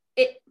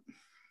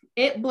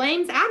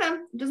blames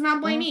Adam, does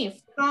not blame Eve.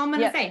 That's all I'm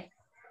going to say.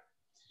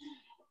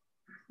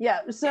 Yeah.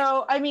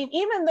 So, I mean,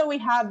 even though we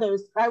have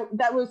those,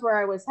 that was where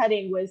I was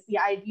heading, was the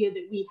idea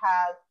that we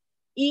have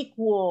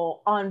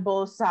equal on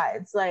both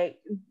sides. Like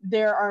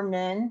there are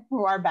men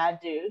who are bad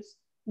dudes.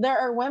 There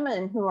are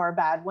women who are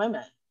bad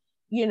women,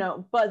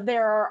 but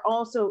there are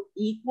also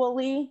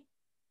equally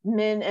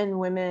men and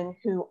women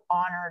who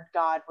honored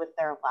God with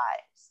their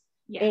lives.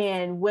 Yes.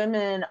 And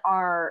women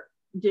are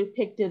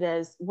depicted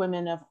as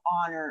women of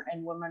honor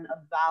and women of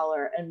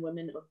valor and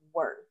women of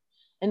worth.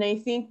 And I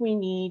think we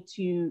need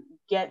to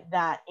get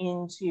that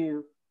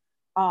into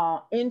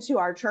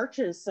our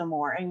churches some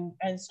more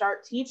and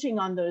start teaching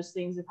on those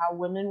things of how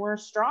women were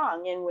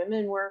strong and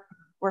women were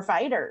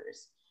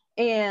fighters.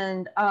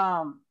 And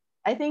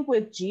I think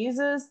with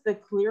Jesus, the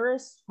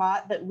clearest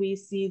spot that we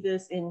see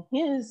this in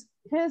his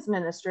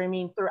ministry, I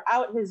mean,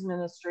 throughout his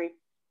ministry,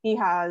 he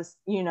has,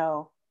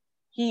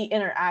 he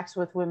interacts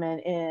with women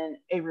in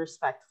a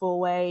respectful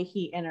way.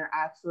 He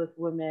interacts with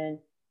women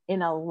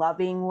in a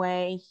loving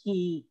way.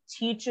 He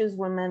teaches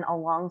women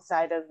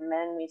alongside of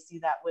men. We see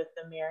that with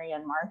the Mary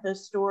and Martha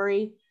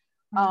story.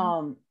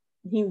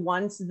 He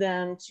wants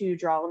them to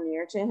draw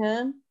near to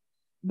him.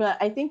 But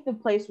I think the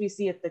place we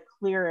see it the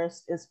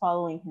clearest is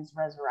following his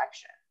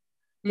resurrection,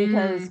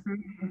 because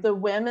the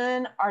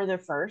women are the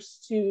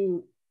first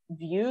to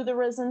view the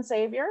risen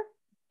Savior.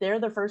 They're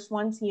the first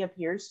ones he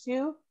appears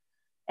to.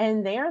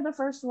 And they are the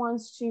first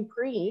ones to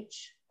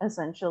preach,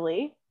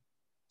 essentially,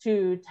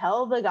 to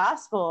tell the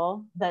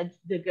gospel, that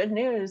the good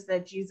news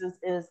that Jesus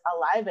is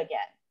alive again.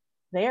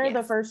 They are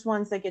the first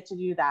ones that get to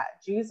do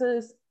that.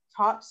 Jesus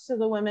talks to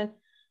the women.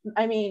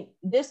 I mean,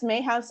 this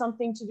may have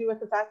something to do with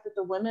the fact that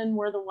the women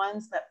were the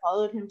ones that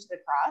followed him to the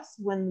cross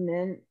when the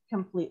men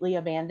completely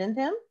abandoned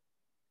him.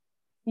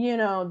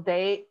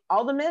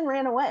 All the men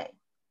ran away.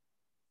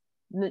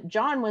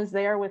 John was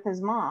there with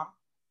his mom,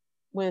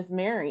 with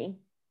Mary,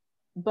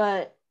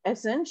 but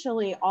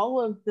essentially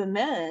all of the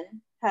men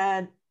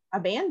had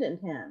abandoned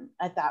him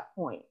at that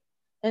point.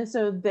 And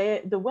so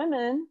the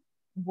women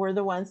were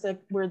the ones that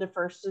were the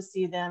first to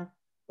see them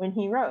when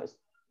he rose.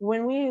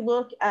 When we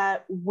look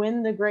at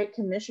when the Great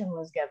Commission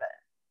was given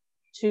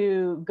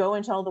to go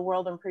and tell the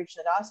world and preach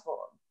the gospel,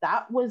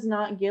 that was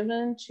not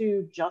given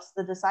to just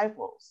the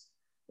disciples.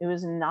 It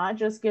was not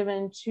just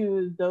given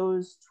to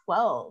those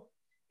 12.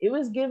 It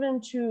was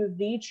given to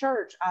the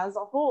church as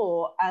a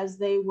whole as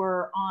they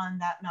were on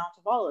that Mount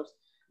of Olives.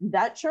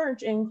 That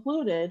church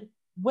included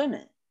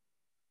women.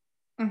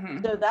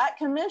 So that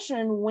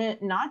commission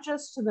went not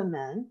just to the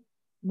men,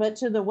 but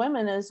to the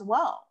women as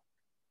well.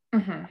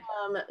 When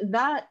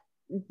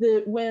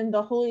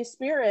the Holy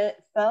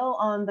Spirit fell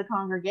on the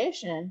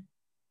congregation,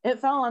 it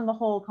fell on the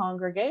whole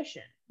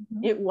congregation.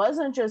 It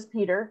wasn't just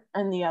Peter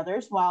and the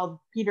others,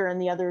 while Peter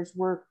and the others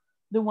were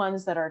the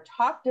ones that are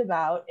talked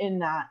about in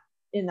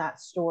that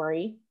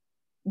story.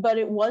 But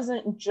it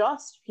wasn't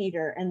just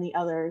Peter and the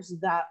others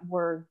that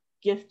were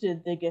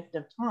gifted the gift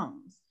of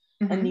tongues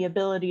and the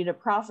ability to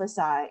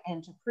prophesy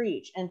and to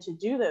preach and to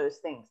do those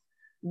things.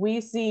 We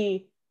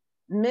see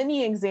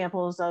many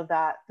examples of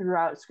that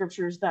throughout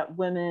scriptures, that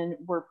women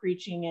were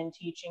preaching and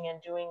teaching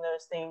and doing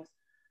those things.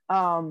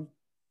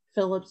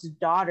 Philip's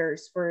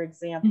daughters, for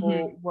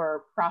example,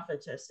 were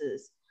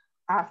prophetesses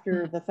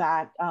after the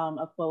fact,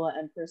 Aquila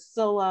and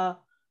Priscilla,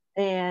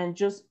 and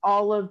just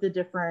all of the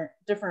different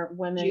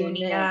women.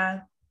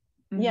 Junia.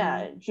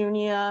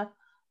 Junia.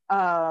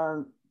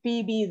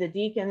 Phoebe, the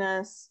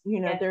deaconess,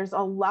 Yeah. there's a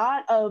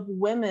lot of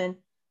women.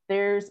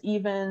 There's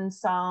even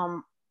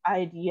some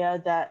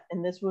idea that,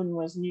 and this one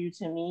was new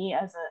to me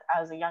as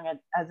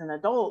an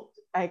adult,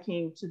 I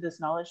came to this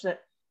knowledge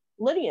that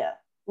Lydia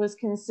was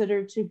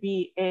considered to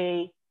be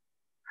a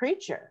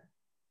preacher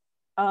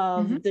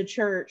of the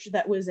church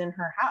that was in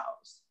her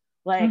house.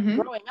 Like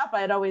growing up,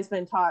 I had always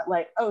been taught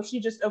like, oh, she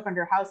just opened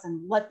her house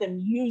and let them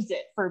use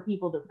it for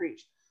people to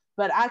preach.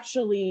 But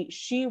actually,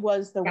 she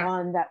was the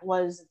one that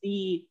was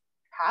the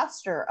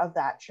pastor of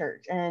that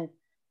church. And,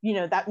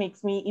 that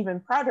makes me even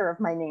prouder of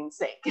my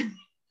namesake,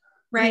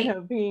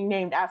 right? Being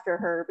named after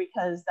her,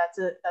 because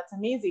that's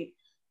amazing.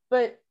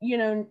 But,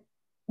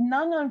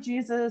 none of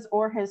Jesus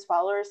or his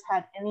followers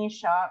had any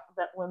shock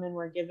that women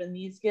were given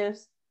these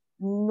gifts,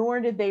 nor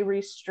did they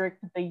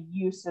restrict the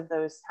use of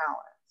those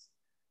talents.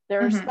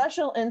 There are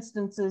special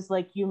instances,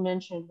 like you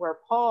mentioned, where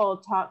Paul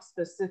talks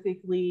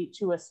specifically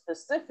to a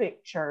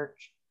specific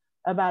church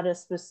about a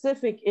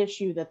specific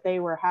issue that they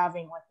were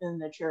having within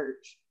the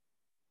church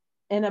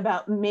and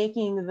about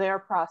making their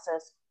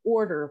process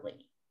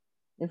orderly.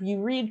 If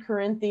you read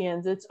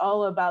Corinthians, it's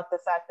all about the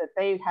fact that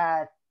they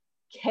had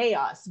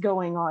chaos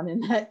going on in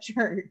that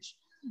church.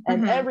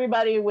 And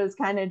everybody was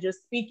kind of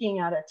just speaking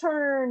out of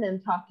turn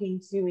and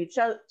talking to each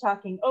other,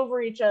 talking over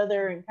each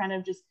other, and kind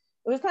of just,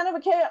 it was kind of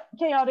a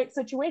chaotic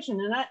situation.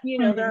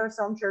 And there are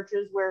some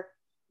churches where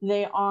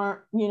they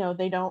aren't,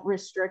 they don't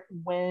restrict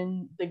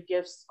when the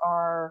gifts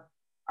are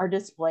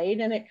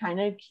displayed, and it kind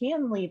of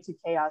can lead to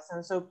chaos.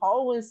 And so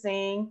Paul was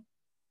saying,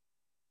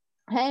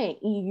 hey,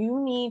 you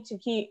need to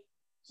keep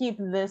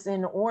this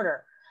in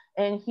order.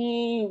 And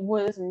he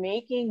was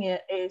making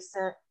it a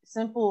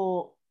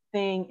simple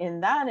thing. In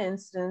that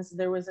instance,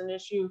 there was an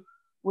issue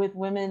with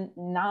women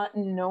not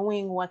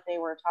knowing what they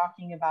were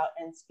talking about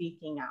and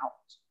speaking out.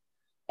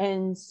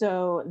 And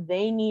so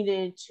they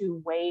needed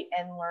to wait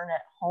and learn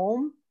at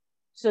home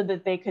so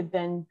that they could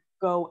then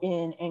go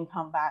in and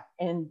come back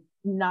and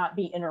not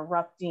be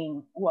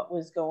interrupting what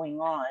was going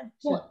on.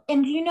 Well,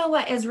 and do you know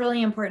what is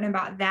really important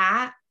about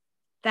that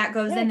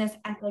goes in this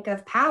ethic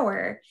of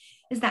power,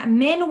 is that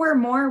men were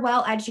more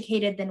well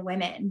educated than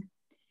women.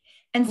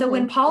 And so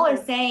when Paul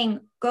is saying,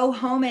 go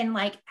home and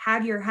like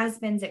have your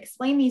husbands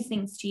explain these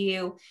things to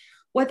you,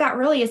 what that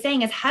really is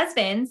saying is,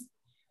 husbands,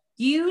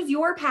 use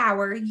your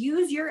power,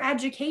 use your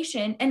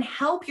education, and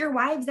help your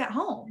wives at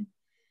home.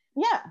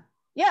 Yeah.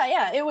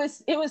 It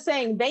was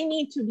saying they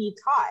need to be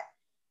taught,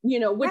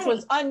 which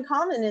was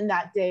uncommon in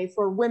that day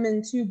for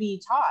women to be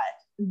taught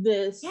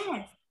this,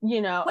 what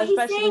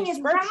especially he's saying is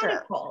scripture.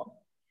 Radical.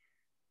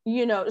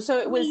 So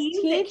it was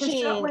teaching to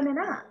shut women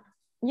up.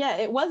 Yeah,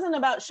 it wasn't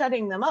about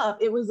shutting them up.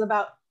 It was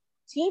about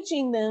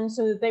teaching them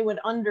so that they would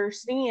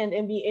understand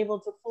and be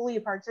able to fully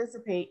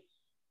participate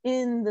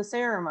in the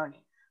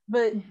ceremony.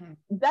 But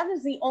that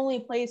is the only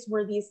place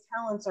where these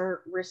talents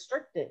are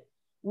restricted.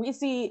 We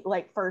see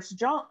like First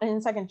John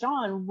and Second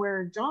John,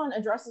 where John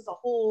addresses a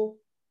whole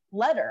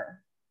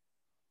letter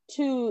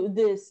to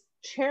this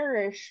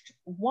cherished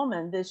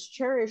woman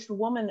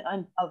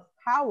of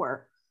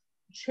power,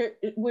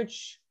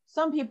 which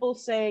some people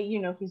say,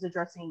 he's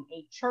addressing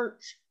a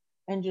church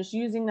and just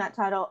using that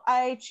title.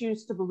 I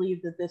choose to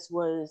believe that this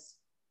was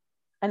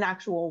an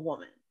actual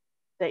woman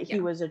that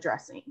he was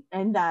addressing,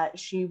 and that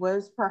she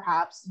was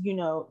perhaps,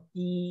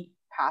 the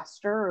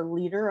pastor or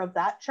leader of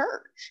that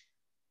church.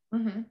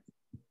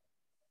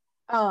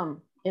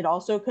 It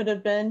also could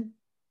have been,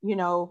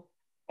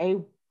 a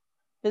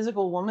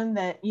physical woman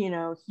that,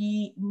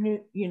 he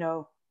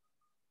knew,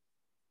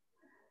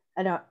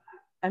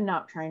 I'm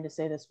not trying to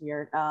say this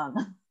weird.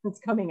 It's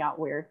coming out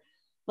weird.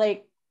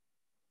 Like,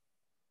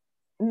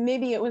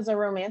 maybe it was a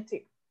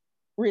romantic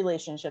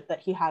relationship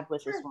that he had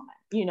with this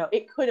woman.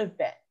 It could have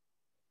been.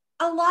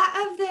 A lot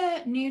of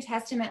the New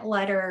Testament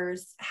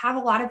letters have a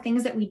lot of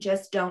things that we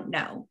just don't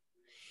know.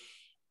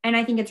 And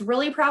I think it's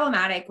really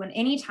problematic when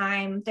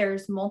anytime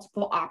there's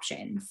multiple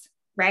options,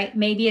 right?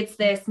 Maybe it's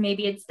this,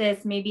 maybe it's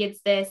this, maybe it's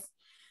this,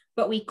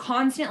 but we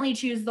constantly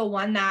choose the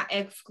one that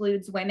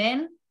excludes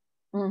women.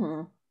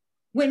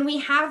 When we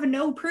have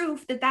no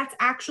proof that that's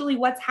actually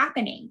what's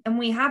happening. And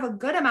we have a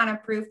good amount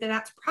of proof that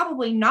that's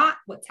probably not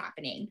what's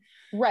happening.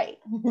 Right.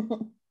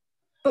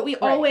 But we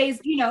always,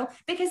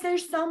 because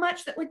there's so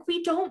much that like,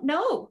 we don't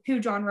know who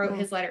John wrote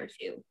his letter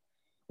to.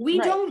 We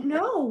don't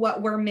know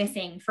what we're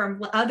missing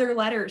from other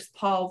letters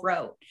Paul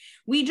wrote.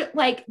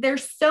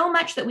 There's so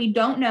much that we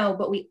don't know,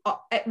 but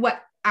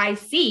what I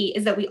see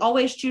is that we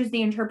always choose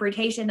the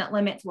interpretation that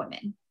limits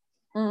women.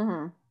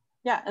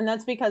 Yeah. And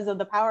that's because of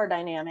the power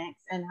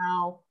dynamics and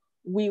how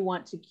we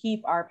want to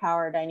keep our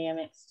power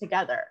dynamics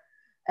together.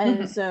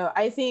 And so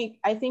I think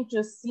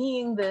just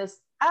seeing this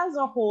as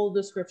a whole,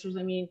 the scriptures,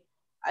 I mean,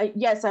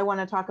 I want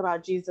to talk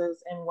about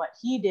Jesus and what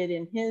he did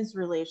in his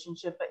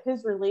relationship, but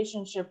his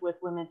relationship with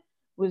women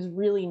was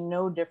really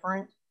no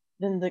different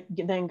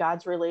than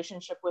God's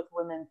relationship with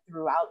women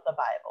throughout the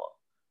Bible.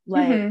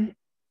 Like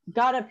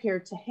God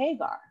appeared to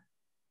Hagar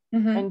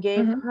and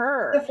gave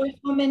her the first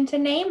woman to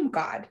name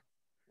God.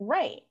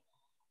 Right.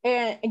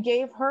 And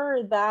gave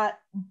her that,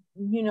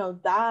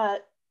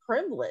 that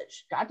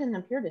privilege. God didn't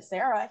appear to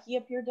Sarah, he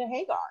appeared to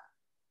Hagar,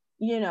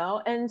 you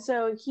know, and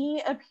so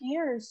he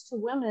appears to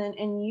women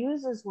and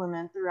uses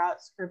women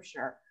throughout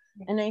scripture.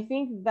 And I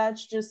think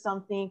that's just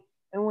something.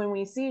 And when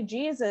we see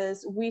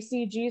Jesus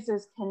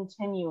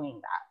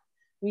continuing that.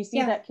 We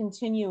see that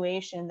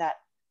continuation that,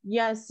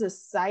 yes,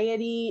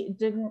 society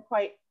didn't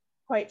quite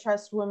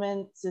trust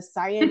women.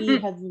 Society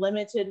has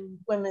limited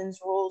women's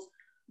roles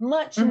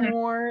much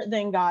more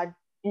than God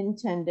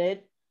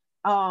intended.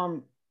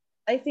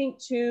 I think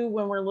too,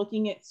 when we're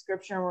looking at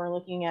scripture and we're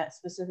looking at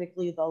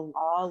specifically the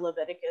law,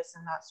 Leviticus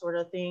and that sort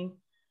of thing,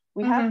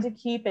 we have to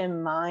keep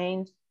in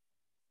mind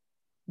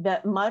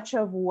that much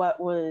of what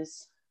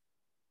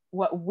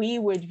we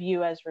would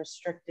view as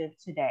restrictive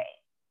today,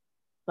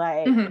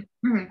 like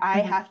I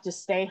have to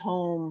stay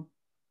home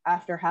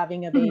after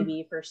having a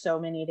baby for so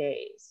many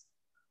days,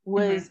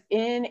 was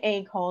in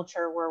a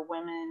culture where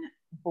women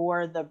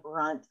bore the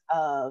brunt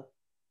of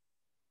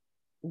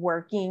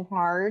working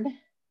hard,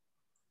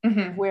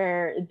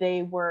 where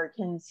they were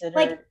considered,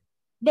 like,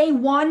 they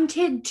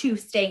wanted to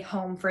stay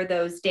home for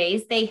those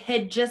days. They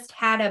had just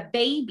had a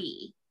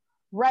baby.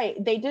 Right.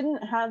 They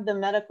didn't have the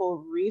medical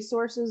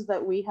resources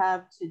that we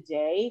have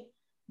today,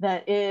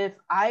 that if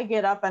I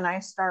get up and I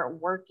start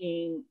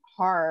working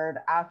hard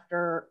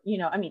after, you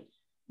know, I mean,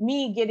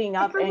 me getting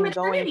up and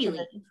going to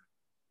the,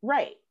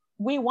 right.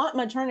 We want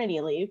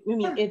maternity leave. I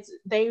mean,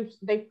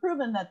 they've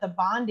proven that the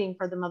bonding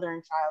for the mother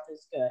and child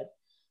is good,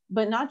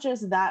 but not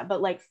just that,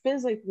 but like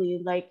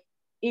physically, like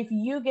if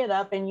you get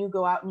up and you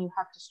go out and you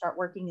have to start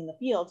working in the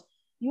fields,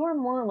 you are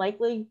more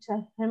likely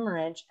to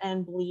hemorrhage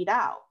and bleed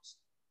out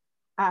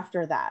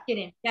after that. Get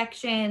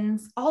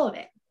infections, all of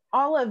it.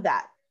 All of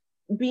that.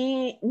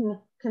 Being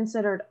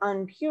considered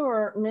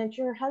unpure meant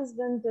your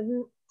husband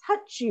didn't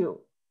touch you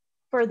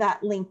for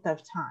that length of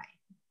time.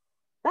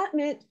 That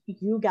meant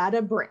you got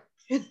a break.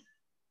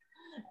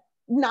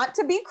 Not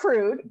to be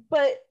crude,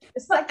 but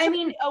I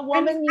mean, a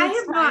woman I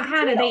have not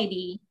had a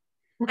baby.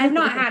 I've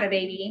not had a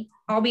baby.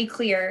 I'll be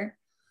clear.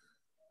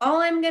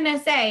 All I'm going to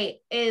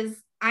say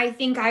is I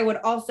think I would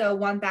also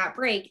want that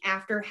break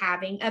after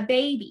having a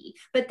baby,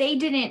 but they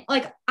didn't,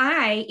 like,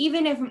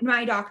 even if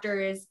my doctor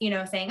is, you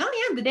know, saying,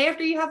 oh yeah, the day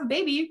after you have a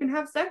baby, you can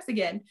have sex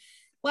again.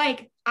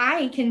 Like,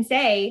 I can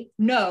say,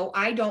 no,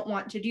 I don't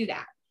want to do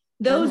that.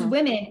 Those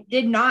women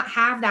did not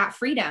have that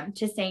freedom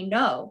to say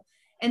no.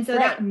 And so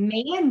that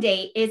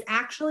mandate is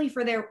actually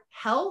for their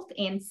health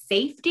and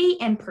safety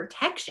and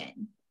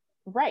protection.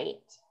 Right.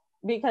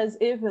 Because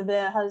if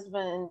the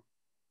husband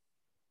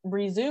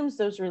resumes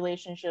those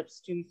relationships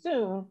too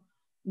soon,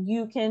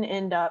 you can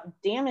end up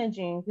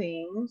damaging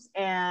things,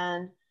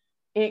 and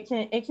it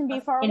can be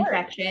far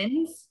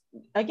infections.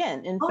 Worse.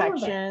 Again,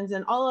 infections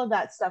and all of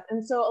that stuff.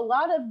 And so a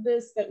lot of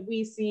this that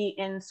we see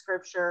in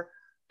scripture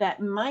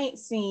that might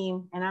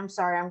seem, and I'm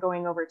sorry, I'm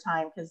going over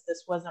time because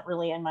this wasn't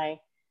really in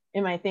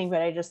my thing,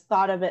 but I just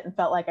thought of it and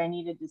felt like I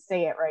needed to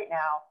say it right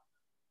now.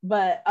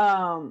 But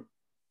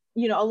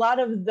you know, a lot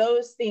of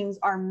those things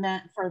are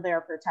meant for their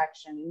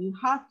protection, and you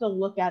have to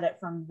look at it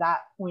from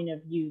that point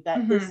of view, that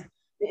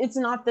it's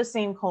not the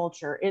same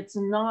culture. It's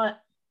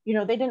not, you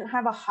know, they didn't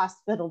have a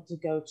hospital to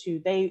go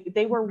to.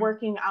 They were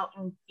working out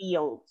in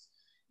fields,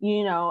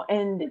 you know,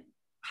 and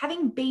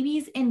having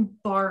babies in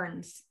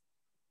barns,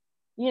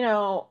 you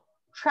know,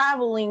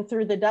 traveling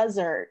through the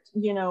desert.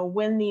 You know,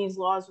 when these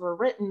laws were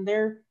written,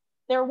 they're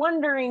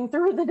wandering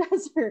through the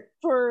desert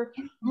for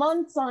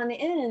months on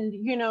end,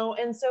 you know,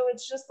 and so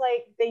it's just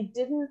like they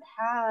didn't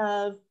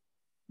have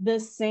the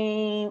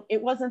same,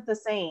 it wasn't the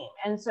same.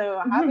 And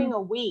so having a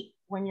week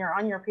when you're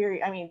on your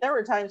period, I mean, there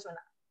were times when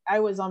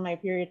I was on my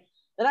period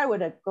that I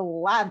would have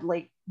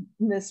gladly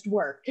missed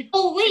work.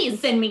 Please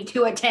send me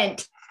to a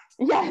tent.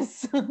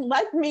 Yes,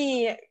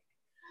 please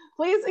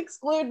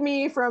exclude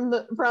me from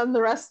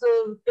the rest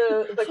of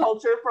the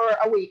culture for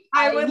a week.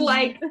 I would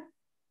like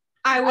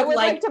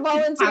to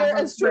volunteer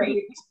as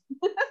tribute.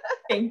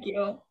 Thank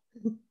you.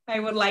 I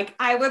would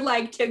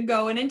like to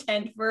go in a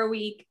tent for a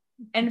week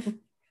and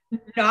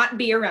not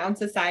be around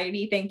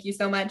society. Thank you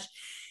so much.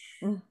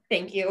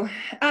 Thank you.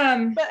 But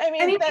I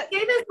mean, I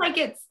say this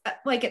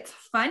like it's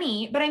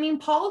funny, but I mean,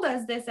 Paul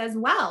does this as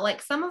well.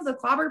 Like some of the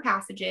clobber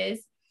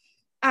passages,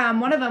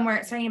 one of them where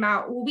it's talking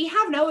about, well, we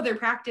have no other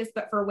practice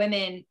but for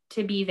women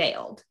to be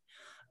veiled.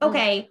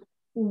 Okay,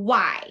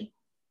 why?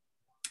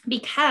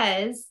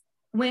 Because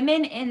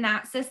women in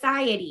that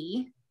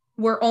society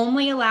were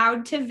only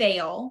allowed to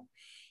veil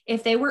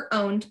if they were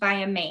owned by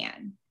a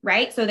man,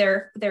 right? So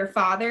their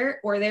father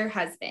or their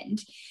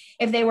husband.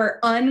 If they were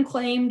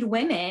unclaimed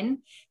women,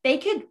 they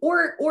could,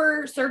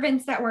 or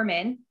servants that were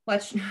men,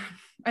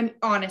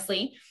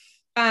 honestly,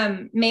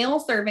 male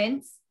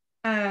servants,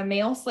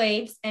 male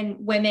slaves, and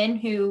women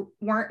who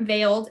weren't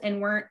veiled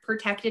and weren't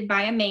protected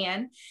by a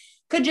man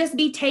could just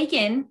be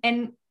taken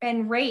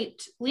and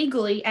raped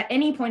legally at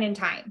any point in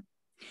time.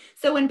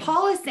 So when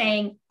Paul is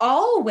saying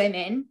all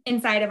women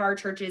inside of our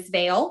churches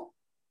veil,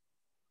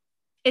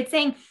 it's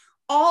saying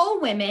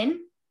all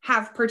women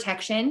have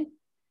protection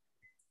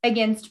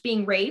against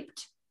being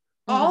raped.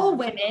 All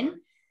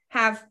women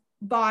have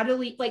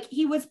bodily, like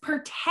he was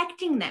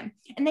protecting them.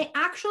 And they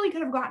actually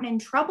could have gotten in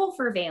trouble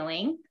for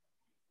veiling.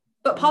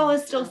 But Paul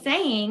is still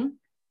saying,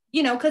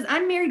 you know, because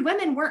unmarried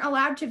women weren't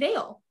allowed to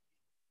veil.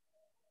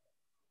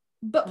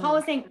 But Paul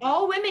is saying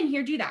all women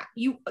here do that.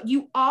 You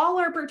all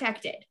are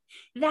protected.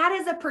 That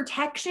is a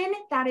protection.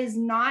 That is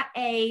not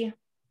a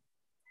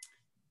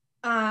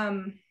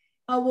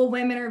oh, well,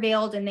 women are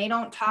veiled and they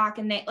don't talk,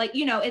 and they, like,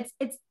 you know,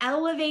 it's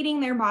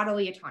elevating their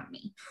bodily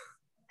autonomy.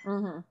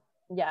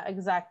 Yeah,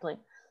 exactly.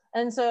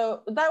 And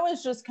so that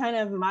was just kind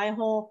of my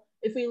whole,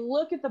 if we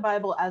look at the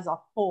Bible as a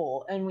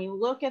whole and we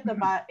look at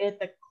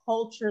the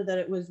culture that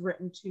it was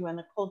written to and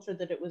the culture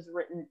that it was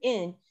written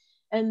in,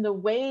 and the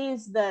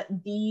ways that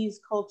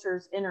these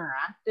cultures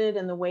interacted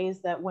and the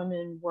ways that women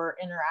and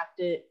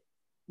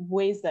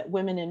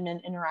men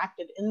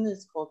interacted in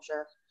this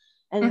culture.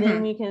 And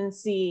then we can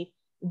see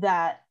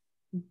that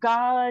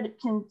God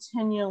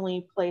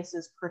continually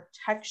places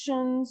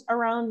protections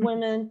around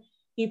women.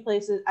 He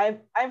places,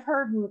 I've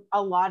heard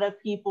a lot of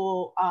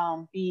people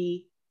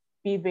be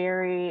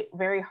very,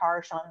 very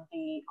harsh on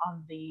the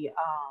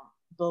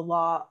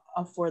law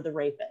for the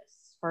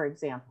rapists, for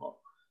example.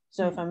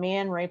 So if a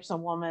man rapes a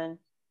woman,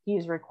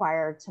 he's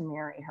required to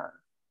marry her.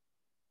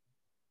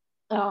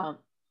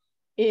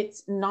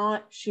 It's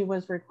not she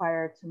was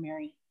required to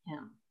marry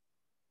him,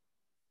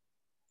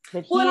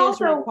 but he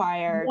is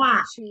required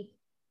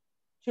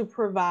to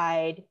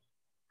provide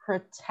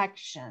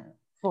protection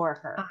for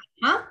her.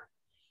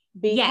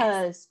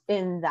 Because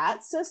in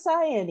that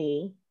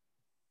society,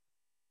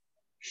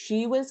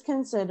 she was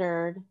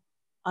considered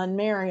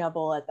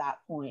unmarriable at that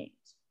point.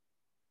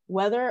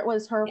 Whether it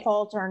was her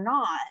fault or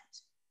not,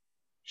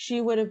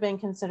 she would have been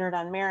considered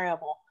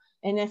unmarriable.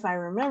 And if I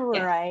remember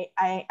right,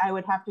 I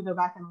would have to go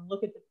back and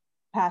look at the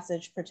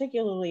passage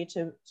particularly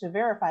to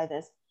verify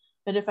this.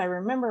 But if I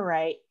remember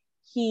right,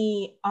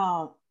 it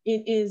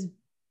is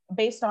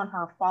based on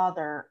her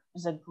father's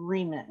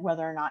agreement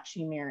whether or not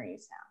she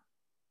marries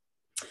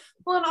him.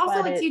 Well, and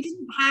also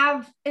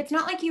it's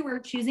not like you were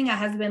choosing a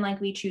husband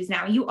like we choose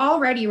now. You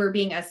already were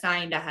being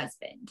assigned a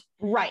husband.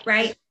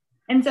 Right.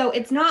 And so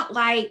it's not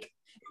like,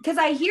 because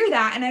I hear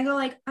that and I go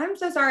like, I'm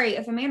so sorry.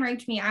 If a man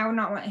raped me, I would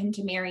not want him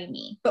to marry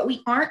me. But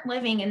we aren't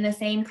living in the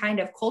same kind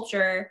of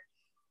culture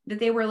that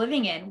they were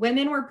living in.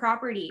 Women were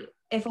property.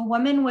 If a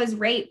woman was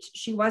raped,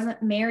 she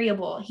wasn't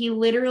marryable. He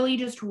literally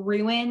just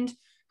ruined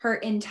her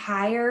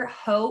entire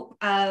hope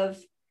of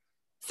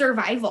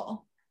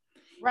survival.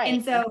 Right.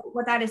 And so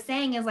what that is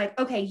saying is like,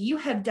 okay, you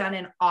have done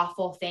an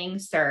awful thing,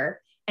 sir.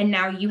 And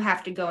now you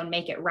have to go and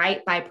make it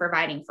right by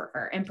providing for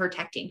her and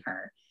protecting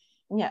her.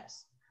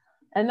 Yes.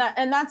 And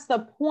that's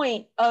the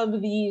point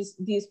of these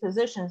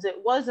positions. It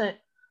wasn't,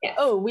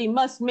 oh, we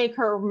must make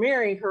her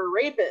marry her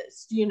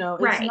rapist. You know,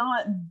 it's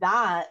not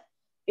that.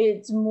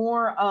 It's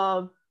more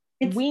of,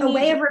 it's a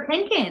way of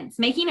repentance,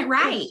 making it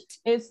right.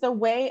 It's the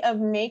way of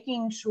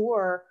making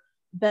sure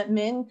that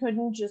men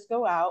couldn't just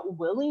go out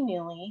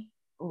willy-nilly,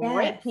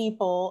 rape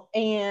people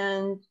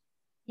and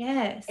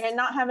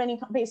not have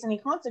face any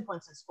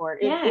consequences for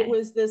it. It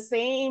was the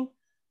same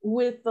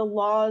with the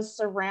laws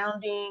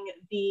surrounding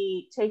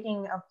the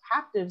taking of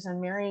captives and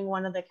marrying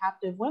one of the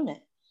captive women.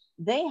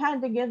 They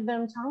had to give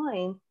them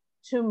time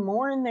to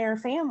mourn their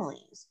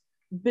families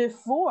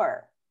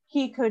before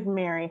he could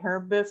marry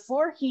her,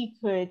 before he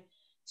could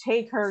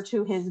take her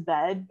to his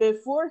bed,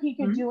 before he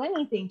could do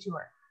anything to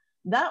her.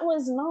 That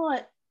was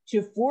not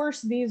to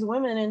force these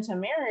women into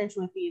marriage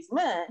with these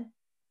men.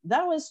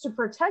 That was to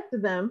protect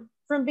them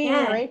from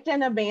being raped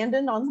and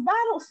abandoned on the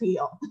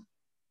battlefield.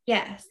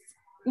 Yes.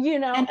 You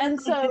know,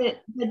 and so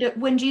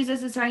when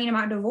Jesus is talking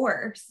about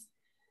divorce,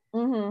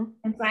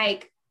 it's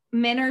like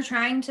men are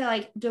trying to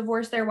like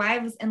divorce their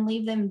wives and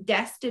leave them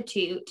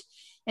destitute.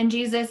 And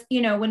Jesus,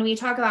 you know, when we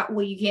talk about,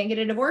 well, you can't get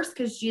a divorce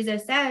because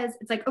Jesus says,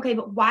 it's like, okay,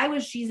 but why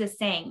was Jesus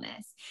saying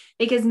this?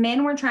 Because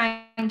men were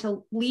trying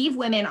to leave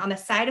women on the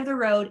side of the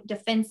road,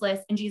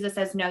 defenseless. And Jesus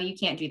says, no, you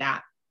can't do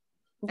that.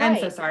 Right. I'm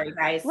so sorry,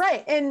 guys.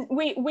 Right. And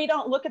we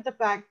don't look at the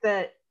fact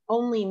that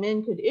only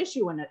men could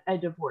issue a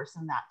divorce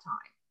in that time.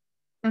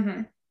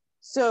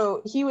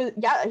 So he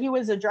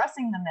was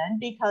addressing the men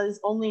because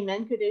only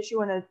men could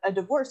issue a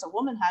divorce. A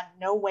woman had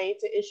no way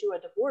to issue a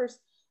divorce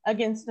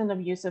against an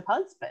abusive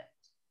husband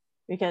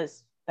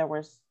because there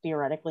was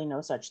theoretically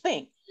no such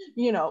thing,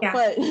 you know,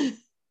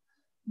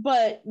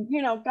 but,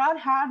 you know, God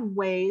had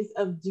ways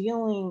of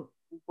dealing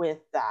with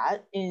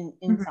that in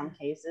some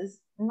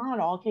cases, not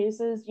all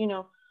cases, you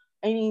know.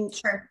 I mean,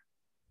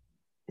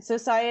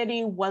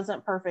 society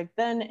wasn't perfect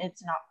then.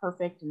 It's not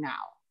perfect now.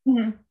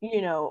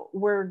 You know,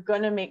 we're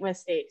going to make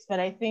mistakes, but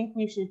I think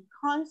we should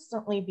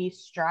constantly be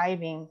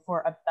striving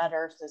for a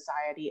better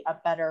society, a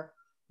better,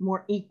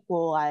 more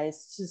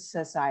equalized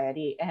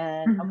society,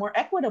 and a more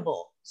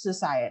equitable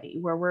society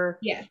where we're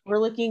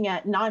looking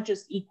at not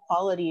just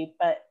equality,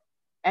 but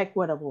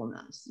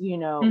equitableness, you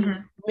know,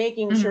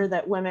 making sure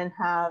that women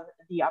have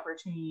the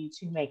opportunity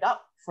to make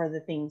up for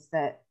the things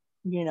that,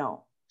 you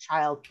know,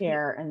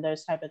 childcare and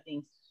those type of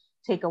things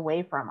take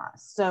away from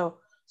us. So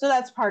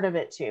that's part of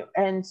it too.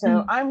 And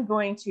so I'm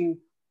going to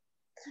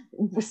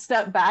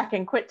step back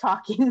and quit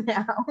talking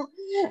now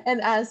and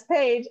ask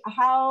Paige,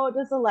 how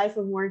does the life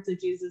and words of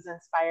Jesus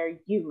inspire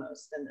you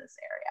most in this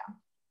area?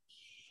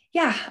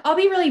 Yeah, I'll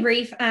be really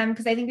brief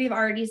because I think we've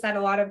already said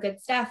a lot of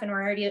good stuff and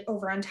we're already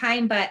over on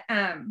time, but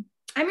I'm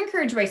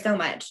encouraged by so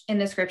much in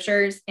the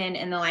scriptures and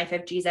in the life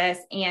of Jesus.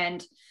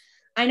 And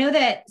I know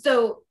that,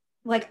 so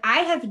like, I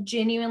have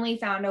genuinely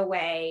found a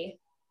way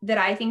that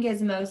I think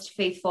is most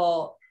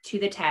faithful to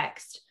the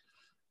text,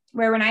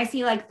 where when I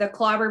see like the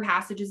clobber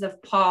passages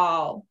of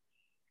Paul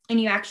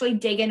and you actually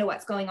dig into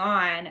what's going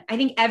on, I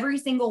think every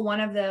single one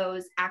of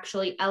those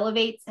actually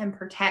elevates and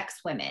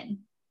protects women,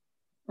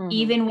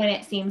 even when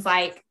it seems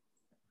like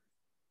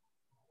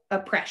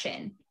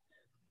oppression,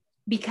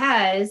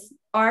 because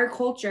our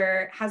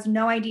culture has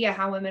no idea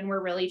how women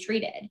were really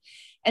treated.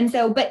 And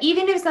so, but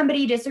even if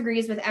somebody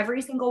disagrees with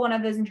every single one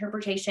of those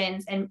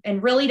interpretations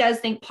and really does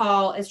think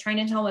Paul is trying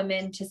to tell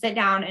women to sit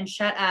down and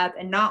shut up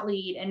and not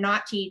lead and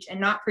not teach and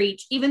not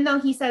preach, even though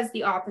he says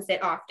the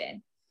opposite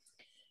often.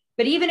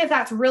 But even if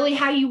that's really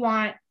how you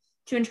want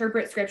to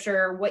interpret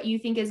scripture, what you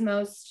think is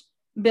most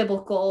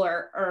biblical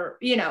or,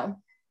 you know,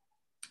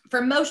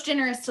 from most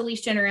generous to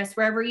least generous,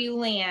 wherever you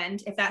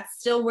land, if that's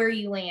still where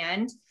you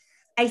land,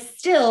 I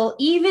still,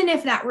 even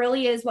if that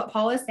really is what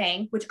Paul is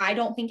saying, which I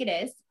don't think it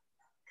is,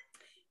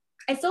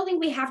 I still think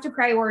we have to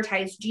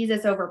prioritize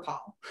Jesus over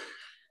Paul,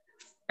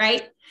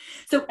 right?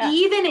 So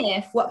even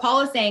if what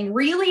Paul is saying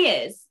really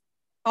is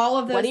all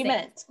of those what he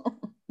things,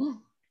 meant,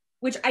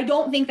 which I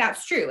don't think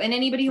that's true. And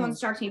anybody who wants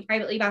to talk to me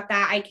privately about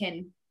that, I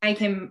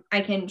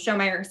can show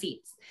my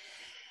receipts.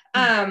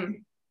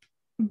 And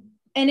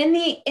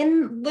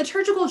in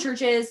liturgical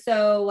churches,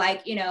 so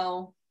like, you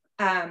know,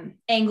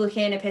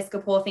 Anglican,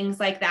 Episcopal, things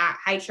like that,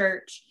 high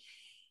church,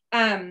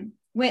 when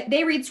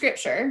they read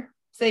scripture,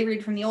 so they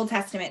read from the Old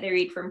Testament, they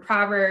read from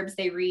Proverbs,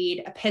 they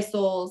read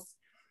epistles,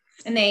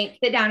 and they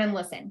sit down and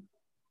listen.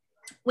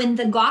 When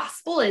the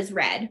gospel is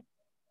read,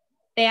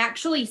 they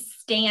actually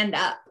stand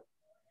up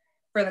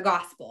for the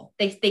gospel.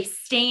 They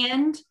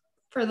stand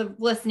for the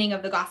listening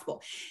of the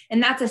gospel.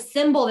 And that's a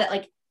symbol that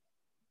like,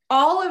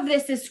 all of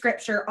this is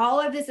scripture, all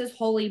of this is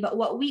holy, but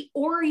what we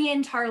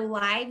orient our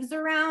lives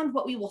around,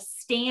 what we will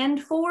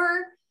stand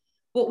for,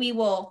 what we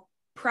will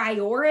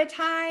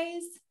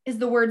prioritize is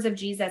the words of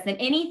Jesus. And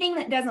anything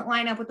that doesn't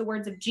line up with the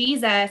words of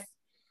Jesus,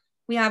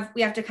 we have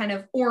to kind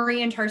of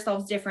orient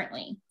ourselves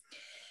differently.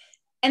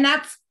 And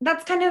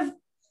that's kind of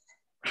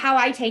how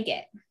I take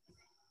it,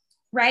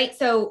 right?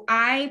 So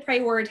I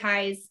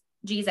prioritize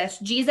Jesus.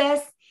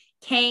 Jesus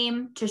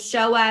came to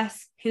show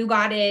us who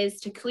God is,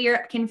 to clear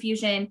up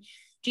confusion.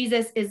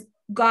 Jesus is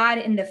God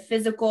in the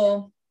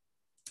physical.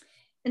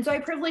 And so I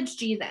privilege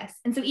Jesus.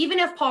 And so even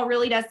if Paul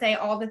really does say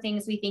all the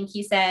things we think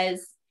he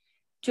says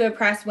to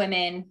oppress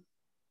women,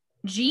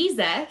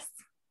 Jesus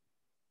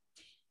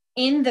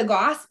in the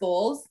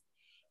Gospels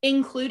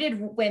included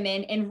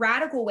women in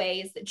radical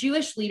ways that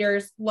Jewish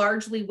leaders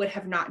largely would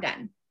have not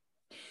done.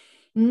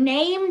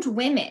 Named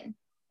women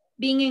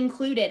being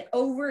included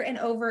over and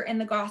over in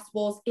the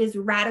Gospels is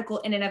radical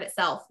in and of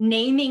itself.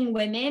 Naming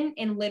women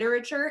in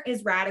literature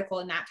is radical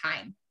in that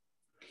time.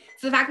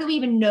 So the fact that we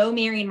even know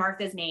Mary and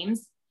Martha's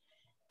names,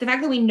 the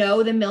fact that we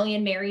know the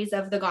million Marys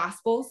of the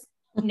Gospels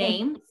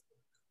names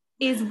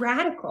is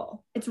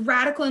radical. It's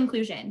radical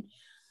inclusion.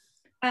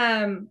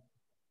 You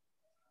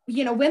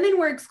know, women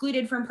were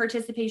excluded from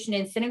participation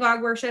in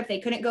synagogue worship. They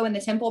couldn't go in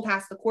the temple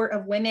past the court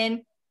of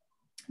women.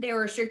 They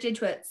were restricted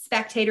to a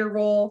spectator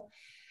role.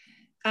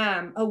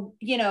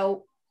 You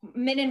know,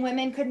 men and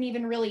women couldn't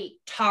even really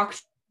talk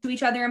to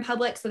each other in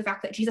public. So the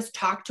fact that Jesus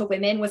talked to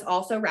women was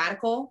also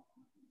radical,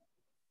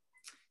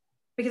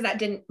 because that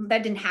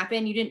didn't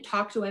happen. You didn't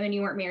talk to women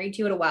you weren't married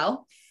to at a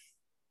well.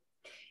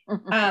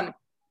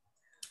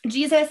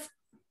 Jesus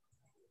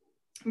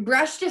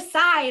brushed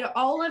aside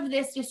all of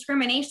this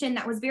discrimination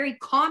that was very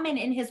common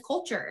in his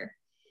culture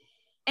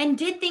and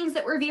did things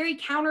that were very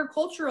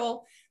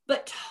countercultural,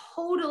 but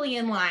totally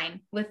in line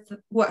with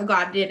what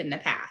God did in the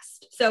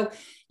past. So,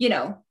 you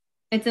know,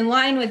 it's in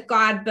line with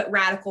God, but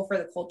radical for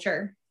the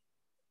culture.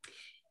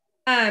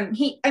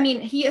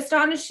 He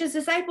astonished his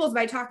disciples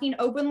by talking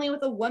openly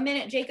with a woman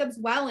at Jacob's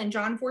well in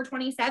John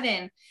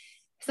 4:27.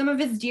 Some of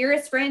his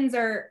dearest friends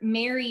are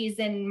Marys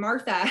and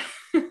Martha,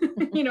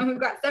 you know,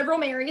 who've got several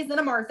Marys and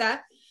a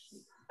Martha.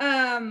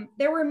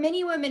 There were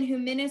many women who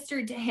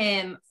ministered to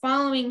him,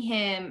 following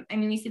him. I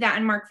mean, we see that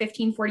in Mark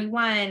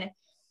 15:41.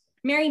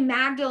 Mary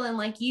Magdalene,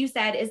 like you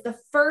said, is the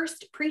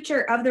first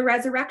preacher of the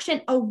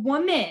resurrection. A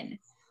woman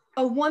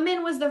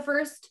was the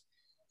first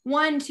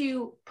one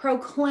to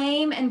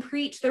proclaim and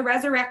preach the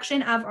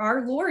resurrection of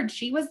our Lord.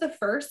 She was the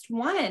first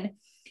one.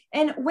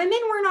 And women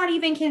were not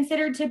even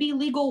considered to be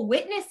legal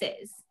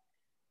witnesses.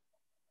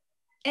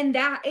 And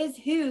that is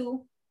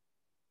who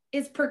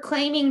is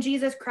proclaiming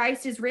Jesus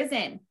Christ is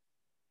risen.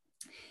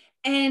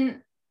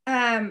 And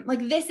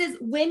this is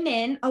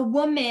women. A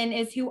woman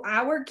is who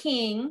our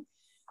King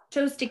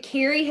chose to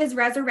carry his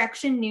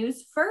resurrection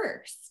news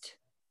first.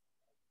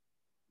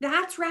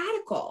 That's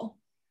radical.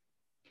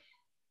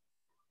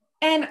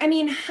 And I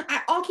mean,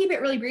 I'll keep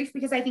it really brief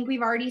because I think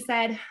we've already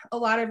said a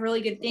lot of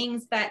really good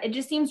things, but it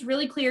just seems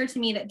really clear to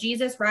me that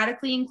Jesus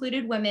radically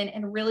included women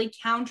in really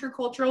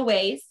countercultural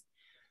ways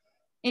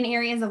in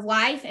areas of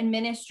life and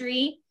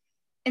ministry.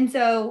 And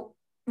so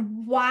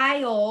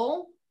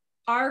while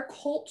our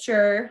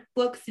culture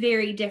looks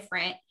very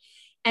different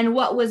and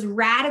what was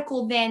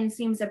radical then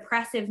seems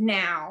oppressive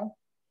now,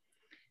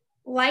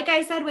 like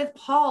I said with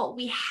Paul,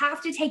 we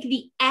have to take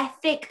the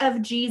ethic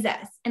of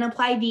Jesus and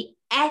apply the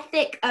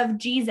ethic of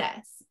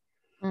Jesus,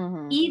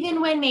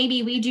 even when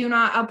maybe we do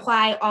not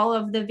apply all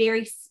of the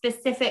very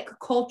specific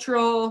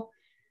cultural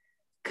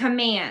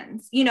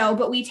commands,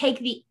 but we take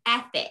the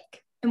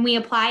ethic and we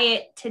apply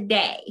it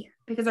today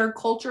because our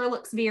culture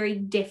looks very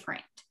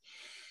different.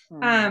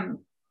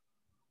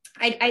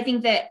 I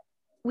think that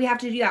we have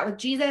to do that with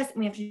Jesus and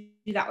we have to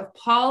do that with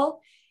Paul.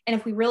 And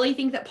if we really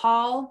think that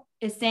Paul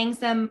is saying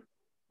some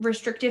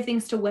restrictive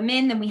things to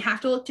women, then we have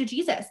to look to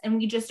Jesus, and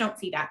we just don't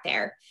see that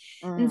there.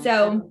 And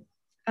so,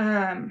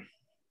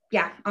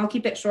 yeah, I'll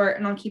keep it short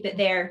and I'll keep it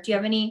there. Do you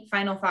have any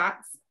final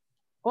thoughts?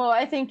 Well,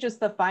 I think just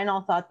the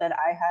final thought that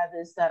I have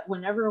is that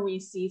whenever we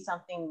see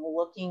something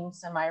looking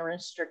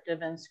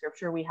semi-restrictive in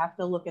scripture, we have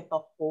to look at the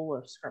whole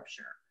of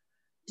scripture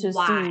to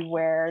see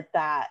where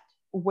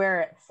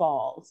it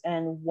falls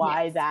and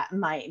why that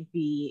might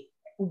be,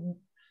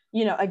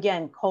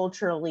 again,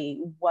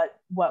 culturally, what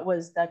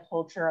was the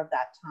culture of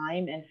that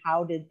time and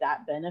how did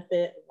that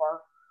benefit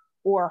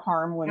or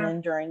harm women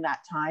during that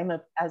time,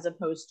 as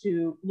opposed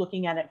to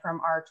looking at it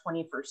from our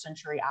 21st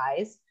century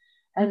eyes.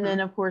 And then,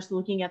 of course,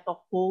 looking at the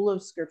whole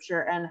of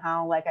scripture and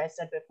how, like I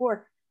said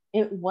before,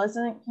 it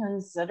wasn't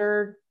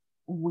considered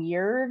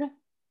weird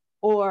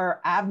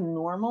or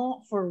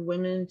abnormal for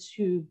women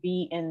to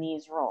be in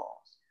these roles.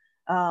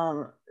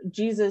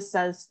 Jesus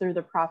says through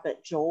the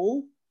prophet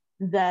Joel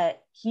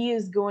that he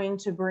is going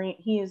to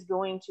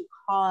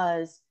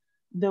cause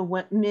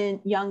the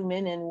young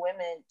men and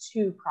women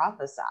to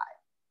prophesy.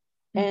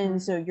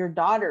 And so your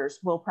daughters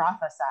will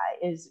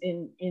prophesy is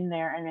in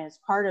there and is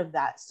part of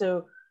that.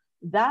 So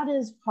that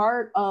is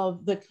part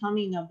of the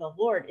coming of the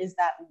Lord, is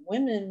that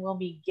women will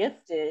be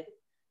gifted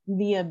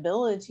the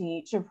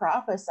ability to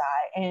prophesy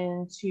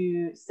and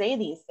to say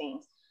these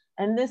things.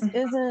 And this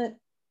isn't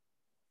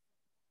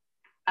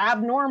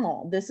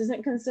abnormal. This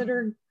isn't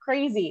considered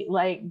crazy.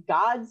 Like,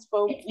 God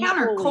spoke. It's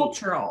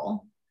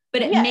countercultural,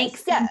 but it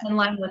makes sense in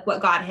line with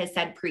what God has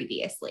said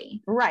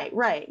previously. Right.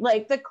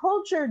 Like, the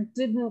culture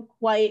didn't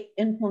quite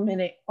implement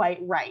it quite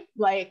right.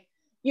 Like,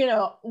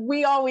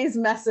 we always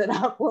mess it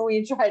up when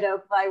we try to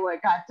apply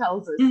what God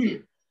tells us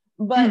to.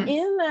 But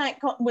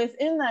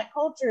within that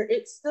culture,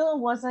 it still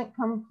wasn't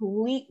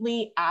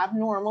completely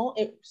abnormal.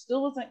 It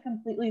still wasn't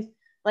completely,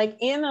 like,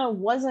 Anna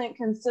wasn't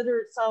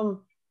considered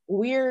some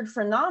weird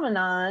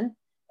phenomenon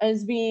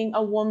as being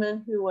a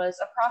woman who was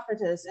a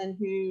prophetess and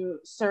who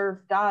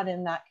served God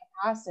in that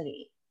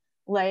capacity.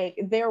 Like,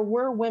 there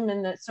were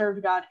women that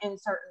served God in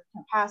certain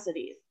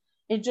capacities.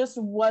 It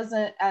just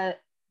wasn't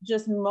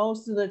just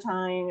most of the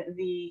time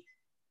the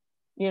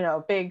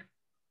big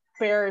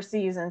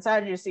Pharisees and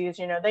Sadducees,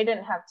 they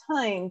didn't have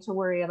time to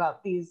worry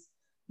about these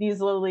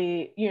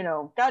lowly,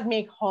 God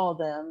may call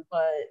them,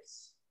 but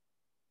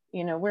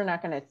we're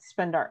not going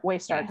to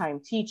waste our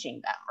time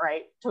teaching them,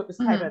 right? This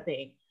type of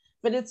thing.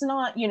 But it's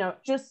not,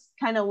 just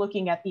kind of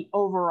looking at the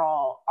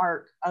overall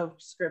arc of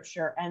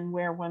scripture and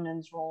where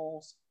women's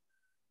roles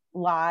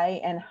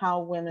lie and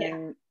how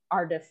women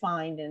are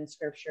defined in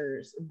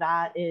scriptures.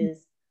 That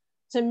is,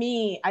 to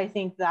me, I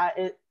think that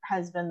it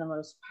has been the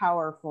most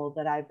powerful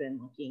that I've been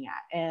looking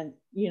at. And,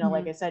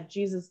 like I said,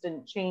 Jesus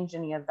didn't change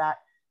any of that.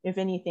 If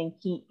anything,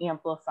 he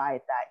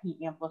amplified that.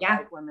 He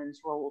amplified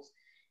women's roles.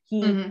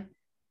 He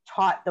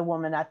taught the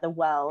woman at the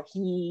well.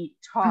 He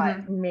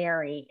taught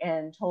Mary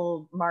and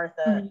told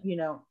Martha,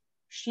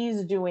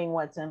 she's doing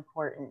what's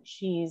important.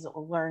 She's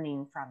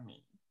learning from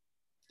me.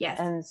 Yes.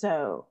 And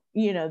so,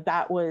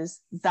 that was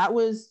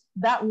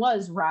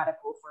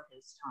radical for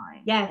his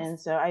time. Yes. And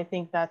so I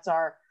think that's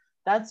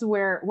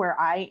where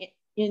I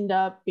end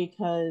up,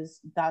 because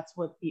that's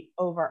what the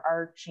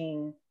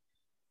overarching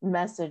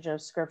message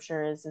of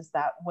scripture is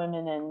that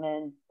women and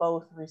men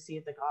both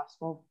receive the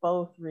gospel,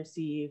 both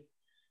receive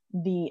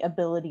the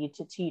ability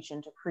to teach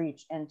and to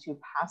preach and to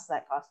pass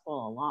that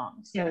gospel along.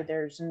 So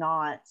there's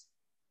not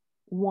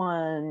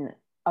one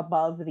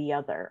above the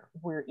other.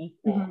 We're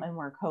equal and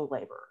we're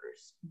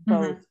co-laborers,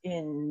 both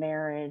in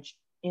marriage,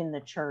 in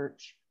the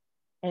church,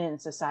 and in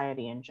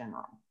society in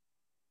general.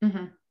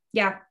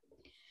 Yeah.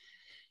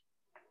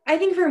 I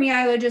think for me,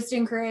 I would just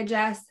encourage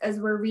us as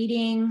we're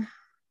reading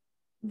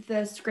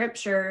the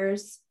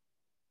scriptures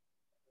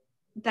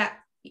that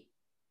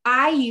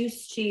I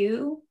used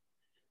to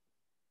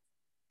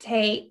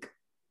take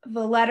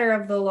the letter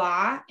of the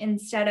law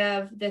instead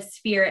of the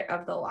spirit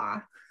of the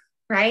law,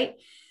 right?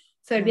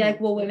 So it'd be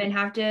like, well, women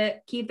have to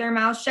keep their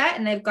mouths shut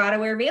and they've got to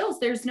wear veils.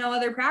 There's no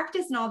other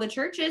practice in all the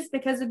churches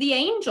because of the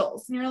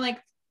angels. And you're like,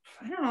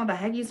 I don't know what the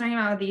heck he's talking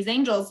about with these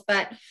angels,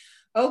 but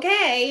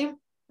okay.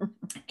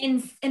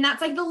 And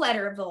that's like the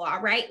letter of the law,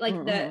 right? Like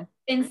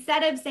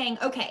instead of saying,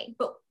 okay,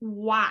 but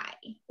why?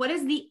 What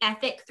is the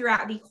ethic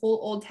throughout the whole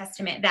Old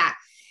Testament that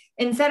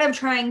instead of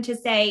trying to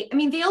say, I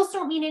mean, veils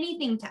don't mean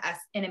anything to us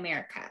in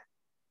America.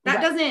 That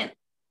Right. doesn't,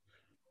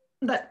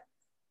 but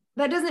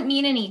that doesn't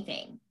mean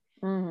anything.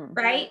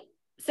 Right?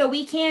 So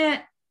we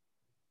can't,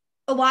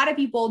 a lot of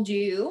people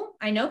do.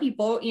 I know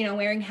people, you know,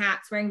 wearing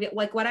hats, wearing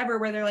like whatever,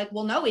 where they're like,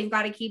 well, no, we've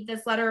got to keep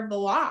this letter of the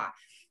law.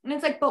 And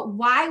it's like, but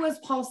why was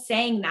Paul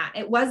saying that?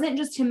 It wasn't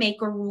just to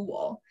make a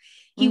rule.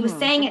 He was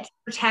saying it to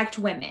protect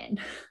women.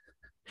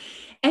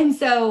 And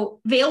so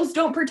veils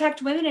don't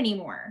protect women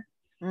anymore.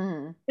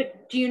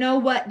 But do you know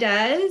what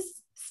does?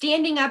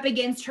 Standing up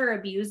against her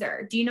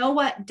abuser. Do you know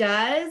what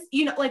does?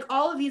 You know, like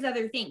all of these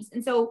other things.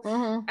 And so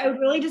I would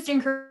really just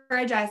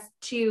encourage us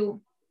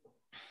to,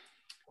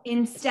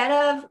 instead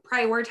of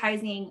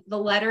prioritizing the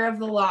letter of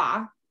the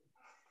law,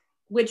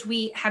 which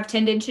we have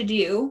tended to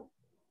do,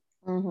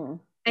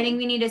 I think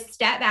we need to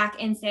step back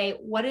and say,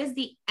 what is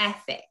the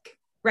ethic,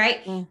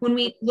 right? When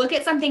we look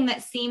at something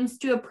that seems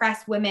to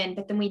oppress women,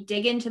 but then we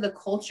dig into the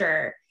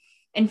culture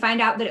and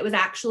find out that it was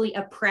actually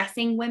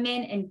oppressing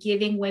women and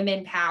giving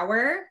women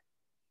power,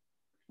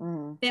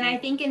 then I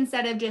think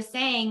instead of just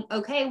saying,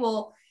 okay,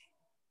 well,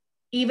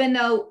 even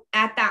though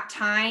at that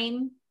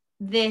time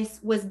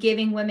this was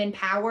giving women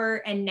power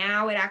and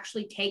now it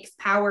actually takes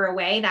power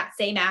away, that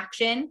same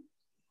action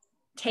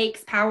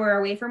takes power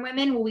away from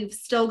women, well, we've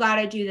still got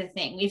to do the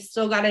thing. We've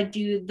still got to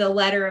do the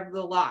letter of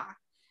the law.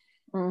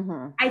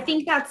 I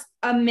think that's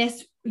a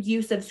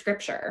misuse of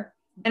scripture.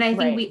 And I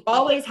think we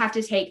always have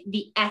to take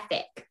the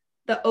ethic,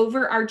 the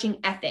overarching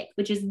ethic,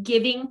 which is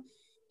giving,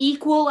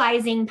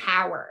 equalizing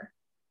power,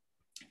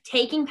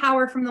 taking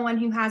power from the one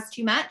who has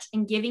too much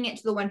and giving it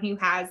to the one who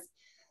has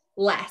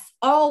less,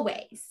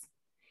 always.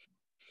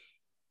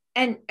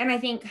 And I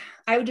think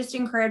I would just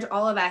encourage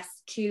all of us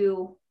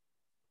to,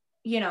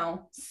 you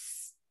know,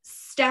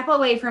 step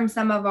away from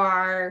some of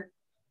our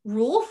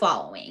rule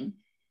following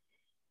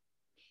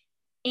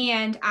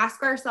and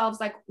ask ourselves,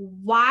 like,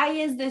 why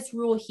is this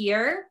rule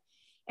here?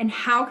 And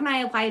how can I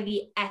apply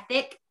the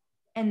ethic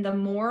and the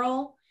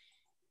moral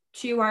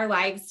to our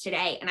lives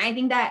today? And I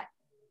think that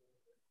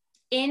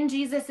in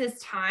Jesus's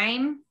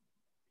time,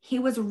 he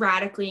was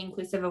radically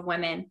inclusive of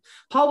women.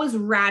 Paul was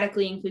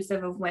radically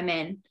inclusive of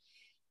women.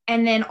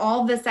 And then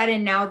all of a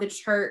sudden now the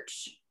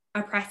church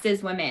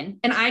oppresses women.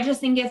 And I just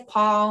think if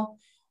Paul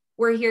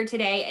were here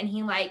today and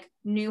he like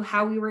knew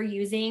how we were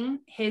using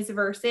his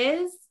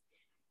verses,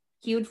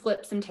 he would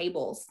flip some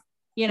tables,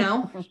 you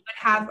know, he would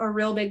have a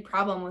real big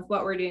problem with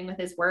what we're doing with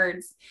his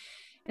words.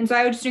 And so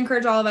I would just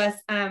encourage all of us,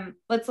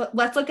 let's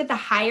look at the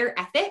higher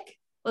ethic.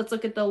 Let's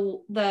look at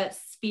the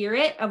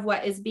spirit of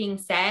what is being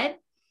said,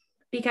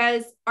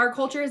 because our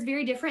culture is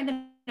very different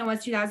than it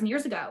was 2,000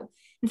 years ago.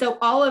 And so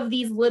all of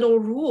these little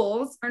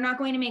rules are not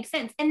going to make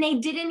sense. And they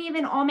didn't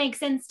even all make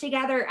sense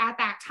together at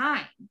that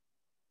time.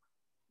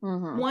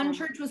 One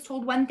church was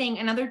told one thing,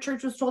 another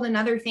church was told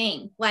another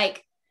thing.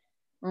 Like,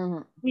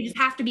 we just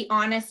have to be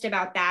honest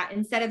about that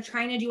instead of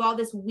trying to do all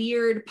this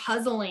weird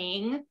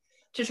puzzling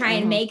to try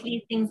and make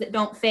these things that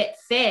don't fit.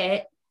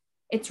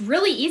 It's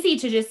really easy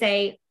to just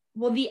say,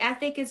 well, the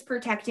ethic is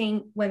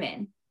protecting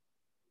women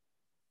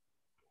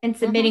and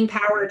submitting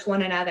power to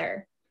one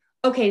another.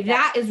 Okay,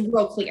 that is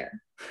real clear.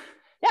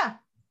 Yeah.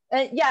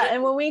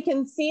 And when we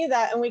can see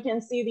that and we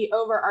can see the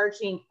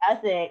overarching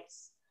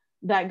ethics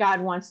that God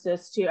wants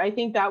us to, I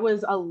think that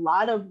was a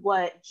lot of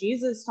what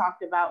Jesus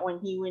talked about when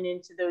he went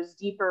into those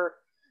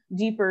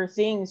deeper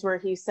things where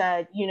he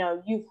said, you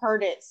know, you've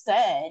heard it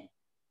said,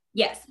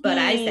 yes, but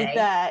I say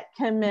that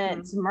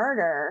commits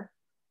murder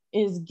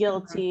is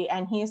guilty.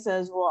 And he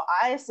says, well,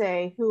 I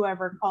say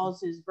whoever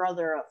calls his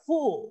brother a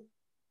fool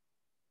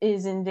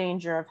is in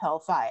danger of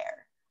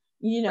hellfire,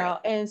 you know?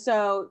 And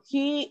so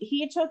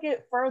he took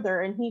it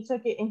further and he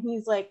took it and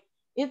he's like,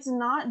 it's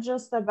not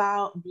just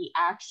about the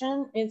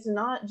action. It's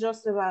not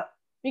just about,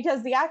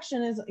 because the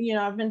action is, you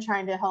know, I've been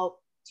trying to help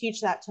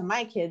teach that to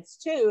my kids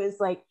too, is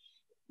like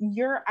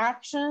your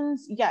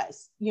actions.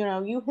 Yes. You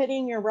know, you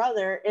hitting your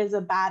brother is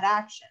a bad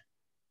action,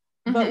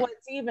 but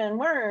what's even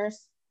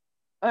worse,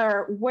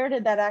 or where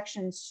did that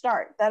action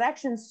start? That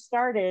action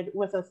started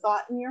with a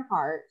thought in your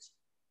heart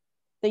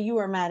that you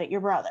were mad at your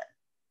brother.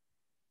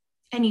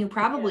 And you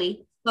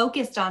probably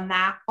focused on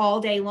that all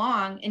day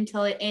long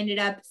until it ended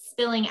up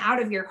spilling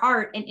out of your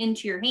heart and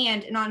into your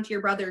hand and onto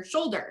your brother's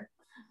shoulder.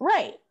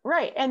 Right.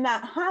 And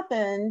that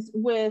happens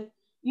with,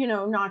 you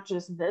know, not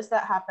just this,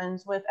 that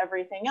happens with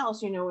everything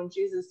else. You know, when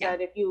Jesus said,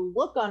 if you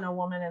look on a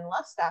woman and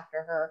lust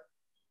after her,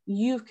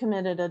 you've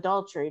committed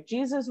adultery.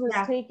 Jesus was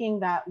taking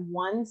that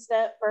one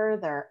step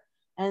further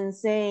and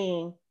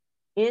saying,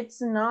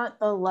 it's not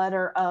the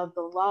letter of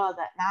the law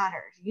that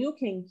matters. You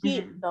can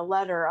keep the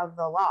letter of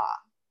the law.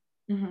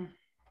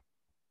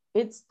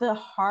 It's the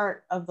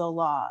heart of the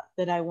law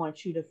that I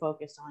want you to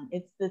focus on.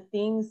 It's the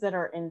things that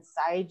are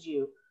inside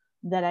you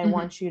that I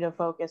want you to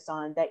focus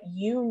on, that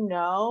you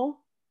know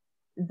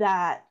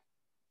that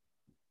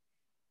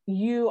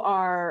you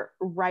are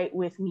right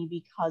with me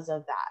because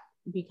of that,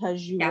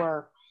 because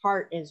your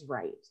heart is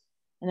right.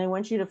 and I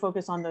want you to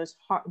focus on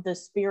the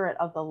spirit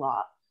of the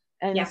law.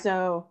 And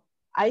so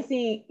I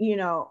think,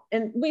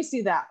 and we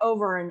see that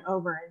over and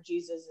over in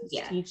Jesus's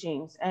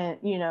teachings, and,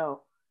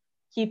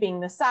 keeping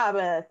the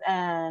Sabbath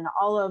and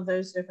all of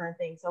those different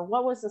things. So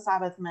what was the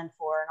Sabbath meant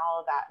for, and all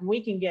of that? And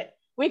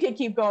we could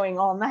keep going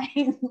all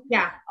night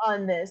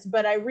on this,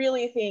 but I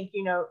really think,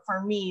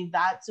 for me,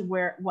 that's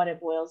what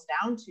it boils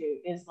down to,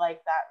 is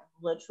like that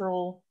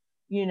literal,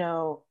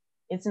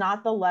 it's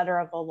not the letter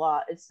of the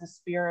law, it's the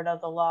spirit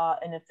of the law.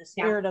 And if the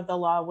spirit of the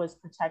law was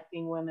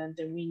protecting women,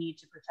 then we need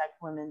to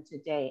protect women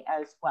today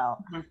as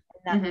well. And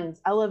that means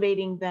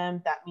elevating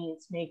them. That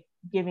means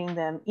giving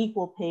them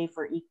equal pay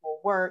for equal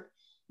work.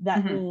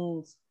 That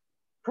means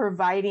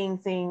providing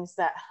things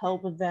that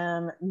help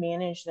them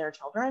manage their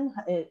children.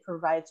 It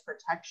provides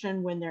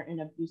protection when they're in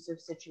abusive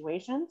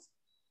situations,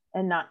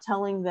 and not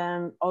telling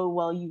them, oh,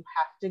 well, you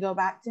have to go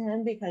back to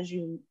him because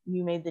you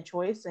made the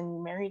choice and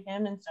you married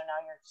him, and so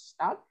now you're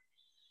stuck.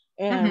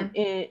 And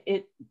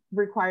it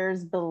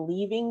requires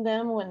believing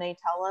them when they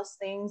tell us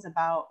things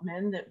about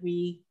men that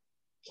we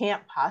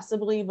can't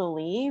possibly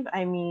believe.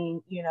 I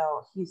mean,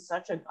 he's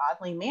such a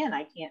godly man.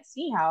 I can't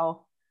see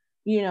how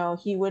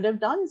he would have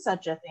done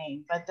such a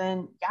thing. But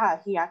then,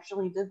 he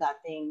actually did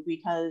that thing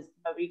because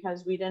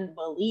we didn't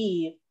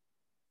believe,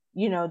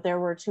 there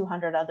were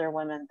 200 other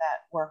women that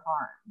were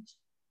harmed.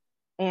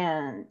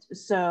 And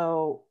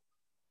so,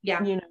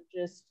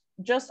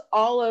 just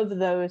all of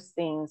those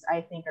things, I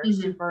think, are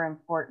super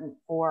important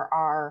for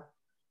our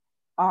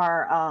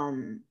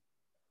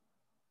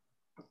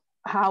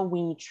how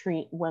we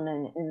treat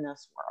women in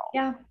this world.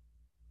 Yeah.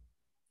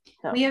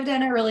 So. We have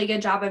done a really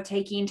good job of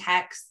taking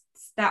texts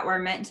that were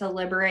meant to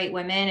liberate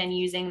women and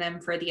using them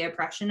for the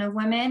oppression of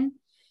women.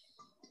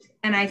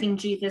 And I think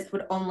Jesus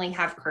would only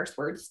have curse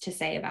words to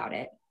say about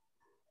it.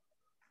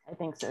 I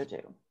think so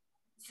too.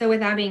 So with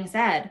that being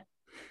said,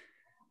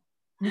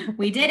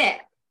 we did it.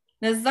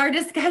 This is our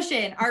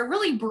discussion, our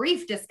really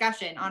brief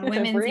discussion on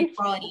women's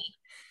equality.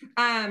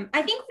 I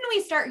think when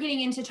we start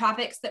getting into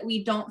topics that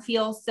we don't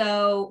feel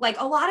so, like,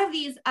 a lot of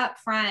these up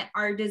front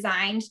are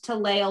designed to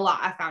lay a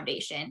lot of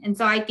foundation. And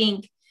so I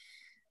think,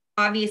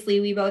 obviously,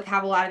 we both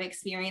have a lot of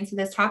experience with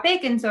this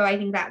topic. And so I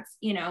think that's,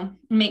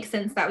 makes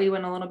sense that we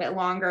went a little bit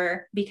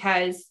longer,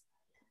 because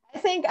I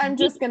think I'm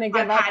just going to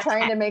give up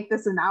trying to make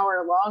this an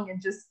hour long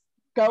and just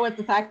go with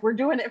the fact we're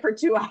doing it for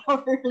 2 hours.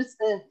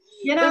 And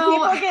if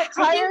people get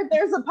tired,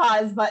 there's a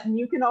pause button.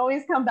 You can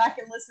always come back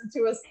and listen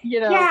to us,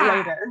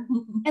 later.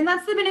 And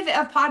that's the benefit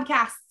of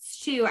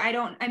podcasts too.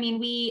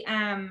 We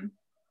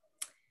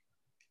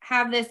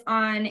have this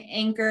on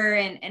Anchor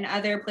and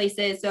other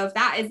places. So if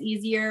that is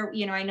easier,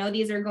 I know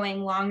these are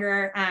going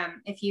longer.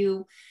 If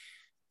you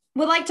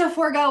would like to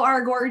forego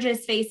our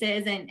gorgeous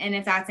faces, and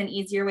if that's an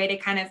easier way to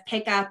kind of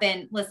pick up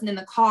and listen in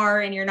the car,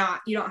 and you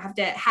don't have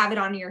to have it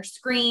on your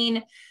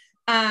screen,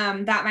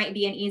 that might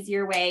be an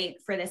easier way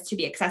for this to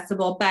be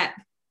accessible. But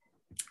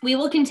we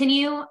will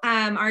continue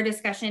our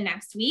discussion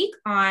next week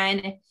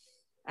on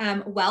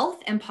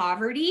wealth and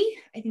poverty.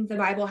 I think the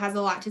Bible has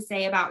a lot to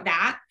say about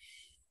that.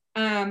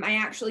 I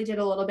actually did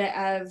a little bit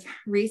of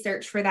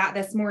research for that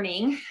this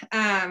morning,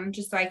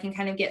 just so I can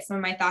kind of get some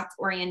of my thoughts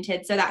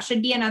oriented. So that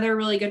should be another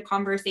really good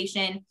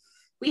conversation.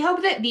 We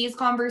hope that these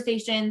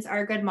conversations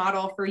are a good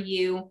model for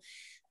you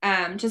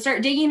to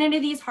start digging into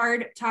these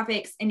hard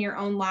topics in your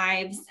own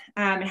lives,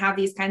 and have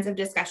these kinds of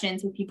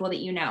discussions with people that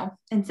you know.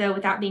 And so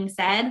with that being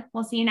said,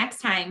 we'll see you next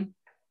time.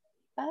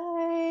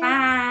 Bye.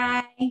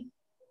 Bye.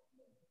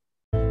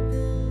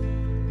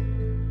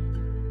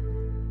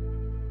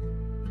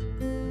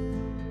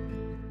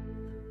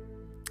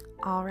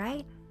 All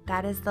right,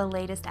 that is the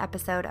latest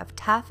episode of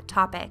Tough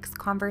Topics,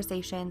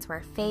 conversations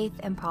where faith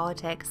and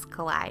politics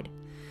collide.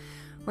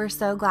 We're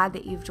so glad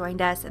that you've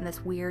joined us in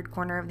this weird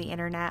corner of the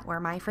internet where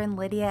my friend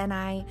Lydia and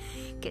I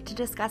get to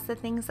discuss the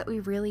things that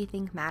we really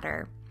think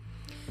matter.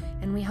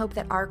 And we hope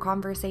that our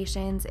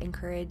conversations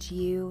encourage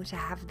you to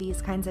have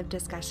these kinds of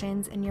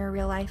discussions in your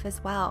real life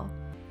as well.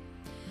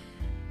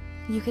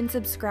 You can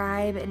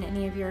subscribe in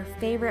any of your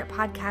favorite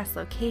podcast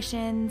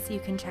locations. You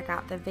can check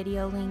out the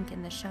video link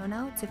in the show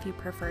notes if you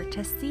prefer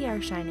to see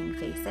our shining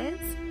faces.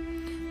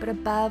 But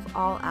above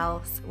all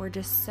else, we're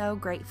just so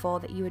grateful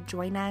that you would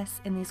join us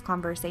in these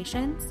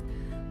conversations.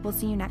 We'll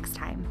see you next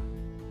time.